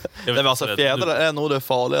 Det var alltså fjädrar är nog det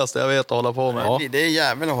farligaste jag vet att hålla på med. Ja. Det är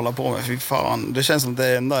jävligt att hålla på med, fy fan. Det känns som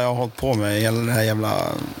det enda jag har hållit på med i hela det här jävla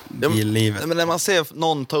billivet. Men när man ser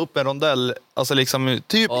någon ta upp en rondell, alltså liksom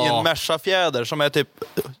typ i en Merca-fjäder som är typ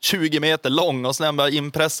 20 meter lång och sen bara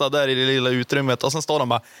inpressad där i det lilla utrymmet och sen står de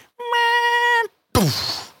bara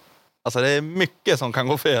alltså det är mycket som kan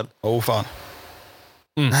gå fel. Fan.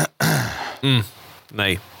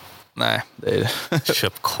 Nej, det är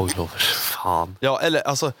köp coilovers, fan. Ja, eller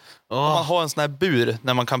alltså om man har en sån här bur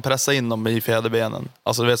när man kan pressa in dem i fjäderbenen.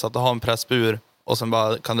 Alltså du vet så att du har en pressbur och sen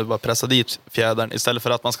kan du bara pressa dit fjädern istället för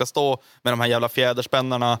att man ska stå med de här jävla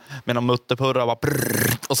fjäderspännarna med någon mutterpurra och bara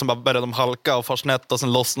och sen bara börjar de halka och far snett och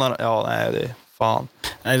sen lossnar. Ja, nej, det är fan.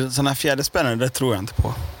 Nej, såna här fjäderspännare, det tror jag inte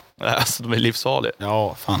på. Nej, alltså de är livsfarliga.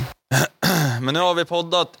 Ja, fan. Men nu har vi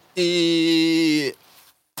poddat i...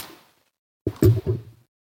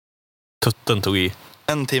 Tutten tog i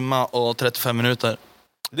 1 timme och 35 minuter.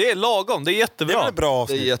 Det är lagom, det är jättebra. Det är bra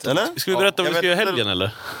avsnitt, eller? Ska vi berätta vad vi ska göra i helgen,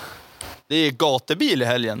 eller? Det är gatubil i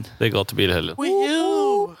helgen. Det är gatubil i helgen.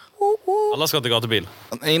 Alla ska till gatubil.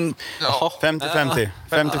 50-50.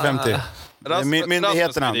 50-50. Det är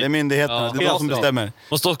myndigheterna. Det är myndigheterna. Det är de som bestämmer.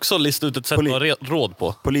 Måste också lista ut ett sätt att ha råd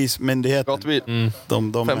på. Polismyndigheten. Gatubil.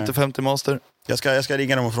 50-50 master. Jag ska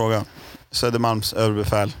ringa dem och fråga. Södermalms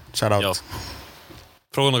överbefäl. Shoutout.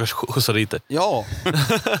 Fråga om de kanske skjutsar dit det. Ja,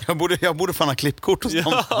 jag borde fan ha klippkort hos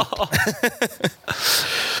dem.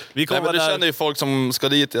 Vi kommer du känner ju folk som ska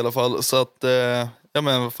dit i alla fall. Så att, ja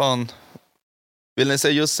men vad fan. Vill ni se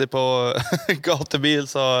Jussi på gatubil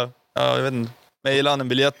så, ja, jag vet inte, mejla en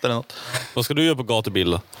biljett eller något. Vad ska du göra på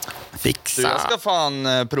gatubil då? Fixa. Jag ska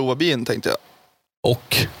fan prova bilen tänkte jag.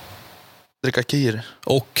 Och? Dricka kir.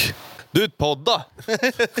 Och? Du, podda.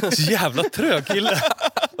 Så jävla trög kille.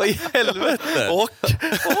 Vad i helvete? Och.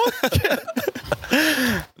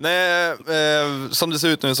 Nej, som det ser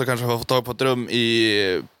ut nu så kanske vi får tag på ett rum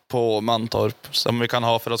på Mantorp som vi kan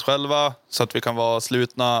ha för oss själva så att vi kan vara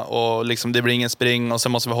slutna och liksom det blir ingen spring och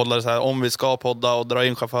sen måste vi hålla det så här om vi ska podda och dra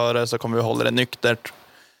in chaufförer så kommer vi hålla det nyktert.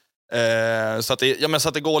 Så att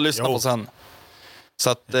det går att lyssna på sen. Så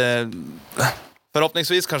att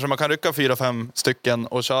förhoppningsvis kanske man kan rycka 4-5 stycken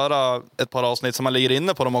och köra ett par avsnitt som man ligger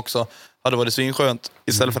inne på dem också. Hade varit svinskönt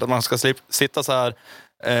istället för att man ska sitta så här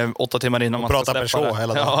 8 timmar innan man prata Peugeot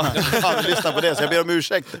hela dagen. Ja. Lyssna på det så jag ber om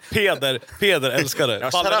ursäkt. Peder älskar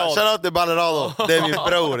det. Shoutout till Ballerado. Det är min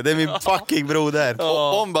bror. Det är min fucking broder.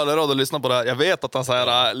 Om Ballerado lyssnar på det här, jag vet att han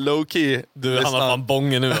säger low key. Du, han har fan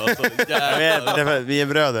bången nu alltså. Jag vet, vi är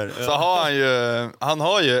bröder. Så han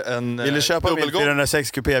har ju en vill du köpa min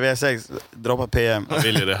 406 Coupé V6? Droppa PM. Han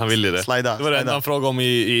vill ju det. Slida. Det var det enda han frågade om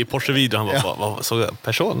i Porsche-videon. Han bara, vad såg jag?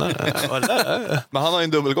 Personer? Men han har ju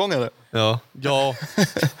en dubbelgångare. Ja.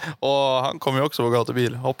 Och han kommer ju också på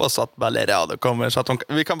gatubil. Hoppas att Ballerado kommer så att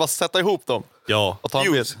vi kan bara sätta ihop dem. Ja. Och ta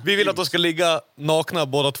vi vill att de ska ligga nakna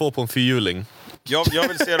båda två på en fyrhjuling.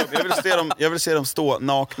 Jag vill se dem stå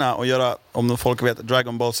nakna och göra, om folk vet,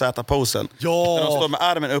 Dragon Ball Z-posen. Ja. Där de står med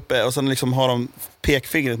armen uppe och sen liksom har de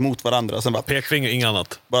pekfingret mot varandra. Och sen bara, pekfinger, inget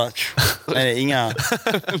annat. Bara, nej, inga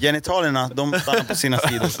genitalierna, de stannar på sina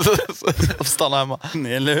sidor. De stannar hemma.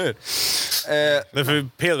 Eller hur? Men för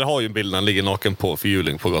Peder har ju en bild när han ligger naken på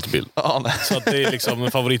fyrhjuling på gatubil. Ja, nej. Så att det är liksom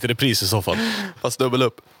en favorit i repris i så fall. Fast dubbel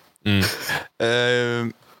upp.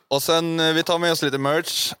 Och sen vi tar med oss lite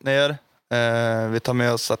merch ner. Vi tar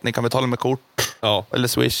med oss att ni kan betala med kort. Ja. Eller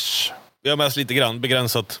Swish. Vi har med oss lite grann,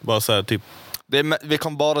 begränsat. Bara så här, typ. Vi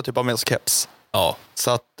kan bara typ ha med oss keps. Ja.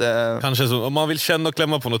 Så att... Kanske så, om man vill känna och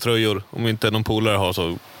klämma på några tröjor. Om inte någon polare har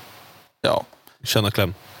så... Ja. Känna och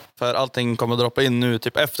kläm. För allting kommer att droppa in nu.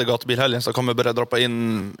 Typ efter gatubilhelgen så kommer börja droppa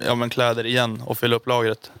in kläder igen. Och fylla upp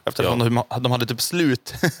lagret. Eftersom de hade typ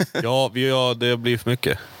slut. Ja, det blir för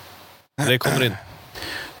mycket. Det kommer in.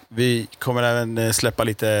 Vi kommer även släppa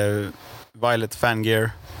lite Violet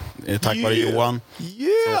Fangear. Tack vare Johan.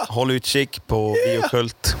 Så håll utkik på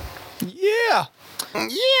Biokult.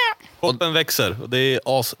 Hoppen växer och det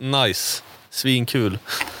är nice. Svinkul.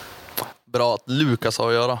 Bra att Lukas har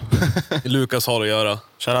att göra. Lukas har att göra.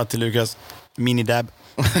 Shoutout till Lukas. Minidab.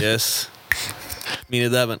 Yes.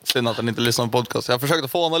 Minidabben. Synd att han inte lyssnar på podcast. Jag försökte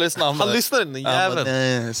få honom att lyssna. Han lyssnar den jäveln.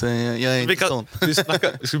 Nej, så jag är inte sån.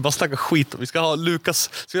 Vi ska bara snacka skit. Vi ska ha Lukas.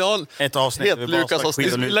 Ska vi ha ett avsnitt. Vi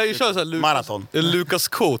kör så här maraton. Lukas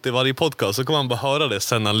quote i varje podcast. Så kommer han bara höra det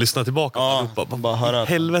sen när han lyssnar tillbaka. Ja, bara höra.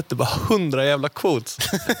 Helvete, bara 100 jävla quotes.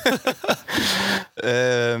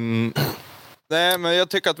 Nej, men jag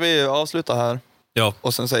tycker att vi avslutar här. Ja.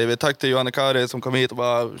 Och sen säger vi tack till Johan Kari som kom hit och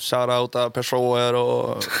bara shoutouta Peugeoter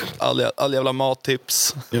och all jävla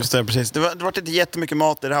mattips. Just det, precis. Det var inte jättemycket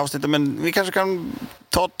mat i det här avsnittet, men vi kanske kan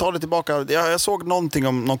ta det tillbaka. Jag såg någonting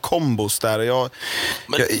om någon kombos där.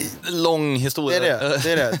 Lång historia.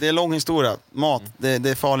 Det är det är lång historia. Mat, det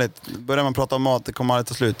är farligt. Börjar man prata om mat, det kommer aldrig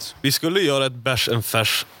ta slut. Vi skulle göra ett bärs en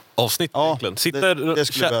färs avsnitt egentligen.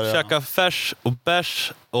 Sitter, käka färs och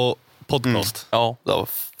bärs och podcast. Ja, det var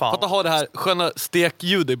fan. För att ha det här sköna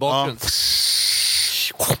stekljud i bakgrunden.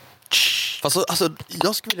 Fast alltså,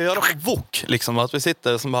 jag skulle vilja göra på wok. Liksom, att vi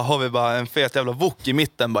sitter och så har vi bara en fet jävla wok i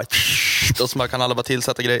mitten. Bara, och så kan alla bara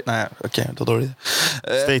tillsätta grejer. Nej, okej, då är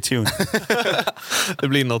det. Stay tuned. Det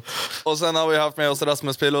blir något. Och sen har vi haft med oss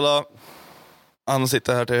Rasmus Pillola. Han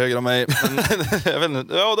sitter här till höger om mig. Men, jag vet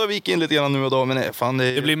inte, ja, då gick in lite grann nu och då. Men nej, fan,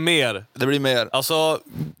 det blir mer. Det blir mer. Alltså,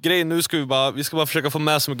 grejen nu ska vi ska bara försöka få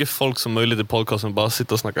med så mycket folk som möjligt i podcasten. Bara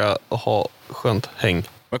sitta och snacka och ha skönt häng.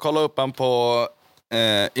 Men kolla upp han på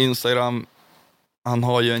Instagram. Han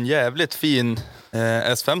har ju en jävligt fin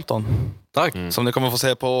S15. Tack. Som ni kommer få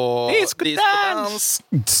se på Discodans.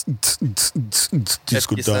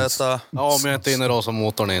 Discodans. Ja, men jag är inte inne då som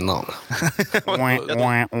motorn innan.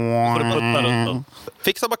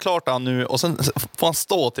 Fixa bara klart han nu och sen får han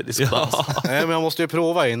stå till Discodans. Ja. Nej, men jag måste ju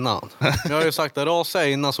prova innan. Jag har ju sagt att rasa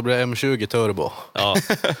innan så blir det M20 turbo. Ja.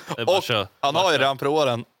 Och han har ju redan provat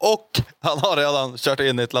den. Och han har redan kört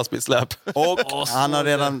in i ett lastbilsläp. Och han har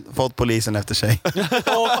redan fått polisen efter sig.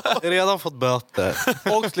 Och redan fått böter.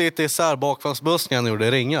 Och lite isär bakfallsbussen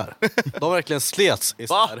gjorde ringar. De verkligen slets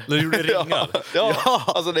isär. Va? När du gjorde ringar? Ja,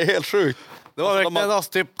 alltså det är helt sjukt. Det var verkligen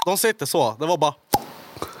alltså, typ, de sitter så. Det var bara...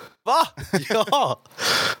 Va? Ja!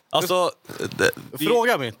 Alltså,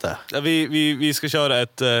 Fråga mig inte. Vi ska köra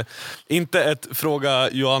ett, inte ett Fråga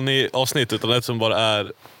Johanni-avsnitt, utan ett som bara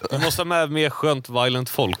är... Vi måste ha med mer skönt violent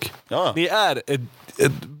folk. Ja. Ni är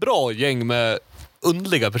ett bra gäng med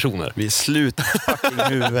underliga personer. Vi är slut fucking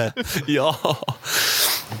huvudet. Ja.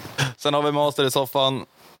 Sen har vi Master i soffan.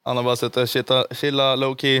 Han har bara suttit och chilla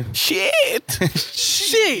low-key. Shit!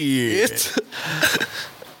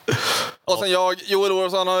 Och sen jag, Joel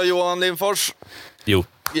Olofsson och Johan Lindfors. Jo.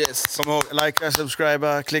 Yes. Kom ihåg, likea,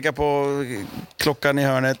 subscriba, klicka på klockan i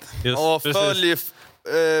hörnet. Just, Och precis. följ,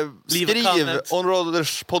 skriv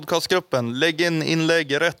Onroaders podcastgruppen. Lägg in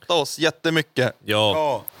inlägg, rätta oss jättemycket.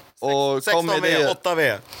 Ja. Och 16V,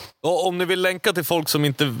 8V. Och om ni vill länka till folk som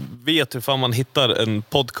inte vet hur fan man hittar en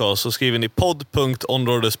podcast, så skriver ni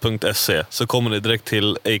podd.onroaders.se, så kommer ni direkt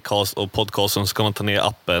till Acast och podcasten, så kan man ta ner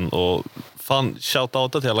appen och fan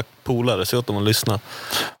shoutouta till alla polare, så att de lyssnar.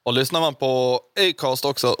 Och lyssnar man på Acast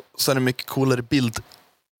också, så är det mycket coolare bild.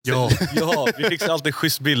 Ja, vi fixar alltid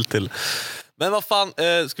schysst bild till. Men vad fan,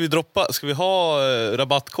 ska vi ha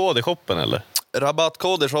rabattkod i shoppen eller?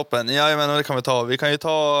 Rabattkod i shoppen, jajamän, det kan vi ta. Vi kan ju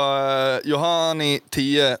ta Johanni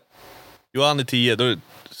 10. Johanni 10, då,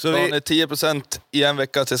 så Johanni 10% i en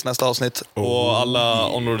vecka tills nästa avsnitt. Och alla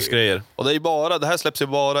Onroads-grejer. Och det är bara, det här släpps ju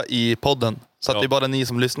bara i podden. Så att det är bara ni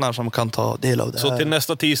som lyssnar som kan ta del av det här. Så till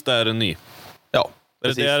nästa tisdag är det ny? Ja,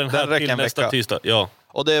 precis. Det är den här till nästa tisdag, ja.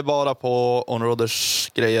 Och det är bara på Onroaders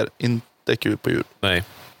grejer, inte kul på djur. Nej.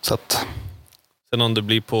 Så att... Sen om det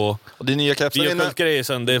blir på... Och det är nya kläpsar inne. Grejer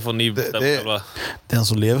sen, det får ni bestämma själva. Den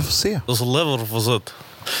som lever får se. Den som lever får se.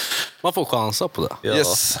 Man får chansa på det. Ja.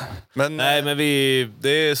 Yes. Men, nej, men det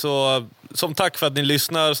är så... Som tack för att ni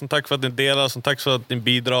lyssnar, som tack för att ni delar, som tack för att ni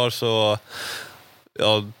bidrar, så...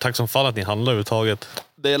 Ja, tack som fan att ni handlar överhuvudtaget.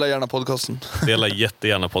 Dela gärna podcasten. Dela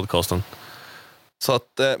jättegärna podcasten. Så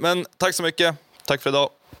att, men tack så mycket. Tack för idag.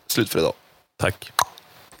 Slut för idag. Tack.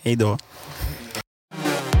 Hej då.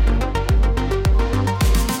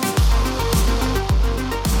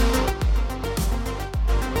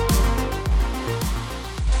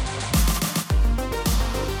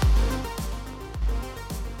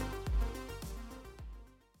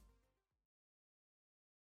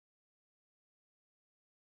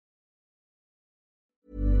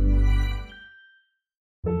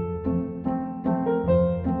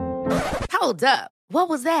 Hold up. What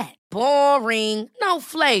was that? Boring. No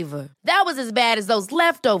flavor. That was as bad as those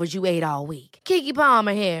leftovers you ate all week. Keke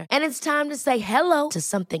Palmer here, and it's time to say hello to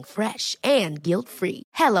something fresh and guilt-free.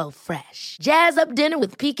 Hello Fresh. Jazz up dinner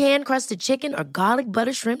with pecan-crusted chicken or garlic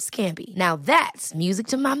butter shrimp scampi. Now that's music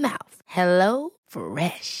to my mouth. Hello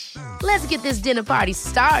Fresh. Let's get this dinner party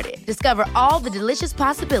started. Discover all the delicious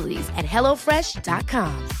possibilities at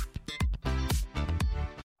hellofresh.com.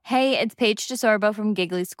 Hey, it's Paige DeSorbo from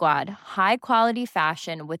Giggly Squad. High quality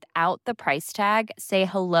fashion without the price tag. Say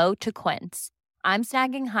hello to Quince. I'm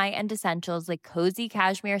snagging high-end essentials like cozy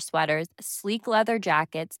cashmere sweaters, sleek leather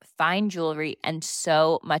jackets, fine jewelry, and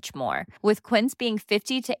so much more. With Quince being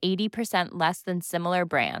 50 to 80% less than similar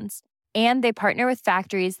brands. And they partner with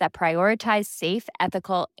factories that prioritize safe,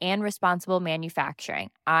 ethical, and responsible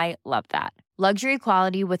manufacturing. I love that. Luxury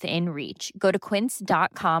quality within reach. Go to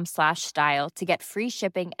quince.com/style to get free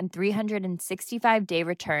shipping and 365-day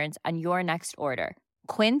returns on your next order.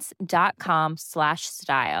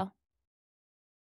 Quince.com/style.